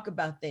talk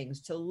about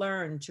things, to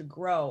learn, to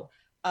grow,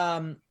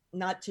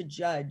 not to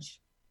judge.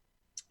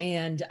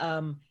 And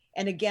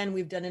again,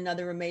 we've done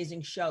another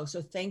amazing show.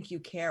 So thank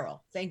you,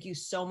 Carol. Thank you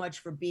so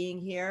much for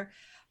being here.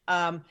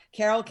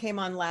 Carol came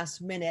on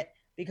last minute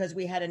because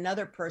we had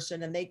another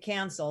person and they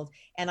canceled.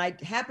 And I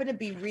happened to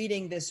be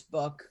reading this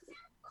book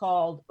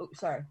called,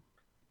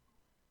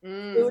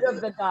 Food of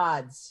the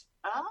Gods.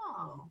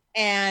 Oh.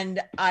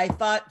 And I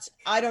thought,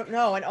 I don't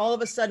know. And all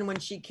of a sudden when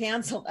she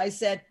canceled, I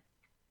said,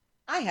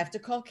 I have to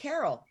call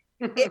Carol.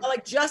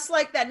 Like just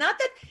like that. Not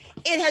that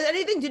it has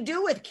anything to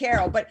do with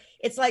Carol, but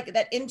it's like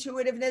that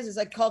intuitiveness is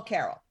like, call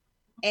Carol.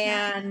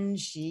 And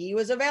she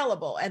was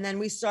available. And then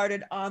we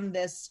started on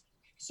this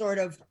sort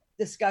of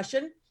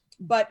discussion.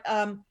 But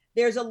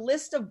there's a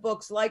list of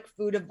books like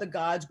Food of the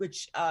Gods,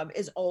 which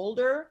is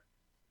older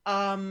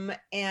and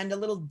a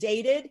little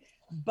dated.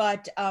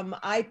 But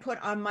I put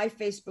on my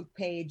Facebook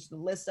page the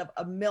list of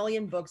 1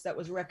 million books that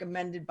was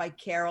recommended by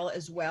Carol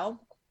as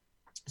well.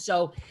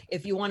 So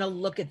if you want to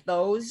look at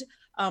those,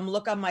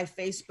 look on my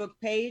Facebook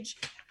page.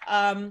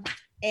 Carol,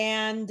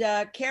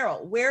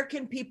 where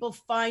can people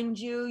find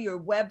you, your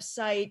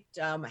website?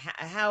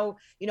 How,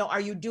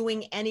 are you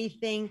doing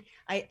anything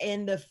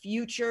in the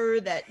future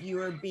that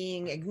you are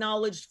being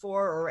acknowledged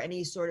for, or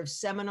any sort of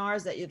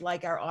seminars that you'd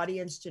like our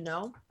audience to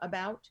know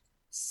about?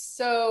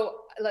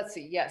 So let's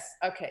see. Yes.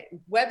 Okay.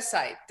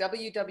 Website,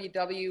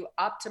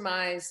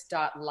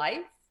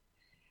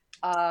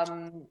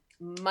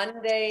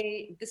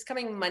 www.optimize.life. This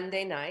coming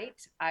Monday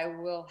night, I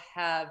will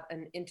have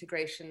an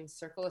integration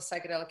circle, a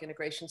psychedelic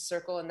integration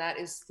circle, and that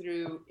is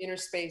through Inner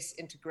Space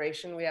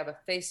Integration. We have a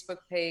Facebook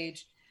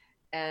page,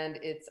 and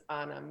it's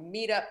on a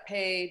meetup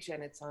page,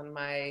 and it's on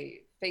my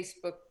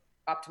Facebook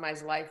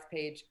Optimize Life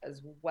page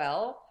as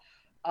well.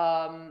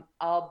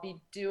 I'll be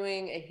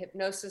doing a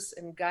hypnosis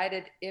and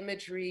guided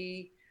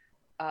imagery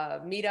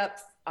meetup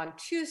on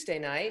Tuesday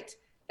night.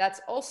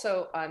 That's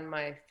also on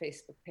my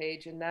Facebook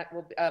page, and that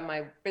will be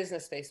my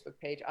business Facebook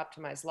page,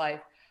 Optimize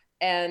Life.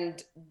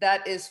 And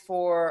that is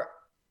for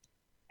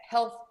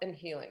health and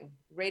healing,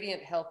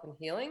 radiant health and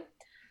healing.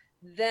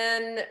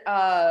 Then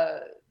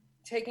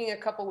taking a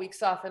couple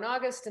weeks off in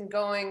August and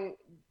going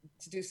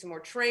to do some more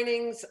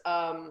trainings.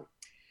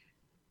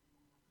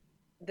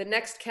 The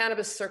next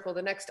cannabis circle,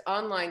 the next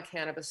online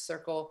cannabis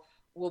circle,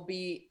 will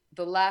be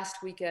the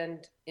last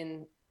weekend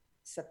in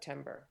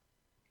September.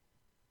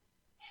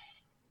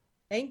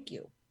 Thank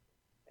you.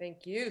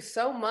 Thank you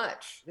so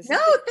much.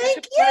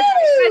 Thank you. You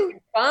guys are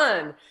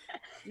fun.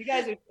 You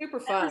guys are super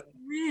fun.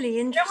 Really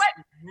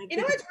interesting. You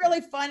know what's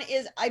really fun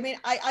is,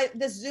 I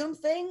this Zoom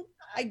thing,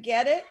 I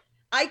get it.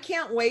 I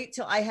can't wait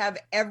till I have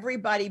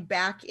everybody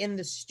back in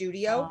the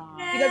studio,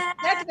 because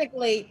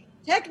technically,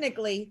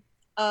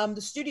 the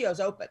studio's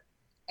open.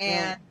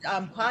 And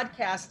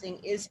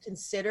podcasting is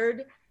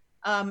considered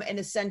an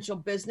essential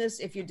business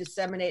if you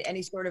disseminate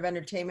any sort of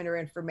entertainment or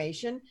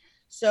information.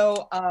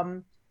 So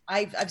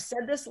I've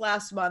said this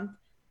last month,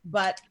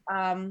 but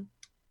I'm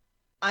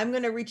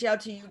going to reach out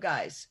to you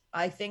guys.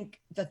 I think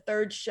the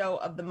third show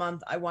of the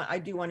month, I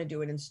do want to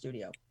do it in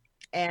studio.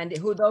 And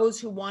those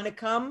who want to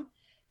come,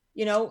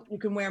 you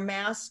can wear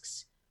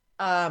masks.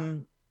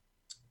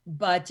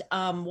 But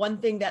one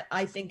thing that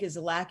I think is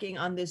lacking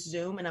on this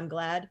Zoom, and I'm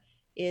glad,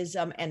 is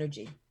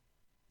energy.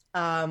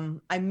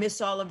 I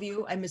miss all of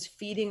you. I miss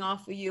feeding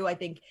off of you. I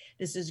think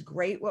this is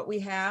great what we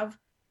have,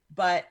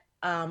 but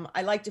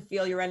I like to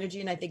feel your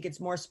energy, and I think it's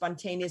more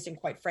spontaneous, and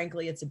quite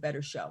frankly, it's a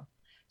better show.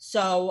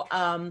 So,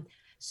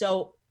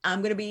 so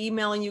I'm going to be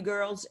emailing you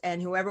girls,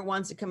 and whoever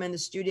wants to come in the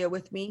studio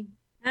with me.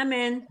 I'm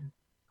in.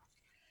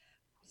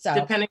 So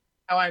Depending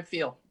on how I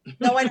feel.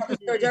 no, I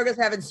know Durga's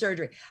having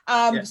surgery.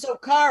 Yeah. So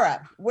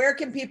Cara, where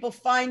can people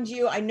find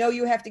you? I know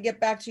you have to get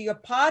back to your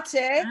party.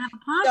 I have a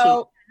party.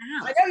 So in the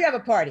I house. know you have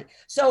a party.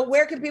 So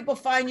where can people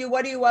find you?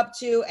 What are you up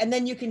to? And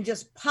then you can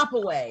just pop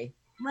away.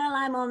 Well,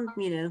 I'm on,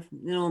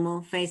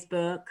 normal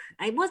Facebook.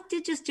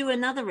 Did just do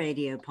another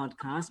radio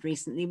podcast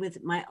recently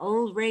with my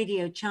old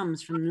radio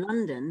chums from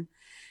London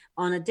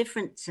on a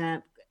different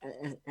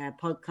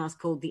podcast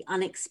called The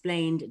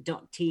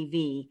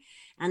Unexplained.tv.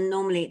 And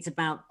normally it's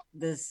about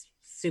the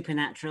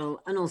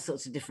supernatural and all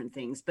sorts of different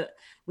things. But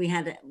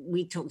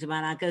we talked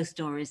about our ghost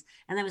stories.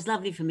 And that was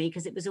lovely for me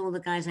because it was all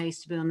the guys I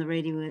used to be on the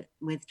radio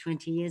with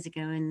 20 years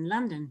ago in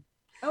London.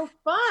 Oh,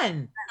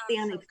 fun. That's The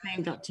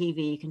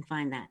Unexplained.tv. You can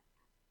find that.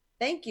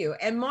 Thank you.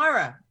 And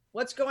Mara,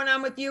 what's going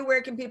on with you?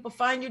 Where can people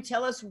find you?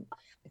 Tell us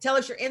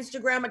your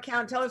Instagram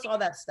account. Tell us all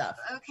that stuff.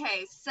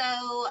 Okay,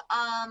 so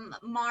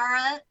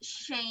Mara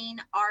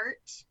Shane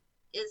Art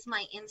is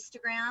my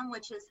Instagram,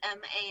 which is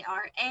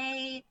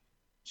MARA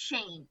Shane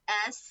SHANE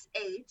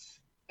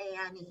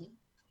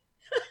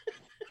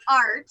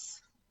Art.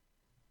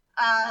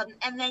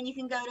 And then you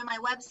can go to my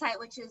website,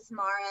 which is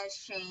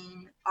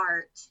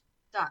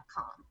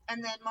marashaneart.com,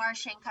 and then Mara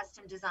Shane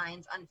Custom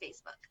Designs on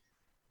Facebook.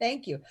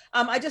 Thank you.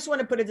 I just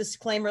want to put a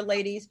disclaimer,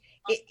 ladies.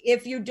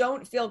 If you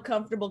don't feel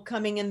comfortable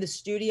coming in the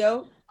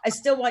studio, I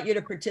still want you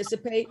to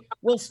participate.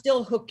 We'll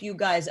still hook you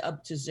guys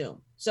up to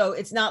Zoom. So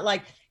it's not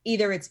like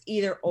it's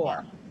either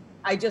or.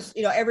 I just,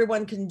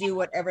 everyone can do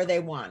whatever they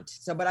want.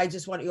 So, but I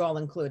just want you all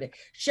included.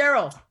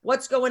 Cheryl,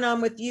 what's going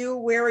on with you?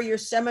 Where are your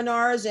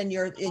seminars and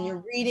your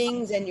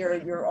readings and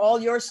all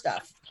your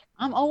stuff?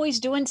 I'm always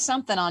doing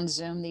something on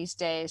Zoom these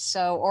days,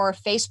 or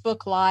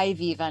Facebook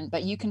Live even,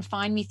 but you can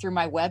find me through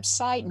my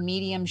website,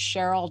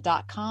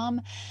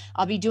 mediumcheryl.com.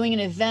 I'll be doing an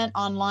event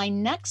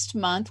online next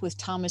month with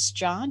Thomas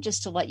John,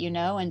 just to let you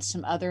know, and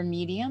some other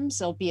mediums.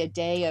 There'll be a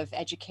day of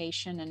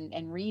education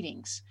and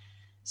readings.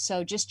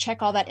 So just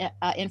check all that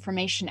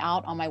information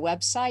out on my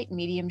website,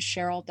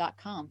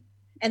 mediumcheryl.com.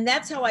 And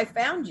that's how I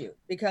found you,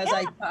 because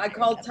I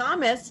called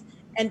Thomas,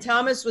 and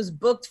Thomas was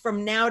booked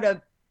from now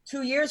to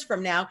 2 years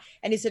from now,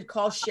 and he said,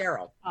 call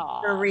Cheryl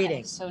for a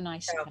reading. So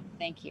nice of him.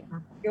 Thank you.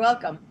 You're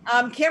welcome.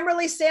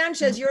 Kimberly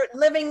Sanchez,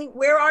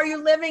 where are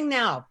you living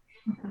now?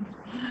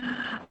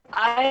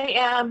 I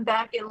am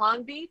back in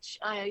Long Beach.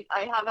 I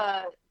have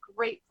a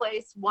great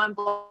place 1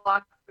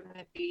 block from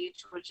the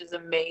beach, which is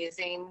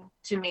amazing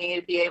to me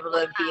to be able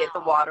to be at the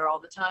water all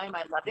the time.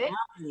 I love it.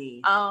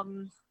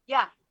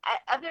 Yeah.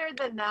 Other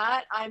than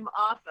that, I'm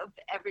off of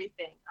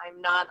everything. I'm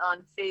not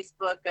on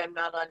Facebook. I'm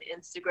not on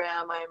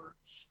Instagram. I'm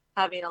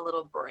having a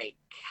little break.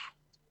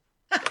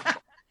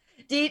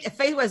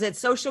 Was it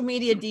social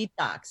media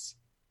detox?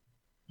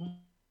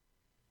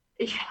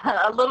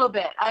 Yeah, a little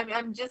bit.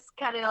 I'm just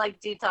kind of like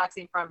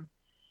detoxing from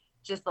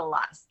just a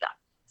lot of stuff.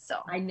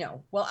 So I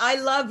know. Well, I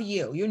love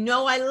you.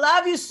 I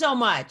love you so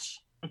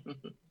much.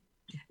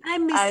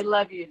 I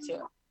love you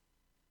too.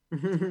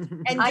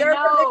 And I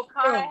know,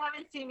 Cara, I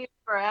haven't seen you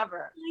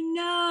forever. I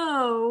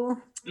know.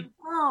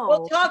 Oh.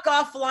 We'll talk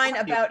offline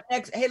about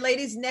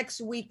next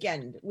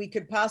weekend we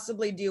could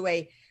possibly do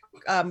a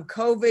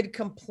COVID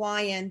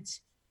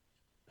compliant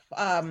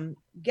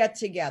get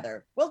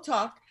together. We'll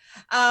talk.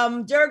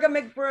 Durga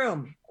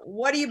McBroom,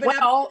 what have you been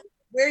up to?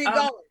 Where are you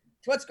going?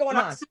 What's going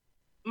on?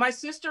 My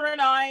sister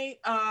and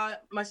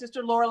my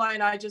sister Lorelai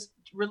and I just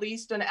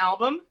released an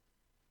album,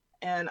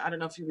 and I don't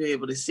know if you'll be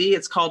able to see.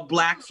 It's called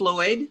Black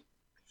Floyd.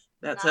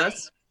 That's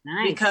us.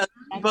 Nice. Because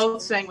we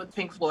both sang with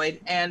Pink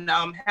Floyd, and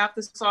half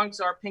the songs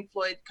are Pink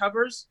Floyd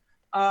covers,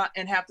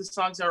 and half the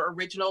songs are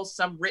originals,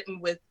 some written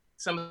with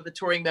some of the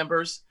touring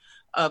members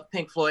of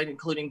Pink Floyd,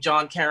 including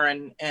John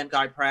Caron and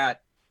Guy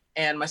Pratt.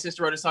 And my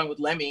sister wrote a song with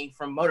Lemmy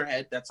from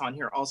Motorhead that's on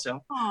here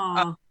also.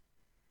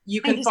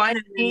 You can find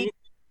me.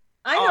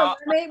 I know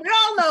Lemmy. We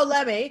all know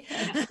Lemmy.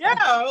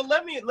 Yeah,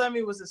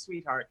 Lemmy was a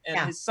sweetheart, and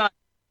his son.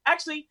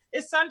 Actually,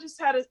 his son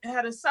just had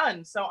a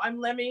son, so I'm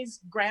Lemmy's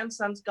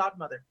grandson's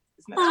godmother.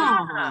 Isn't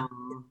that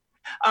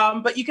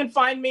sweet? But you can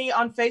find me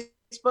on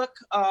Facebook.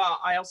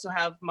 I also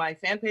have my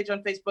fan page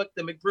on Facebook.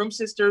 The McBroom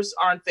Sisters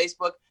are on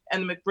Facebook,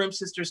 and the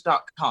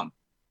McBroomSisters.com.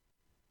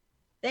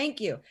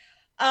 Thank you.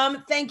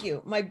 Thank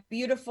you, my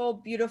beautiful,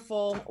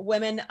 beautiful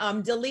women.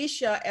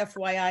 Delisha,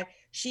 FYI,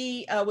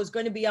 she was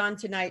going to be on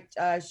tonight.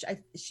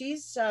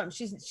 She's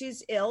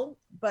ill,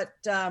 but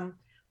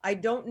I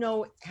don't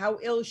know how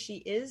ill she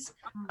is.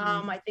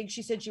 I think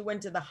she said she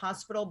went to the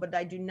hospital, but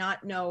I do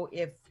not know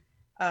if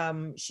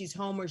she's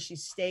home or she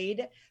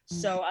stayed.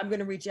 So I'm going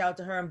to reach out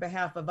to her on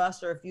behalf of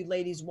us, or if you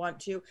ladies want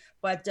to.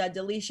 But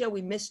Delisha,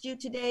 we missed you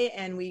today,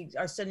 and we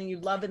are sending you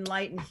love and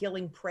light and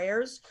healing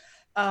prayers.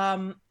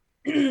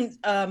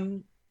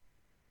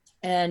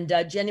 And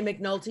Jenny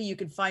McNulty, you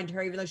can find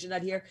her, even though she's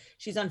not here.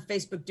 She's on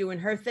Facebook doing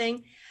her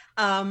thing.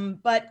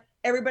 But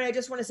everybody, I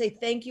just want to say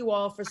thank you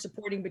all for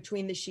supporting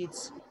Between the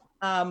Sheets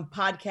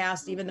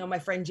podcast, even though my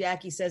friend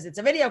Jackie says it's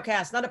a video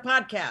cast, not a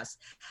podcast.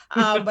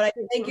 But I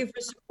thank you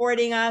for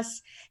supporting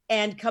us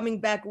and coming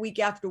back week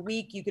after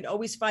week. You can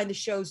always find the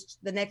shows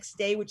the next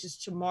day, which is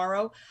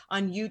tomorrow,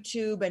 on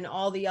YouTube and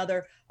all the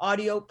other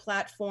audio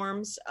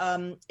platforms.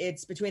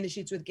 It's Between the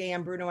Sheets with Gay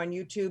and Bruno on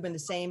YouTube, and the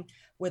same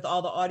with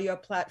all the audio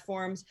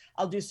platforms.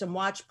 I'll do some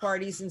watch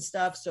parties and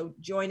stuff. So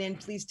join in,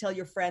 please tell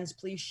your friends,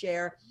 please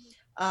share.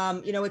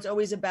 It's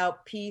always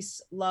about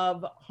peace,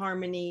 love,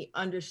 harmony,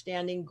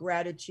 understanding,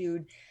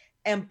 gratitude,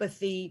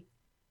 empathy,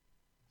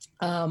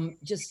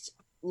 just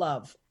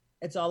love.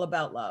 It's all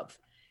about love.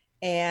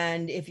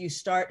 And if you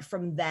start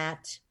from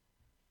that,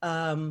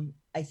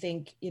 I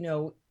think,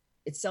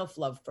 it's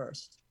self-love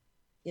first.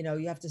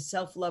 You have to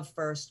self-love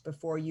first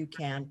before you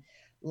can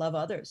love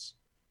others.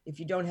 If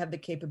you don't have the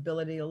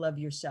capability to love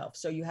yourself.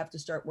 So you have to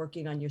start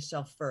working on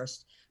yourself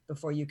first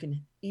before you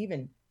can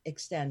even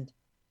extend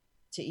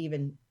to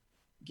even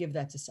give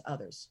that to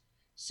others.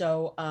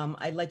 So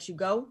I let you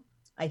go.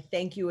 I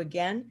thank you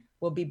again.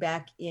 We'll be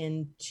back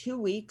in 2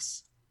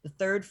 weeks, the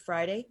third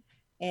Friday,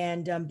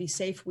 and be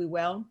safe. We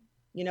will.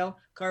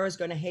 Cara's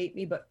going to hate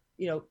me, but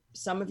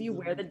some of you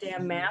wear the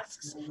damn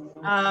masks,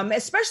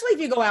 especially if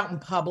you go out in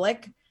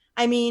public.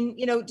 I mean,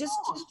 just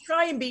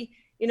try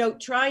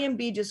and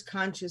be just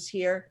conscious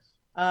here.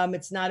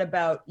 It's not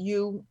about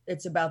you,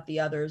 it's about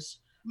the others.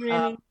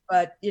 Really?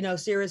 But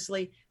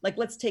seriously,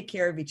 let's take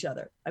care of each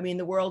other. I mean,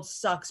 the world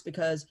sucks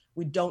because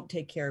we don't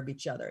take care of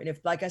each other. And if,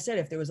 like I said,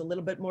 if there was a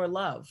little bit more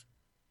love,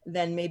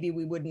 then maybe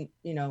we wouldn't,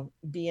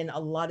 be in a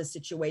lot of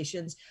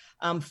situations.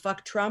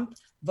 Fuck Trump,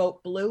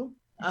 vote blue.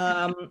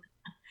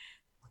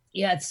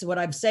 Yeah, it's what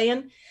I'm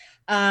saying.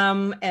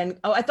 And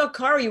I thought,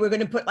 Cara, you were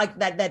going to put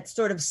that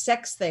sort of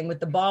sex thing with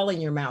the ball in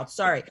your mouth.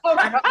 Sorry.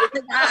 I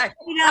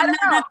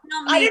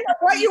didn't know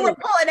what you were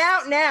pulling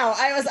out now.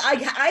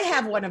 I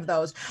have one of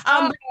those.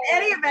 But in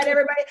any event,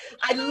 everybody,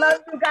 I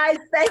love you guys.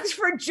 Thanks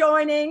for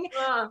joining.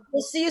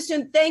 We'll see you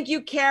soon. Thank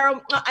you,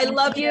 Carol. I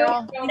love you.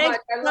 Thanks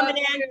for coming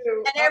in.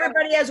 And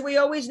everybody, as we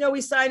always know,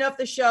 we sign off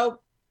the show.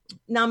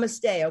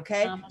 Namaste,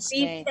 okay? Namaste.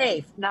 Be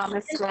safe.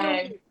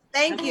 Namaste.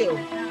 Thank you.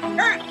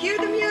 Kurt, cue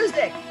the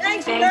music.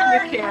 Thanks, Kurt.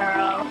 Thank you,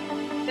 Carol.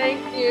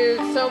 Thank you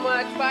so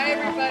much. Bye,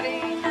 everybody.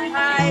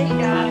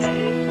 Bye.